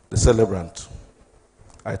the celebrant.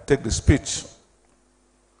 I take the speech.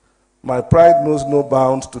 My pride knows no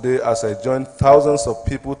bounds today as I join thousands of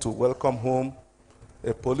people to welcome home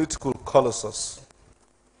a political colossus,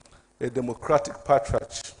 a democratic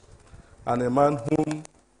patriarch, and a man whom,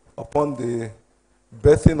 upon the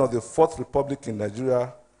birthing of the Fourth Republic in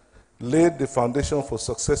Nigeria, laid the foundation for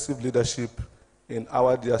successive leadership in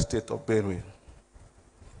our dear state of Benue.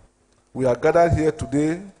 We are gathered here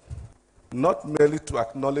today not merely to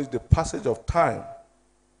acknowledge the passage of time,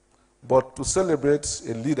 but to celebrate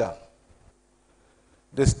a leader,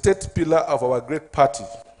 the state pillar of our great party,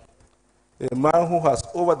 a man who has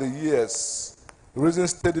over the years risen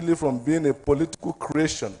steadily from being a political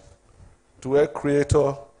creation to a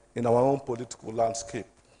creator in our own political landscape.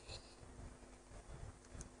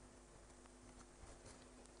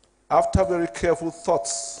 After very careful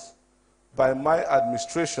thoughts by my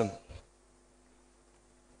administration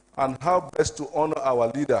on how best to honor our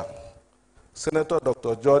leader, Senator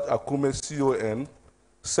Dr. George Akume, CON,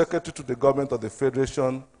 Secretary to the Government of the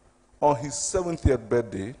Federation, on his 70th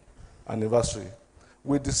birthday anniversary,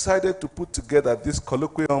 we decided to put together this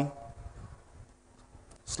colloquium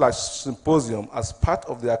 / symposium as part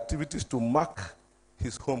of the activities to mark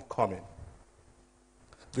his homecoming.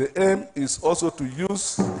 The aim is also to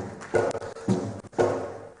use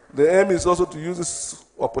this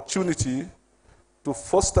opportunity to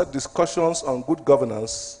foster discussions on good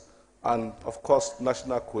governance and, of course,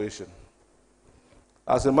 national cohesion.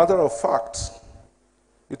 As a matter of fact,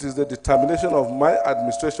 it is the determination of my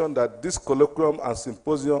administration that this colloquium and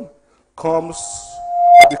symposium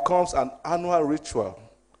becomes an annual ritual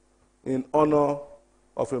in honor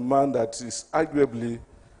of a man that is arguably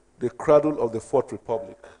the cradle of the Fourth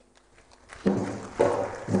Republic.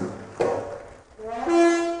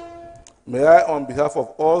 May I, on behalf of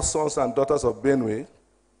all sons and daughters of Benue,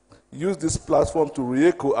 use this platform to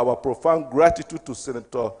re-echo our profound gratitude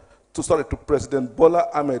to President Bola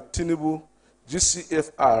Ahmed Tinubu,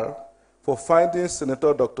 GCFR, for finding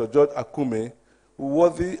Senator Dr. George Akume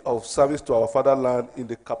worthy of service to our fatherland in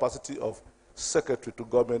the capacity of Secretary to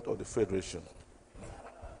Government of the Federation.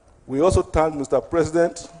 We also thank Mr.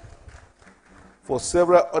 President for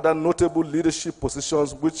several other notable leadership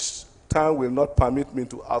positions which time will not permit me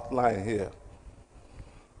to outline here.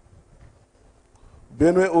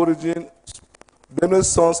 Benue's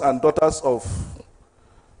sons and daughters of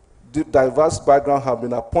diverse background have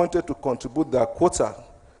been appointed to contribute their quota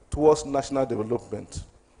towards national development.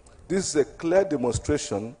 This is a clear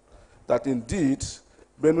demonstration that indeed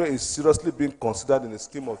Benue is seriously being considered in the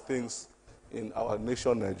scheme of things in our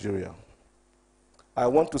nation, Nigeria. I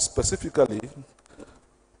want to specifically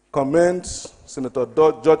commend Senator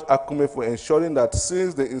George Akume for ensuring that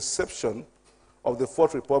since the inception of the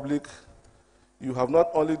Fourth Republic, you have not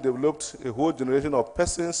only developed a whole generation of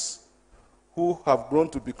persons who have grown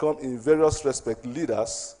to become in various respects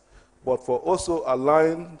leaders, but for also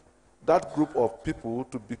allowing that group of people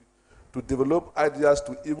to develop ideas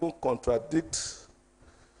to even contradict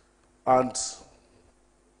and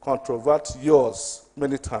controvert yours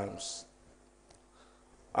many times.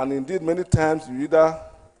 And indeed, many times you either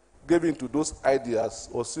gave in to those ideas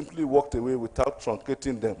or simply walked away without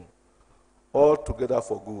truncating them altogether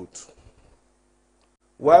for good.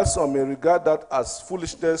 While some may regard that as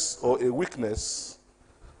foolishness or a weakness,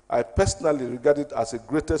 I personally regard it as the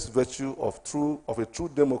greatest virtue of a true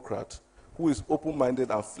democrat who is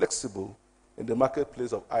open-minded and flexible in the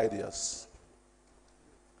marketplace of ideas.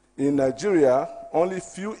 In Nigeria, only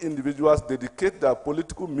few individuals dedicate their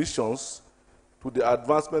political missions to the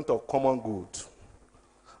advancement of common good.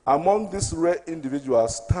 Among these rare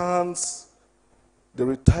individuals stands the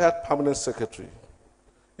retired permanent secretary,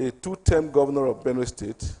 a two-term governor of Benue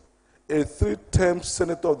State, a 3-term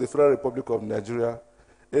senator of the Federal Republic of Nigeria,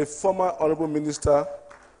 a former honorable minister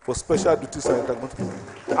for special duties and international,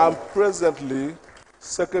 and presently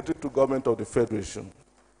secretary to government of the Federation.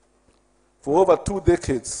 For over 2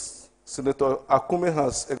 decades, Senator Akume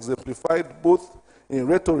has exemplified both in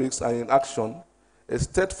rhetoric and in action a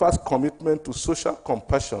steadfast commitment to social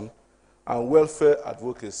compassion and welfare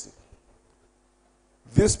advocacy.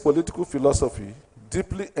 This political philosophy,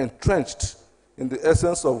 deeply entrenched in the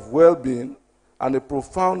essence of well-being and a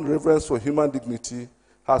profound reverence for human dignity,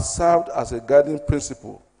 has served as a guiding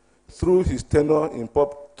principle throughout his tenure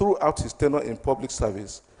in public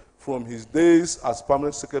service, from his days as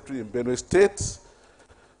permanent secretary in Benue State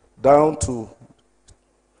down to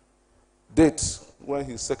date when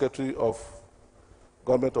he's secretary of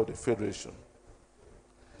government of the Federation.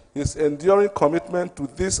 His enduring commitment to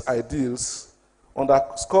these ideals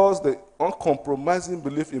underscores the uncompromising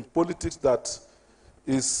belief in politics that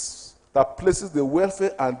places the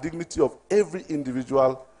welfare and dignity of every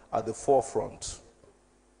individual at the forefront.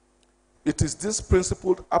 It is this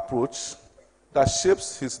principled approach that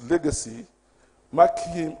shapes his legacy,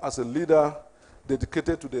 marking him as a leader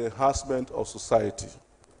dedicated to the enhancement of society.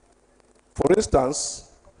 For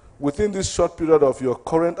instance, within this short period of your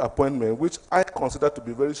current appointment, which I consider to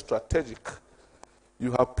be very strategic,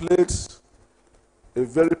 you have played a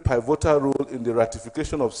very pivotal role in the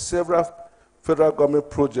ratification of several federal government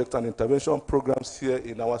projects and intervention programs here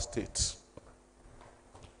in our state.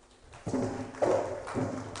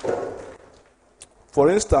 For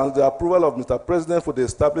instance, the approval of Mr. President for the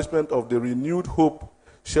establishment of the Renewed Hope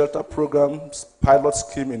Shelter Program's pilot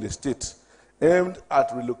scheme in the state, aimed at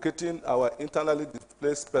relocating our internally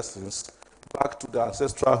displaced persons back to their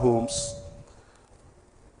ancestral homes,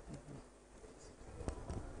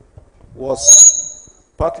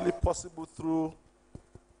 was partly possible through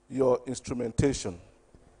your instrumentation.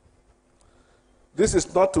 This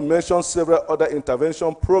is not to mention several other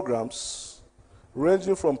intervention programs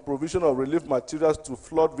ranging from provision of relief materials to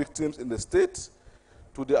flood victims in the state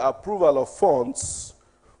to the approval of funds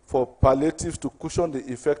for palliatives to cushion the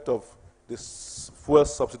effect of this fuel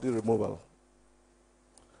subsidy removal.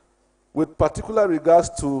 With particular regards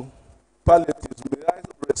to palliatives, may I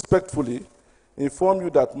respectfully inform you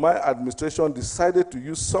that my administration decided to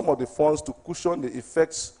use some of the funds to cushion the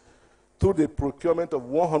effects through the procurement of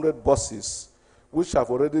 100 buses, which have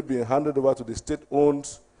already been handed over to the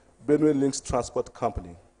state-owned Benue Links Transport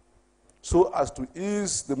Company, so as to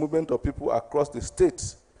ease the movement of people across the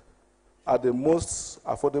state at the most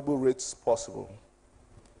affordable rates possible.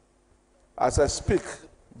 As I speak,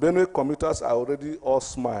 Benue commuters are already all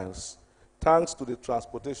smiles, thanks to the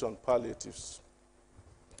transportation palliatives.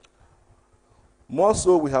 More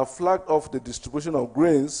so, we have flagged off the distribution of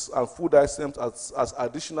grains and food items as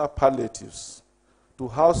additional palliatives to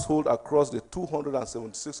households across the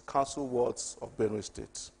 276 council wards of Benue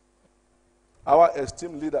State. Our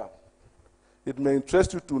esteemed leader, it may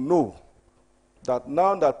interest you to know that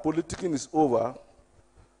now that politicking is over,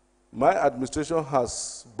 my administration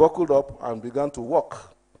has buckled up and begun to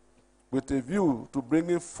work with a view to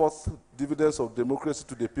bringing forth dividends of democracy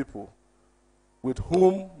to the people, with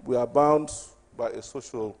whom we are bound by a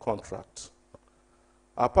social contract.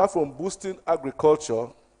 Apart from boosting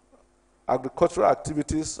agricultural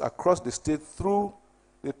activities across the state through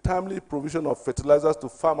the timely provision of fertilizers to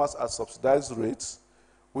farmers at subsidized rates,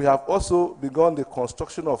 we have also begun the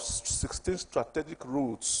construction of 16 strategic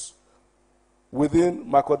routes within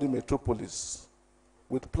Makurdi Metropolis,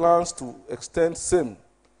 with plans to extend same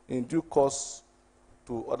in due course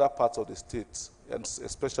to other parts of the state, and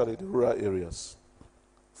especially the rural areas.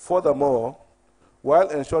 Furthermore, while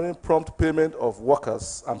ensuring prompt payment of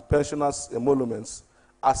workers and pensioners' emoluments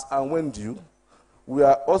as and when due, we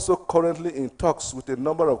are also currently in talks with a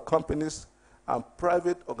number of companies and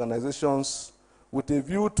private organizations with a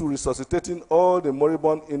view to resuscitating all the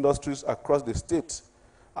moribund industries across the state,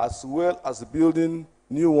 as well as building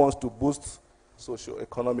new ones to boost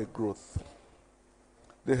socio-economic growth.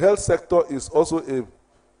 The health sector is also a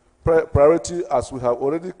priority, as we have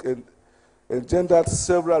already engendered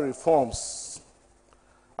several reforms.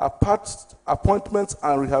 Appointments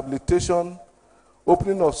and rehabilitation,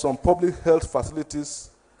 opening of some public health facilities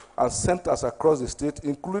and centers across the state,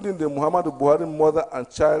 including the Muhammadu Buhari Mother and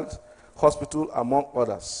Child Hospital, among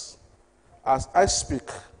others. As I speak,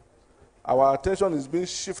 our attention is being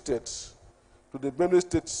shifted to the Benue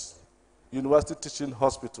State University Teaching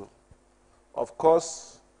Hospital. Of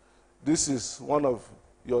course, this is one of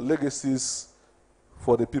your legacies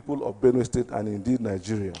for the people of Benue State and indeed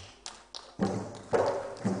Nigeria.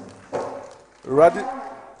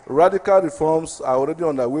 Radical reforms are already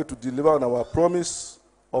on their way to deliver on our promise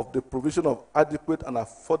of the provision of adequate and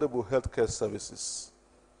affordable healthcare services.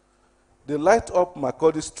 The Light Up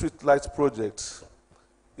Macaulay Street Lights project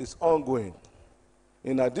is ongoing.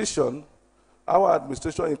 In addition, our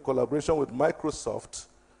administration, in collaboration with Microsoft,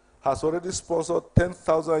 has already sponsored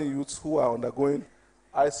 10,000 youths who are undergoing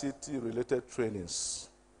ICT-related trainings.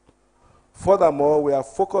 Furthermore, we are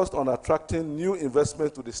focused on attracting new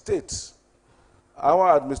investment to the state.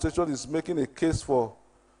 Our administration is making a case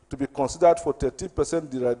to be considered for 30%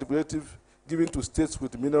 derivative given to states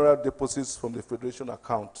with mineral deposits from the Federation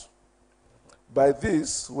account. By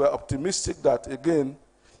this, we are optimistic that, again,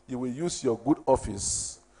 you will use your good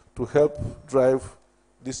office to help drive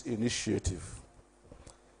this initiative.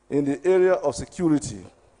 In the area of security,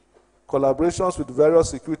 collaborations with various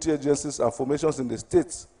security agencies and formations in the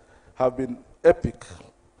states have been epic,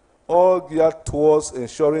 all geared towards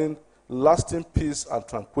ensuring lasting peace and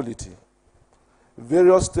tranquility.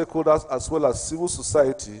 Various stakeholders as well as civil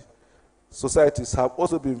societies have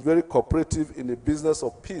also been very cooperative in the business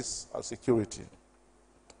of peace and security.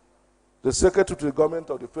 The Secretary to the Government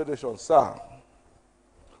of the Federation, sir,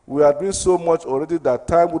 we are doing so much already that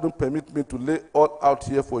time wouldn't permit me to lay all out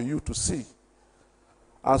here for you to see.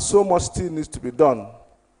 And so much still needs to be done,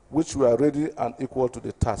 which we are ready and equal to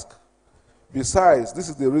the task. Besides, this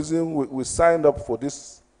is the reason we signed up for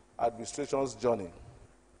this administration's journey.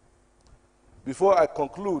 Before I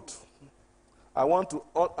conclude, I want to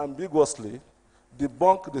unambiguously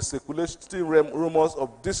debunk the circulating rumors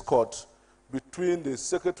of discord between the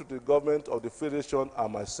Secretary to the Government of the Federation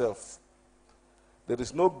and myself. There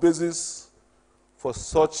is no basis for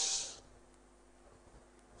such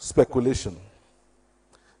speculation.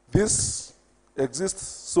 This exists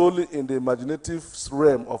solely in the imaginative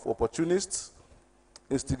realm of opportunists,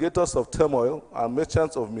 instigators of turmoil, and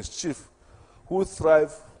merchants of mischief who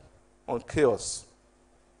thrive on chaos.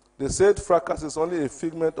 The said fracas is only a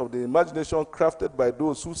figment of the imagination crafted by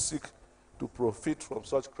those who seek to profit from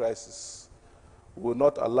such crises. We will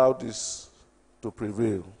not allow this to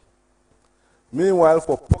prevail. Meanwhile,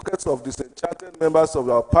 for pockets of disenchanted members of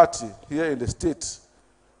our party here in the state,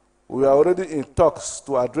 we are already in talks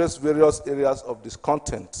to address various areas of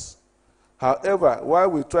discontent. However, while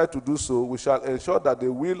we try to do so, we shall ensure that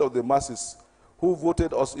the will of the masses who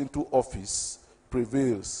voted us into office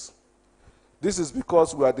prevails. This is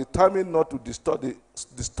because we are determined not to distort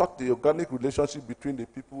the organic relationship between the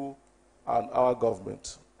people and our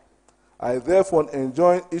government. I therefore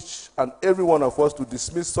enjoin each and every one of us to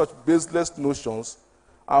dismiss such baseless notions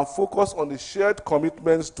and focus on the shared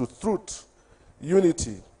commitments to truth,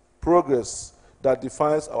 unity, progress that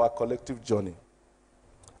defines our collective journey.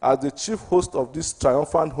 As the chief host of this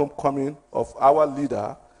triumphant homecoming of our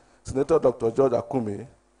leader, Senator Dr. George Akume,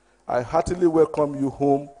 I heartily welcome you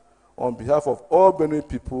home on behalf of all Benue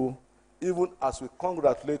people, even as we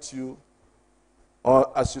congratulate you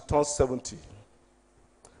as you turn 70.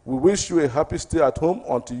 We wish you a happy stay at home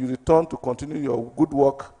until you return to continue your good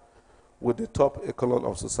work with the top echelon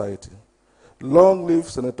of society. Long live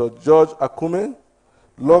Senator George Akume.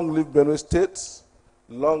 Long live Benue State.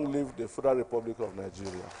 Long live the Federal Republic of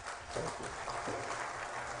Nigeria.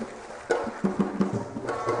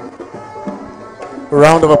 A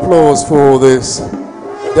round of applause for this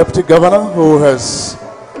Deputy Governor who has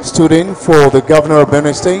stood in for the Governor of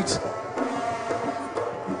Benue State.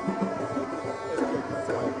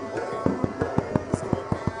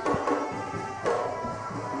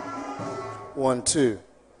 One, two.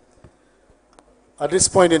 At this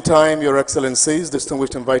point in time, Your Excellencies,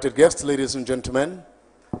 distinguished invited guests, ladies and gentlemen,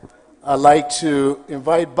 I'd like to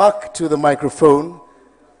invite back to the microphone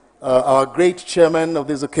our great chairman of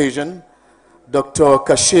this occasion, Dr.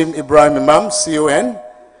 Kashim Ibrahim Imam, CON,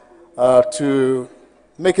 to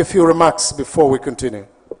make a few remarks before we continue.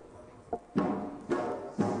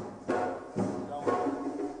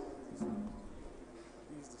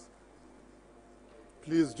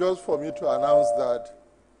 Please, just for me to announce that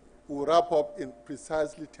we'll wrap up in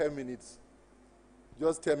precisely 10 minutes.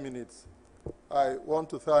 Just 10 minutes. I want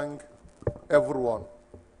to thank everyone,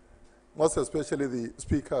 most especially the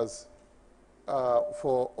speakers,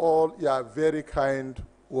 for all your very kind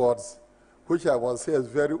words, which I must say is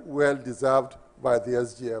very well deserved by the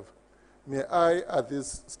SGF. May I, at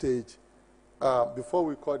this stage, before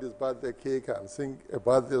we cut his birthday cake and sing a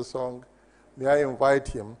birthday song, may I invite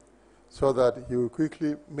him so that he will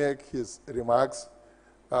quickly make his remarks.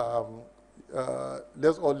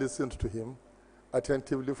 Let's all listen to him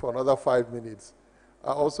attentively for another 5 minutes.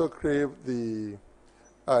 I also crave the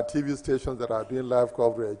TV stations that are doing live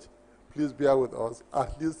coverage. Please bear with us,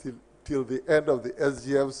 at least till the end of the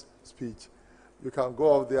SGF's speech. You can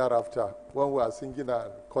go up there after, when we are singing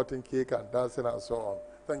and cutting cake and dancing and so on.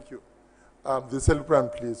 Thank you. The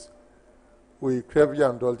celebrant, please. We crave your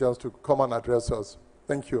indulgence to come and address us.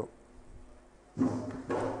 Thank you.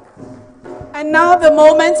 And now the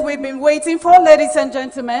moment we've been waiting for, ladies and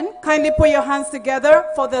gentlemen. Kindly put your hands together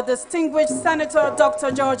for the distinguished Senator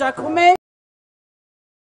Dr. George Akume.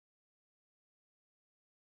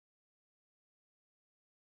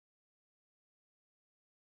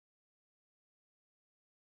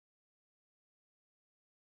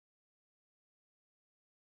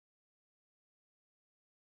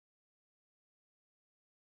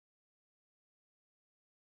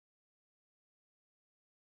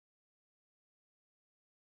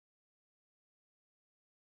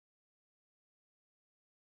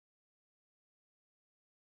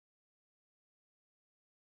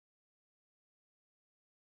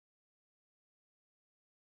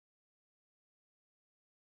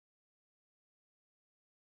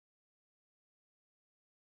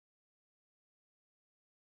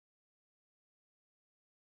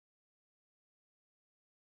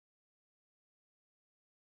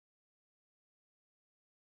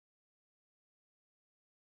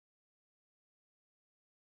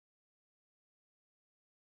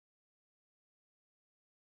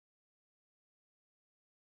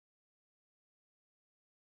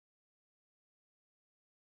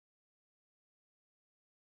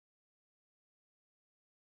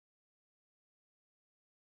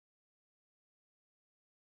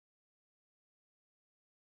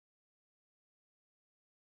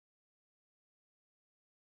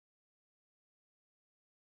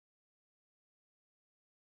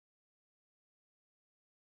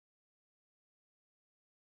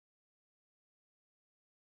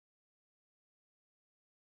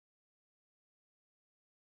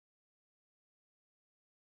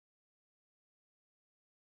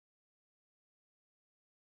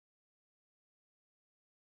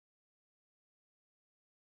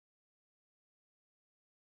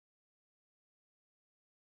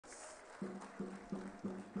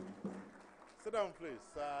 Sit down, please.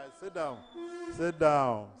 Sit down. Sit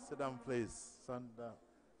down. Sit down, please. Sit down.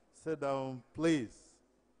 Sit down, please.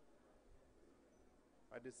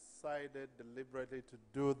 I decided deliberately to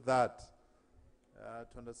do that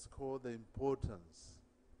to underscore the importance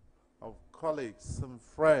of colleagues and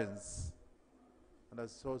friends and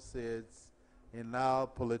associates in our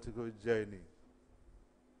political journey.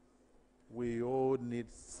 We all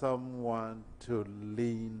need someone to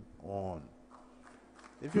lean on.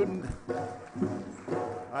 If you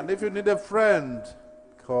need a friend,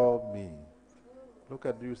 call me. Look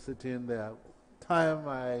at you sitting there. Time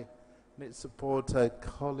I need support, I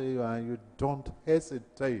call you, and you don't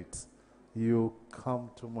hesitate. You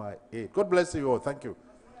come to my aid. God bless you all. Thank you.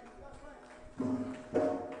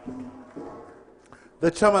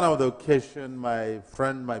 The chairman of the occasion, my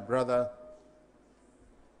friend, my brother.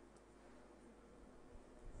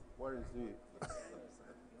 Where is he?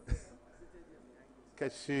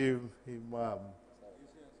 Kashim Imam.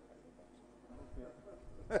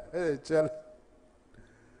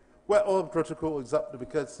 Well, all protocol is up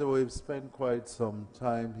because we've spent quite some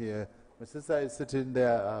time here. My sister is sitting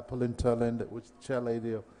there, Pauline Turland, which chair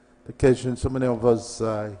lady of the occasion. So many of us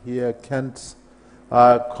here can't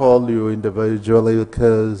call you individually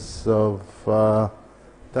because of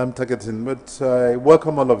time targeting. But I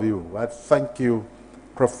welcome all of you. I thank you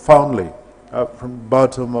profoundly from the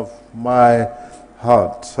bottom of my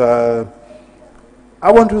heart.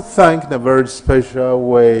 I want to thank in a very special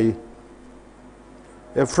way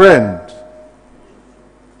a friend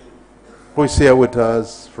who is here with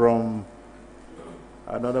us from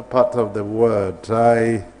another part of the world.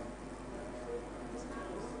 I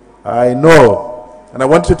know, and I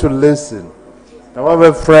want you to listen. I have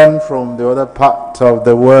a friend from the other part of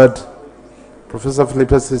the world. Professor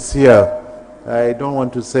Philippus is here. I don't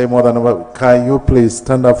want to say more than a word. Can you please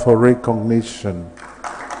stand up for recognition?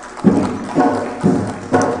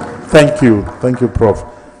 Thank you. Thank you, Prof.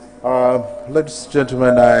 Ladies and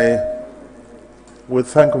gentlemen, I will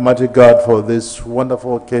thank Almighty God for this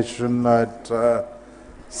wonderful occasion. At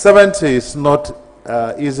 70, it's not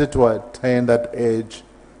easy to attain that age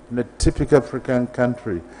in a typical African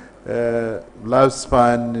country.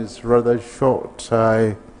 Lifespan is rather short.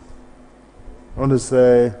 I want to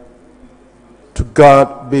say, to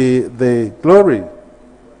God be the glory.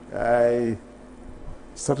 I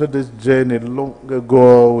started this journey long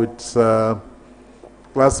ago with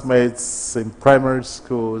classmates in primary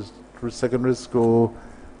schools, through secondary school,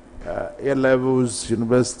 A-levels,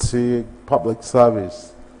 university, public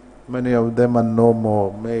service. Many of them are no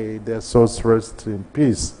more. May their souls rest in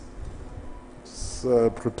peace. It's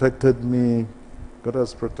protected me. God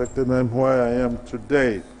has protected me where I am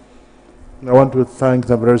today. I want to thank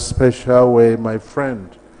in a very special way my friend,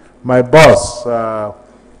 my boss,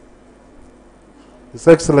 His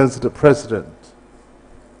Excellency the President,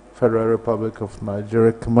 Federal Republic of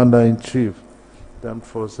Nigeria, Commander-in-Chief, the Armed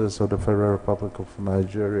Forces of the Federal Republic of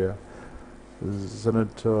Nigeria,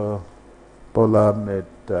 Senator Bola Ahmed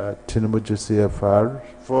Tinubu GCFR,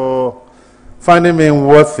 for finding me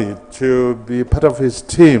worthy to be part of his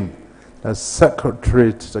team as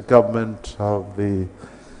Secretary to the government of the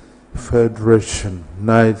Federation. And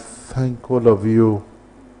I thank all of you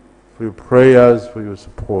for your prayers, for your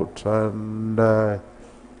support, and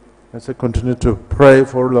as I continue to pray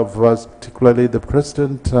for all of us, particularly the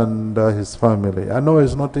President and his family. I know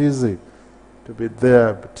it's not easy to be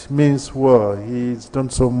there, but it means well. He's done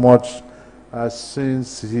so much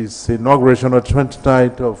since his inauguration on the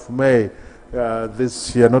 29th of May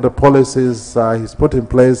this year. The policies he's put in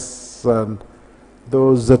place and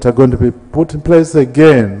those that are going to be put in place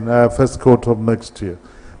again first quarter of next year.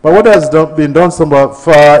 But what has been done so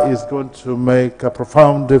far is going to make a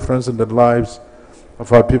profound difference in the lives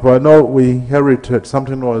of our people. I know we inherited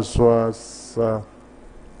something was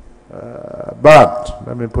bad.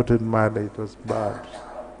 Let me put it mildly, it was bad.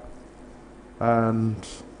 And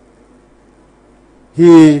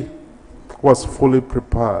he was fully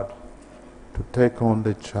prepared to take on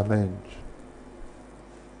the challenge.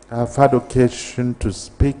 I've had occasion to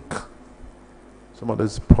speak some of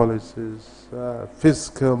these policies,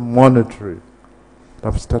 fiscal, monetary,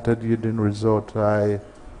 have started yielding result. I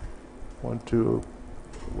want to,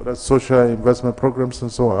 with the social investment programs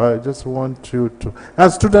and so on, I just want you to,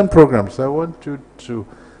 and student programs, I want you to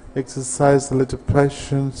exercise a little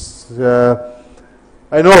patience.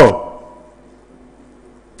 I know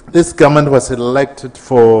this government was elected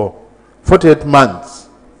for 48 months.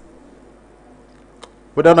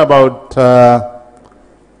 We've done about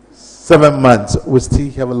 7 months. We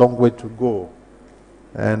still have a long way to go.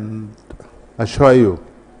 And I assure you,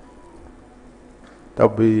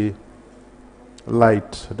 there'll be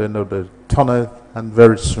light at the end of the tunnel, and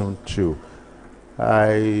very soon too.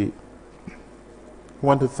 I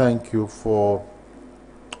want to thank you for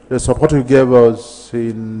the support you gave us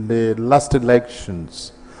in the last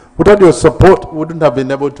elections. Without your support, we wouldn't have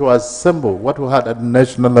been able to assemble what we had at the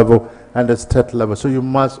national level and the state level. So you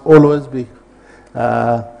must always be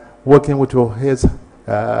working with your heads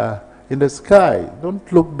in the sky.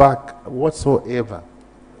 Don't look back whatsoever.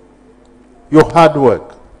 Your hard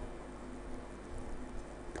work.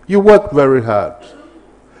 You worked very hard.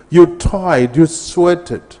 You toiled, you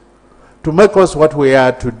sweated to make us what we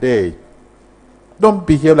are today. Don't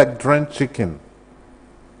behave like drenched chicken.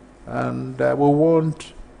 And we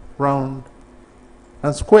want round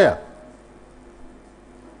and square.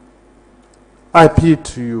 I appeal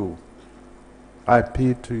to you. I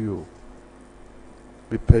appeal to you.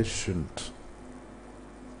 Be patient.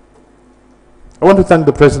 I want to thank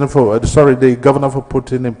the President for, the Governor for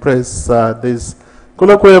putting in place this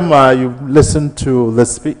colloquium. You listened to the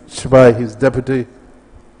speech by his deputy.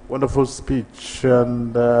 Wonderful speech.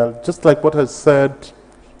 And just like what I said,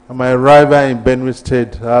 on my arrival in Benue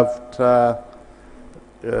State after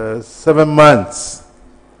 7 months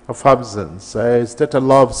of absence, I stayed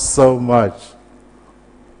alive so much.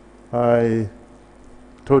 I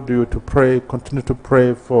told you to pray, continue to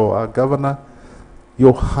pray for our governor.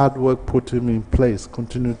 Your hard work put him in place.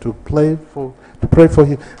 Continue to pray for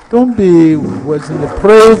him. Don't be wasting it.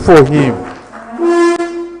 Pray for him.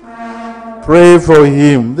 Pray for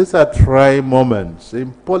him. These are trying moments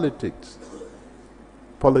in politics.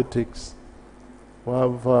 Politics. We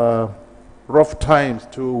have rough times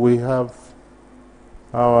too. We have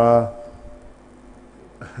our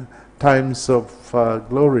times of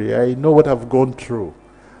glory. I know what I've gone through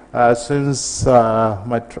since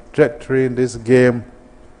my trajectory in this game,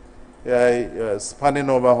 spanning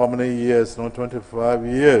over how many years? 25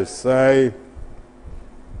 years. I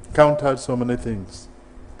counted so many things,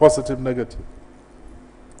 positive, negative.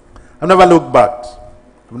 I've never looked back.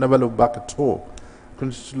 I've never looked back at all. I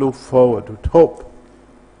can just look forward with hope,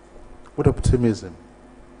 with optimism.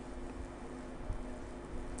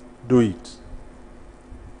 Do it.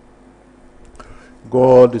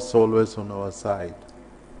 God is always on our side.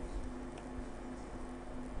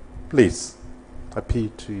 Please, appeal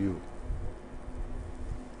to you.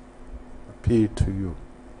 Appeal to you.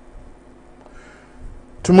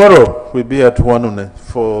 Tomorrow we'll be at 1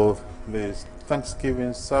 for the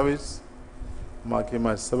Thanksgiving service, marking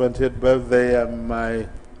my 70th birthday and my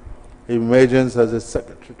emergence as a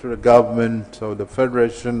Secretary to the Government of the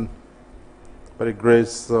Federation by the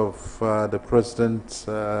grace of the President,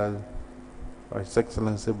 His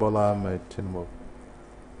Excellency Bola Ahmed Tinubu.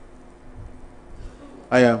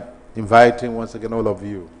 I am inviting once again all of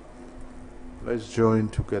you. Let's join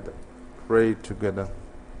together, pray together.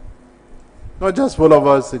 Not just for all of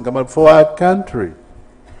us in Ghana, for our country,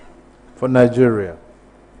 for Nigeria,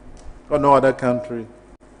 or no other country.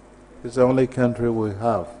 It's the only country we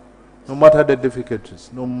have. No matter the difficulties,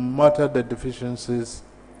 no matter the deficiencies,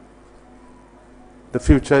 the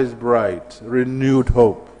future is bright, renewed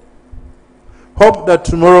hope. Hope that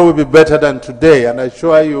tomorrow will be better than today, and I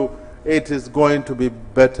assure you it is going to be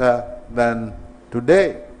better than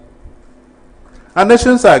today. Our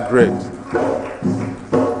nations are great.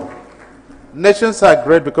 Nations are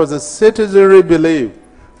great because the citizenry believe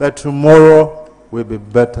that tomorrow will be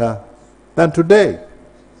better than today.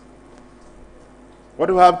 What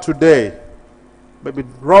we have today may be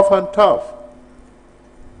rough and tough,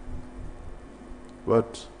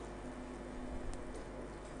 but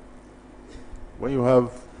when you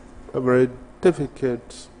have a very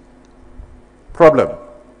difficult problem,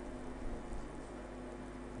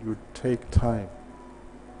 you take time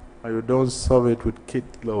and you don't solve it with kid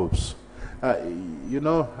gloves. You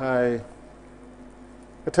know, I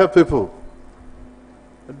tell people,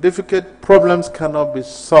 difficult problems cannot be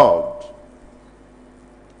solved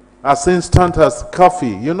as instant as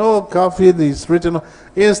coffee. You know, coffee is written on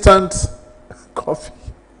instant coffee.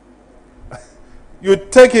 You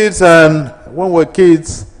take it, and when we were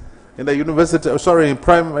kids in the university, in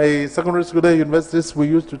primary, secondary school, universities, we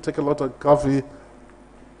used to take a lot of coffee,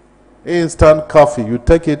 instant coffee. You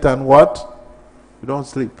take it and what? You don't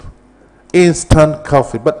sleep. Instant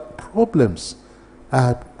coffee. But problems,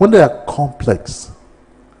 when they are complex,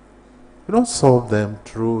 you don't solve them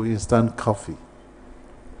through instant coffee.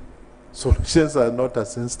 Solutions are not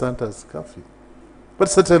as instant as coffee, but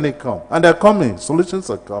certainly come. And they're coming. Solutions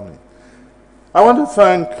are coming. I want to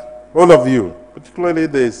thank all of you, particularly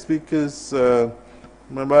the speakers.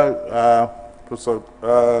 Remember,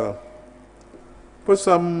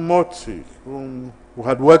 Professor Moti, who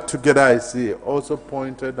had worked together, I see, also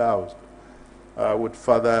pointed out with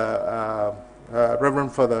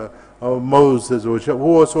Reverend Father Moses, who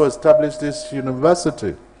also established this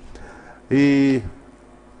university. He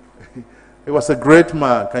was a great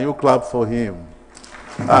man. Can you clap for him?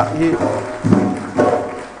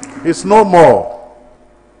 He's no more.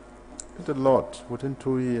 He did a lot within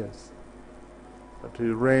 2 years. But he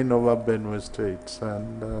reigned over Benue State.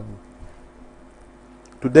 And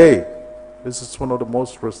today, this is one of the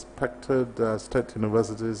most respected state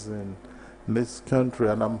universities in this country.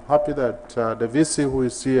 And I'm happy that the VC who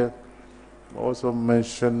is here also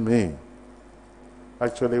mentioned me.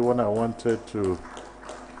 Actually, when I wanted to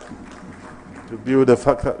build the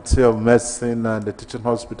Faculty of Medicine and the teaching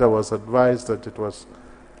hospital, I was advised that it was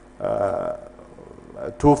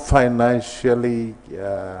too financially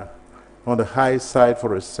on the high side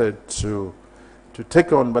for a state to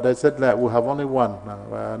take on. But I said that we have only one now,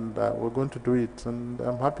 and we're going to do it. And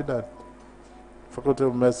I'm happy that Faculty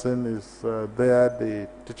of Medicine is there, the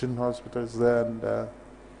teaching hospital is there, and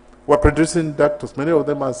we're producing doctors. Many of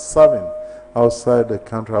them are serving outside the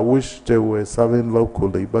country. I wish they were serving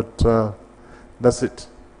locally, but that's it.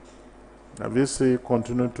 Obviously,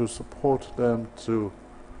 continue to support them to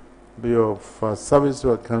be of service to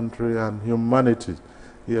our country and humanity.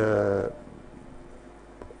 It's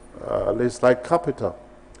like capital.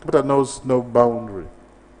 Capital knows no boundary.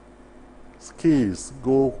 Skills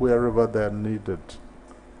go wherever they're needed.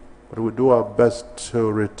 But we do our best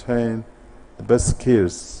to retain the best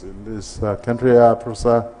skills in this country.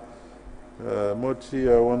 Professor Moti,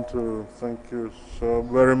 I want to thank you so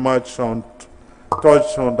very much on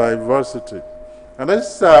touch on diversity. And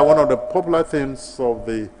this is one of the popular themes of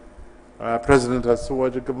the President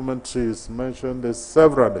Asuwaji government is mentioned this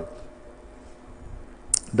severally.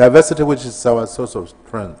 Diversity, which is our source of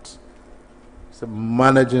strength. So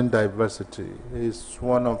managing diversity is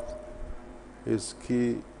one of his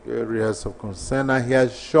key areas of concern, and he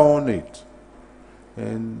has shown it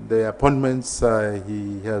in the appointments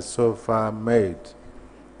he has so far made,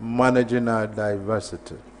 managing our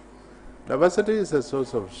diversity. Diversity is a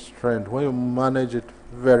source of strength when you manage it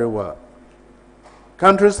very well.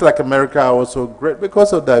 Countries like America are also great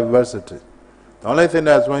because of diversity. The only thing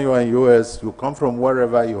is when you are in the US, you come from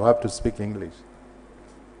wherever, you have to speak English.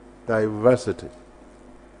 Diversity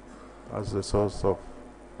as the source of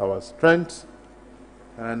our strength.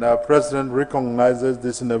 And our president recognizes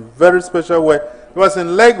this in a very special way. He was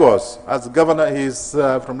in Lagos as governor. He's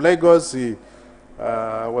from Lagos. He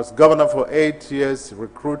was governor for 8 years. He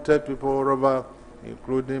recruited people all over,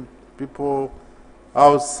 including people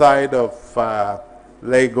outside of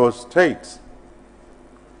Lagos State.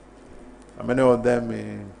 And many of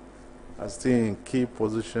them are still in key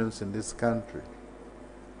positions in this country.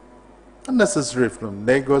 unnecessary from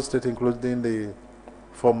Lagos State, including the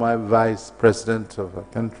former vice president of our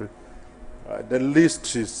country. The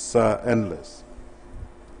list is endless.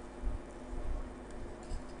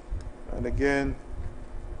 And again,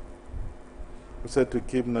 we said to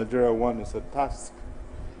keep Nigeria one is a task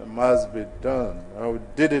that must be done. We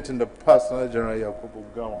did it in the past, Nigeria Yakubu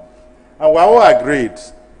Gawon. And we all agreed,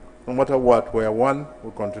 no matter what, we are one,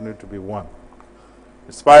 we continue to be one.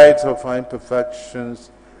 In spite of our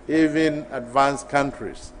imperfections, even advanced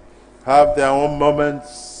countries have their own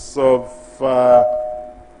moments of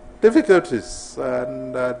difficulties,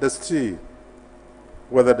 and they still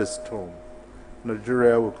weather the storm.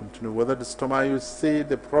 Nigeria will continue to weather the storm, and you see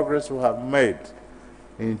the progress we have made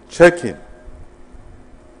in checking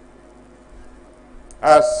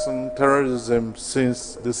arson, terrorism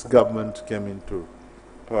since this government came into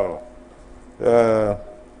power.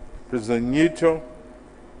 President Nito,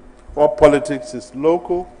 all politics is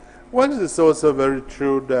local. One is also very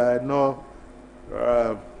true that I know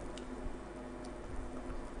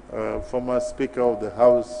former Speaker of the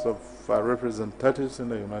House of Representatives in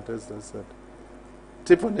the United States said,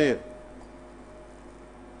 Tiffany,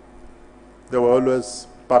 they were always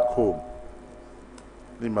back home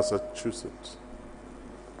in Massachusetts.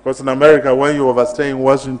 Because in America, when you overstay in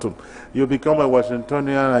Washington, you become a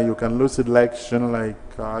Washingtonian and you can lose election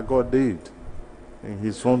like God did in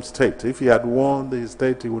his home state. If he had won the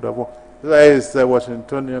state, he would have won. He's a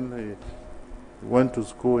Washingtonian. He went to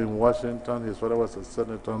school in Washington. His father was a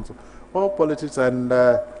senator. So all politics. And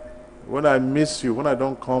when I miss you, when I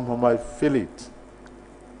don't come home, I feel it.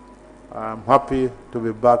 I'm happy to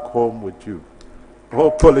be back home with you.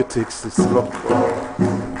 All politics is local.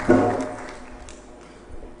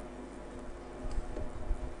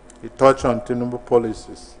 He touched on Tinubu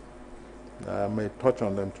policies. I may touch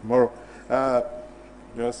on them tomorrow.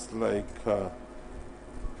 Just like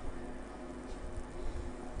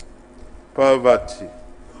poverty.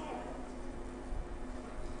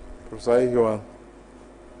 Professor Ihiwan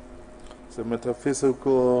is a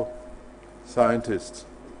metaphysical scientist.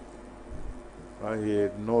 He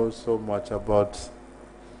knows so much about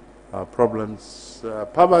problems.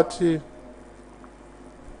 Poverty.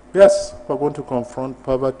 Yes, we're going to confront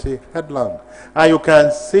poverty headlong. And you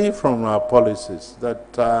can see from our policies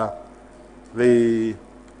that the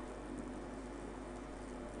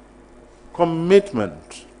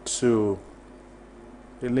commitment to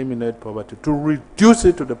eliminate poverty, to reduce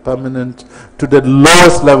it to the permanent, to the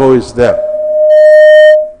lowest level is there.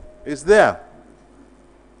 It's there.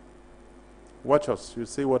 Watch us. You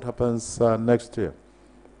see what happens next year.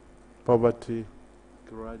 Poverty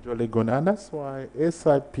gradually going, and that's why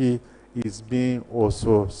SIP is being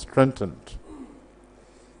also strengthened.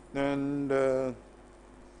 And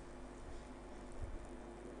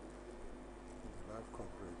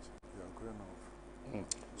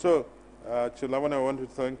so, Chilawan, I want to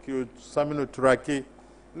thank you, Saminu Turaki.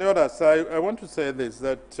 The other side, I want to say this,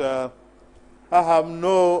 that I have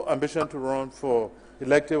no ambition to run for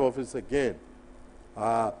elective office again.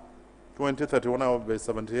 2031, I will be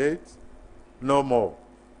 78. No more.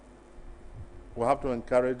 We have to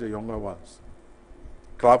encourage the younger ones.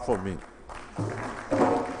 Clap for me.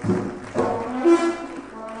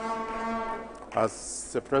 As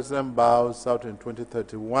the president bows out in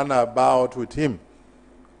 2031, I bow out with him.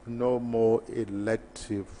 No more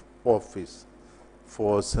elective office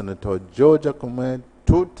for Senator George Akume,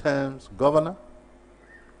 2 terms governor,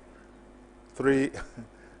 3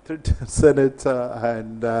 senator,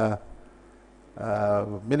 and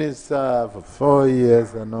minister for 4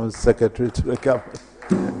 years, and now secretary to the government.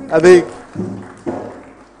 I think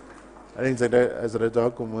Senator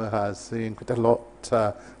Akume has seen quite a lot.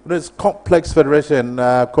 It's a complex federation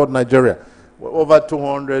called Nigeria, over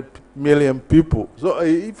 200 million people. So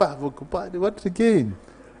if I have occupied, what again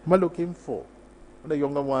am I looking for? The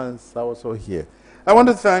younger ones are also here. I want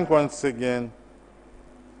to thank once again.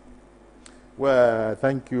 Well,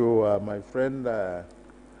 thank you, my friend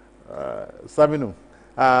Saminu.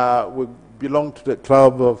 We belong to the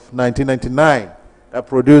club of 1999 that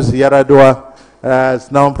produced Yaradua,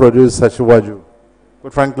 has now produced Sashiwaju.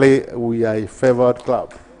 But frankly, we are a favored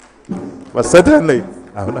club. But certainly,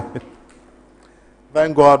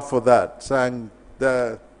 thank God for that. And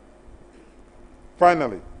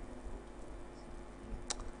finally,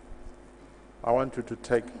 I want you to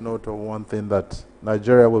take note of one thing, that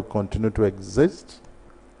Nigeria will continue to exist.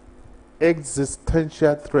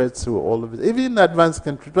 Existential threats will always, even in advanced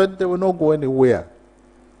countries, but they will not go anywhere.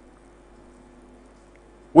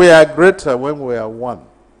 We are greater when we are one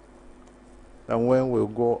than when we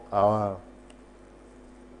go our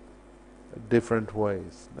different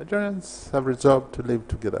ways. Nigerians have resolved to live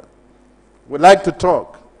together. We like to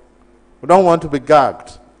talk. We don't want to be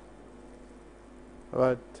gagged.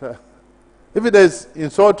 But if it is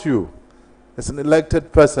insult you as an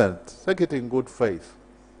elected person, take it in good faith.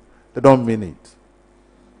 They don't mean it.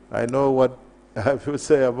 I know what people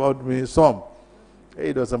say about me, some.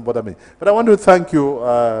 It doesn't bother me. But I want to thank you,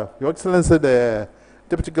 Your Excellency, the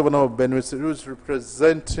Deputy Governor of Benue, who is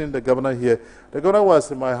representing the governor here. The governor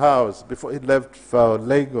was in my house before he left for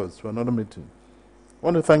Lagos for another meeting. I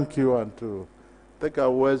want to thank you and to take our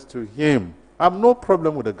words to him. I have no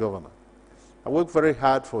problem with the governor. I work very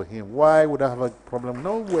hard for him. Why would I have a problem?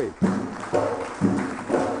 No way.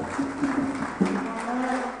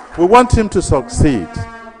 We want him to succeed.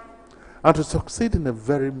 And to succeed in a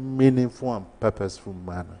very meaningful and purposeful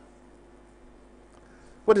manner.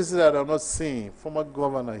 What is it that I'm not seeing? Former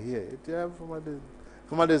governor here. Yeah, former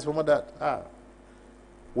this, former that.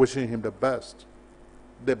 Wishing him the best.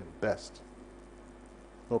 The best.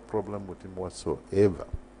 No problem with him whatsoever.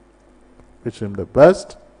 Wish him the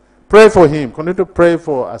best. Pray for him. Continue to pray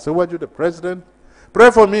for Asewaju, the president.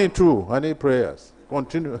 Pray for me too. I need prayers.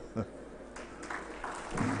 Continue.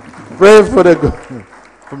 Pray for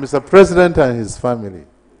for Mr. President and his family.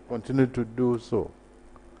 Continue to do so.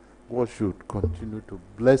 God should continue to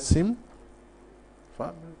bless him,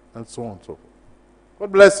 family, and so on and so forth.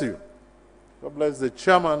 God bless you. God bless the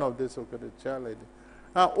chairman of this, okay, the chair lady.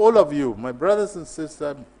 Now, all of you, my brothers and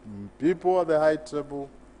sisters, people of the high table,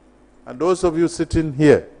 and those of you sitting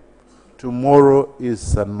here, tomorrow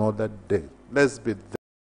is another day. Let's be there.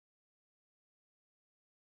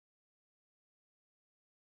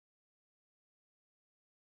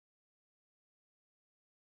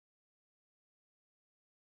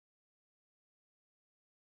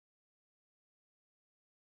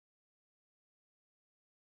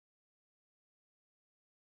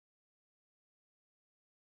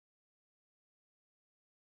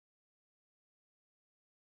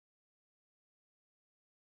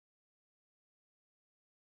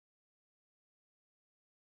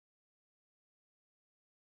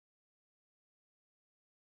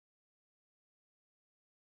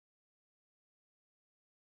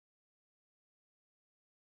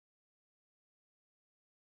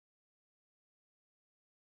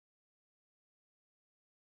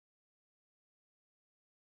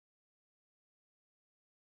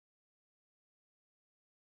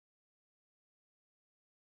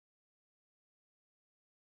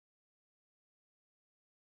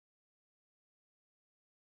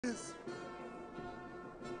 Please,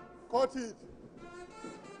 cut it.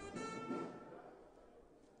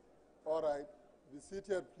 All right, be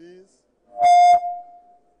seated, please.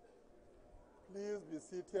 Please be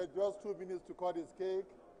seated. Just 2 minutes to cut his cake.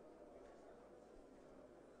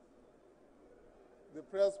 The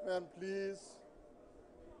pressman, please.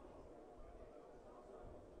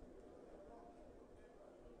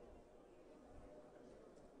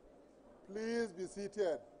 Please be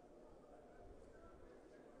seated.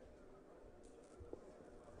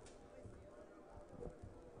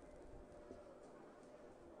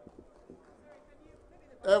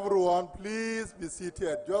 Everyone, please be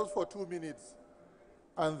seated just for 2 minutes.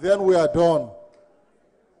 And then we are done.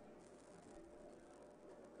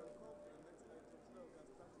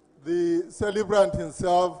 The celebrant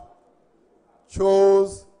himself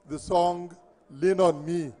chose the song Lean on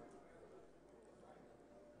Me.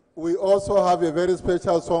 We also have a very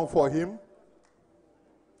special song for him.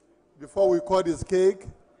 Before we cut his cake,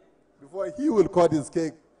 before he will cut his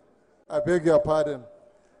cake, I beg your pardon.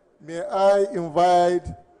 May I invite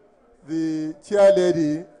the chair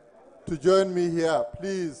lady to join me here,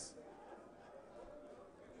 please.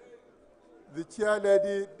 The chair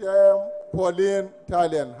lady, Dame Pauline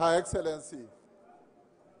Talian, Her Excellency.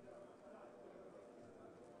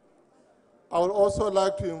 I would also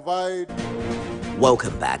like to invite...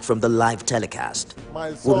 Welcome back from the live telecast.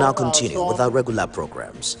 We'll now continue with our regular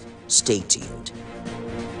programs. Stay tuned.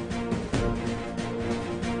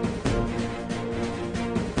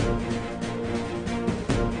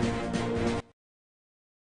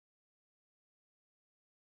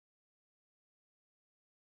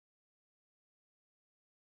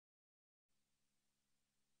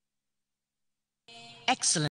 Excellent.